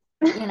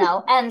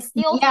 and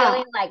still Yeah,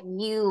 feeling like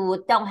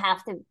you don't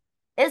have to.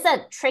 It's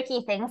a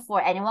tricky thing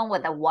for anyone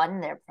with a one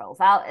in their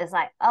profile. It's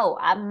like, oh,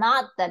 I'm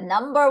not the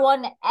number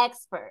one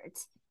expert.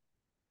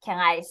 Can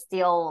I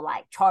still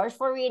like charge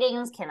for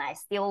readings? Can I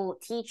still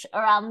teach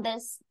around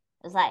this?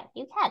 It's like,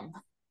 you can.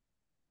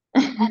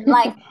 And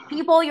like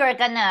people you're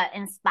gonna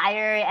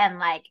inspire and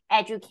like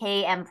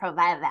educate and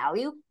provide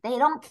value, they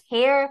don't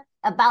care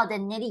about the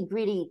nitty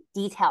gritty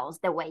details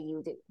the way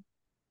you do.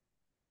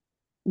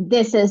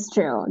 this is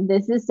true.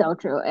 This is so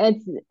true.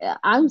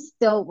 I'm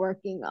still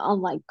working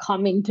on like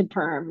coming to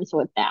terms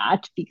with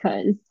that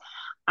because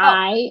Oh,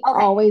 I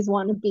okay. always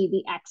want to be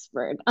the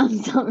expert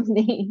on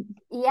something.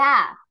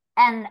 Yeah.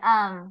 And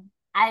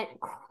I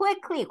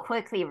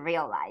quickly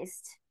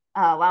realized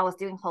while I was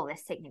doing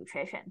holistic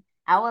nutrition,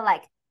 I would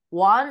like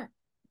want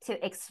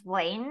to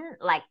explain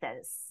like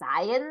the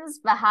science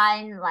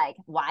behind like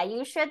why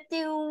you should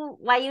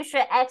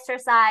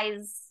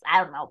exercise,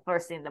 I don't know,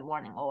 first thing in the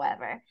morning or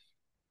whatever.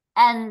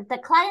 And the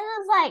client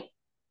is like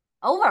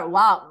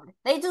overwhelmed.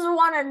 They just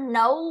want to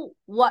know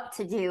what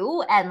to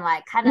do and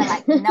like kind of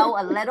like know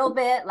a little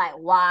bit like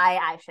why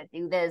I should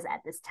do this at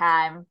this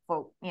time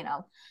for,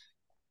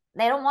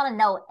 they don't want to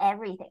know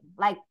everything.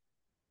 Like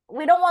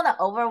we don't want to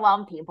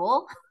overwhelm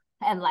people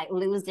and like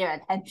lose their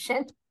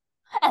attention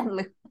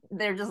and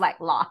they're just like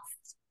lost.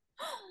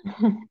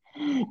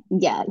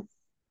 Yes.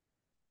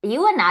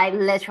 You and I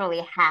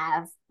literally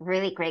have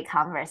really great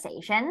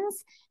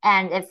conversations.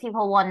 And if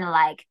people want to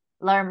like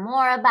learn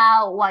more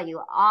about what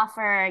you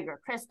offer, your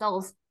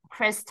crystal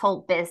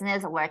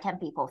business, where can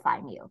people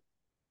find you?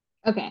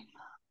 Okay.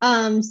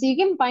 So you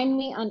can find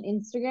me on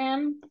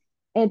Instagram.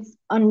 It's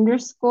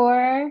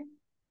underscore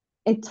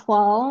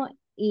Etoile,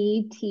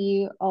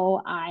 Etoiles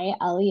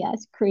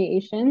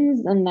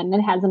creations, and then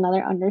it has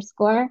another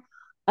underscore.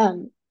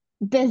 Um,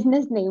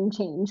 Business name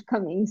change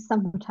coming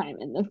sometime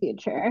in the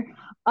future.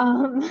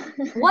 Um,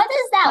 What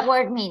does that but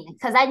word mean?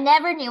 Because I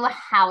never knew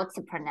how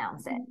to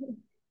pronounce it.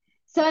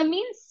 so it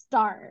means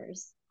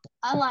stars.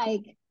 I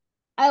like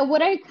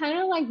what I kind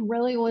of like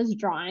really was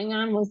drawing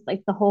on was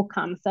like the whole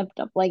concept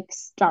of like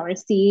star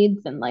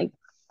seeds and like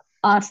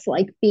us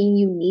like being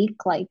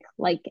unique like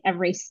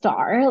every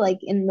star like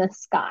in the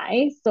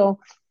sky. So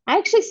I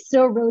actually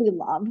still really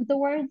love the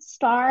word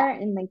star Yeah.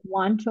 and like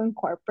want to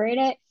incorporate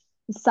it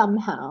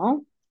somehow.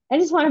 I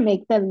just want to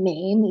make the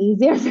name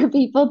easier for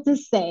people to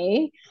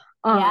say.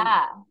 um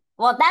Yeah.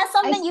 Well, that's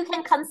I something you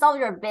can consult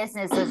your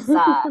business's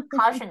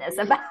consciousness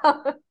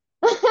about.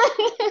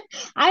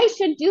 I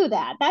should do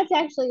that. That's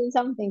actually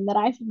something that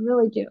I should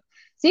really do.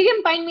 So you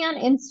can find me on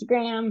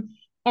Instagram,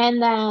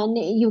 and then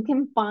you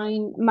can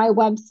find my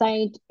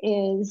website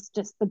is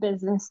just the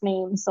business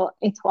name, so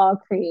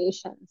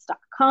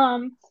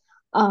etoilecreations.com.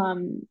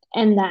 And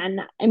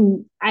then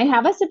I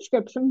have a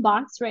subscription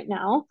box right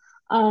now,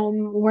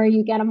 where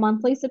you get a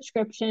monthly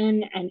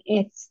subscription, and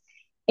it's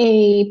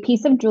a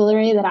piece of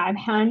jewelry that I've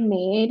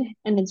handmade,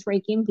 and it's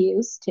Reiki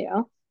infused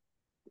too.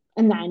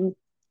 And then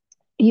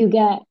you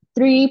get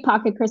 3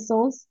 pocket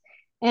crystals,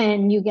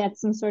 and you get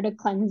some sort of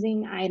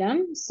cleansing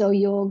item. So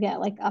you'll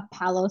get like a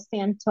Palo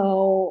Santo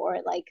or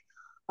like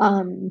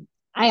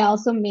I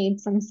also made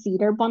some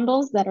cedar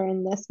bundles that are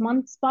in this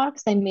month's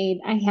box. I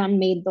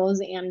handmade those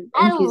and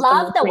I infused them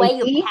love with the way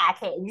you Reiki.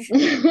 package.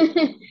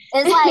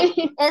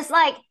 It's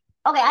like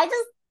okay, I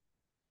just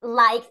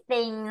like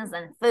things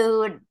and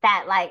food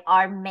that like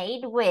are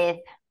made with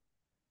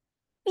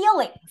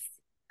feelings.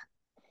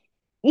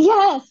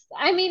 Yes,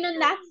 I mean,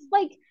 and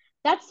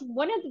that's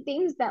one of the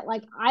things that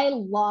like I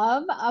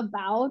love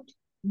about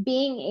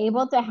being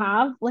able to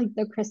have like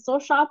the crystal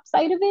shop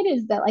side of it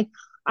is that like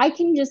I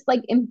can just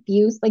like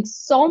infuse like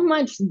so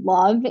much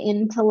love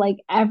into like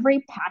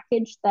every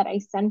package that I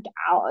send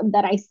out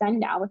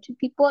to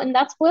people, and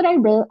that's what I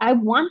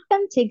want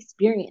them to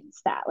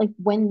experience that like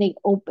when they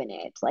open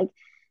it, like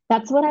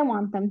that's what I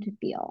want them to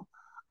feel.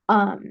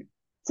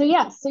 So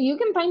yeah, so you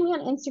can find me on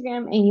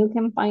Instagram, and you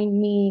can find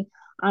me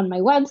on my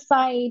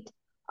website.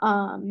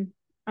 I'm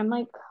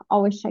like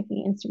always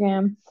checking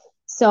Instagram.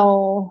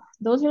 So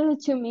those are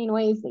the 2 main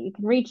ways that you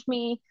can reach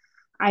me.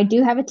 I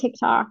do have a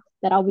TikTok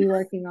that I'll be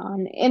working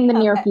on in the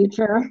near Okay.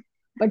 future,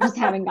 but just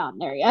haven't gotten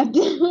there yet.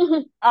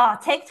 Oh,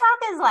 TikTok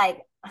is like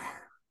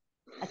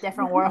a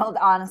different world,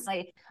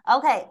 honestly.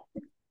 Okay.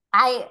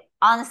 I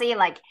honestly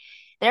like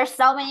There's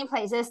so many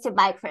places to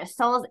buy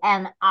crystals,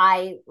 and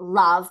I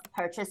love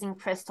purchasing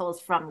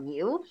crystals from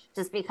you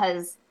just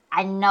because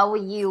I know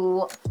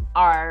you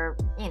are,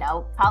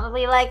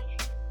 probably like,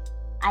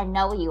 I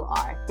know you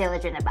are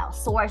diligent about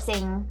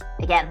sourcing.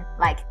 Again,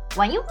 like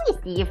when you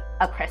receive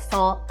a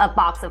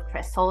box of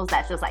crystals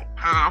that's just like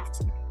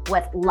packed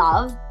with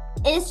love,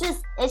 it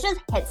just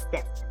hits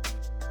different.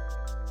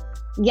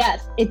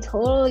 Yes, it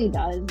totally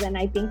does. And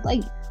I think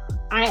like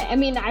I've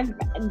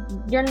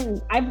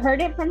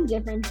heard it from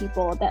different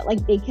people that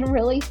like they can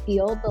really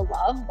feel the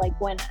love like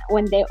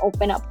when they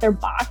open up their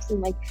box,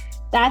 and like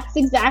that's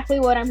exactly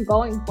what I'm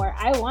going for.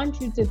 I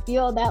want you to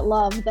feel that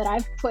love that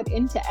I've put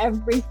into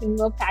every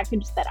single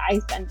package that I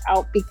send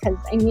out, because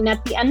I mean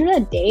at the end of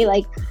the day,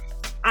 like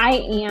I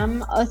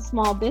am a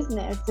small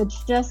business.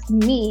 It's just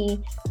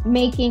me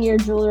making your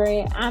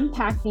jewelry. I'm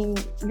packing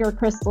your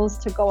crystals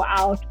to go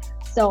out.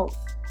 So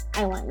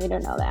I want you to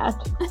know that.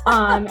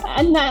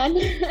 And then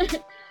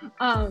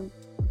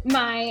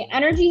my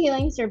energy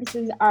healing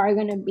services are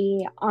going to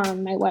be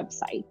on my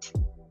website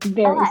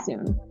very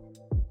soon.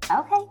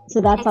 Okay.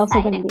 So that's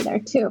also going to be there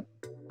too.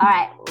 All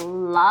right.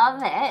 Love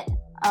it.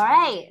 All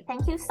right.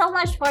 Thank you so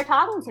much for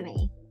talking to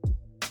me.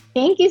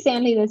 Thank you,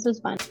 Sandy. This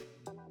was fun.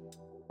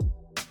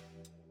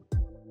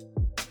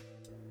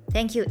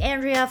 Thank you,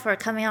 Andrea, for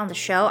coming on the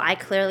show. I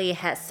clearly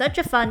had such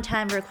a fun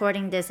time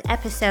recording this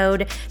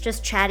episode,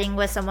 just chatting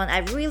with someone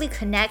I really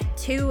connect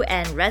to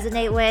and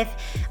resonate with.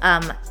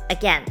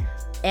 Again,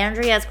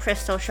 Andrea's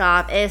Crystal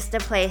Shop is the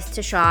place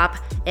to shop.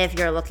 If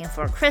you're looking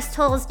for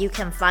crystals, you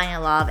can find a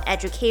lot of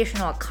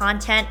educational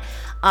content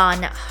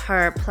on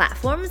her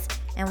platforms.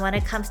 And when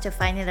it comes to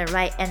finding the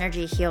right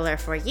energy healer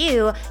for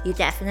you, you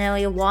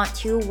definitely want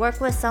to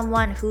work with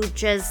someone who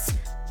just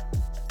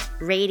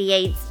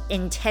radiates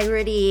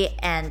integrity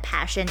and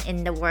passion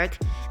in the work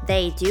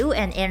they do,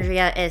 and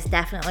Andrea is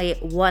definitely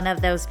one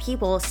of those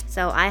people,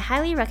 so I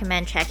highly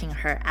recommend checking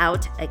her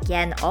out.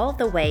 Again, all of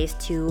the ways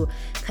to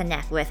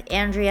connect with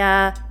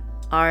Andrea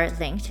are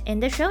linked in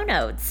the show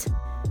notes.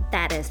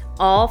 That is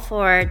all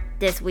for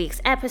this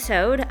week's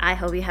episode. I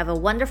hope you have a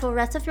wonderful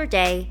rest of your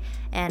day,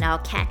 and I'll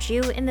catch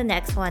you in the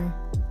next one.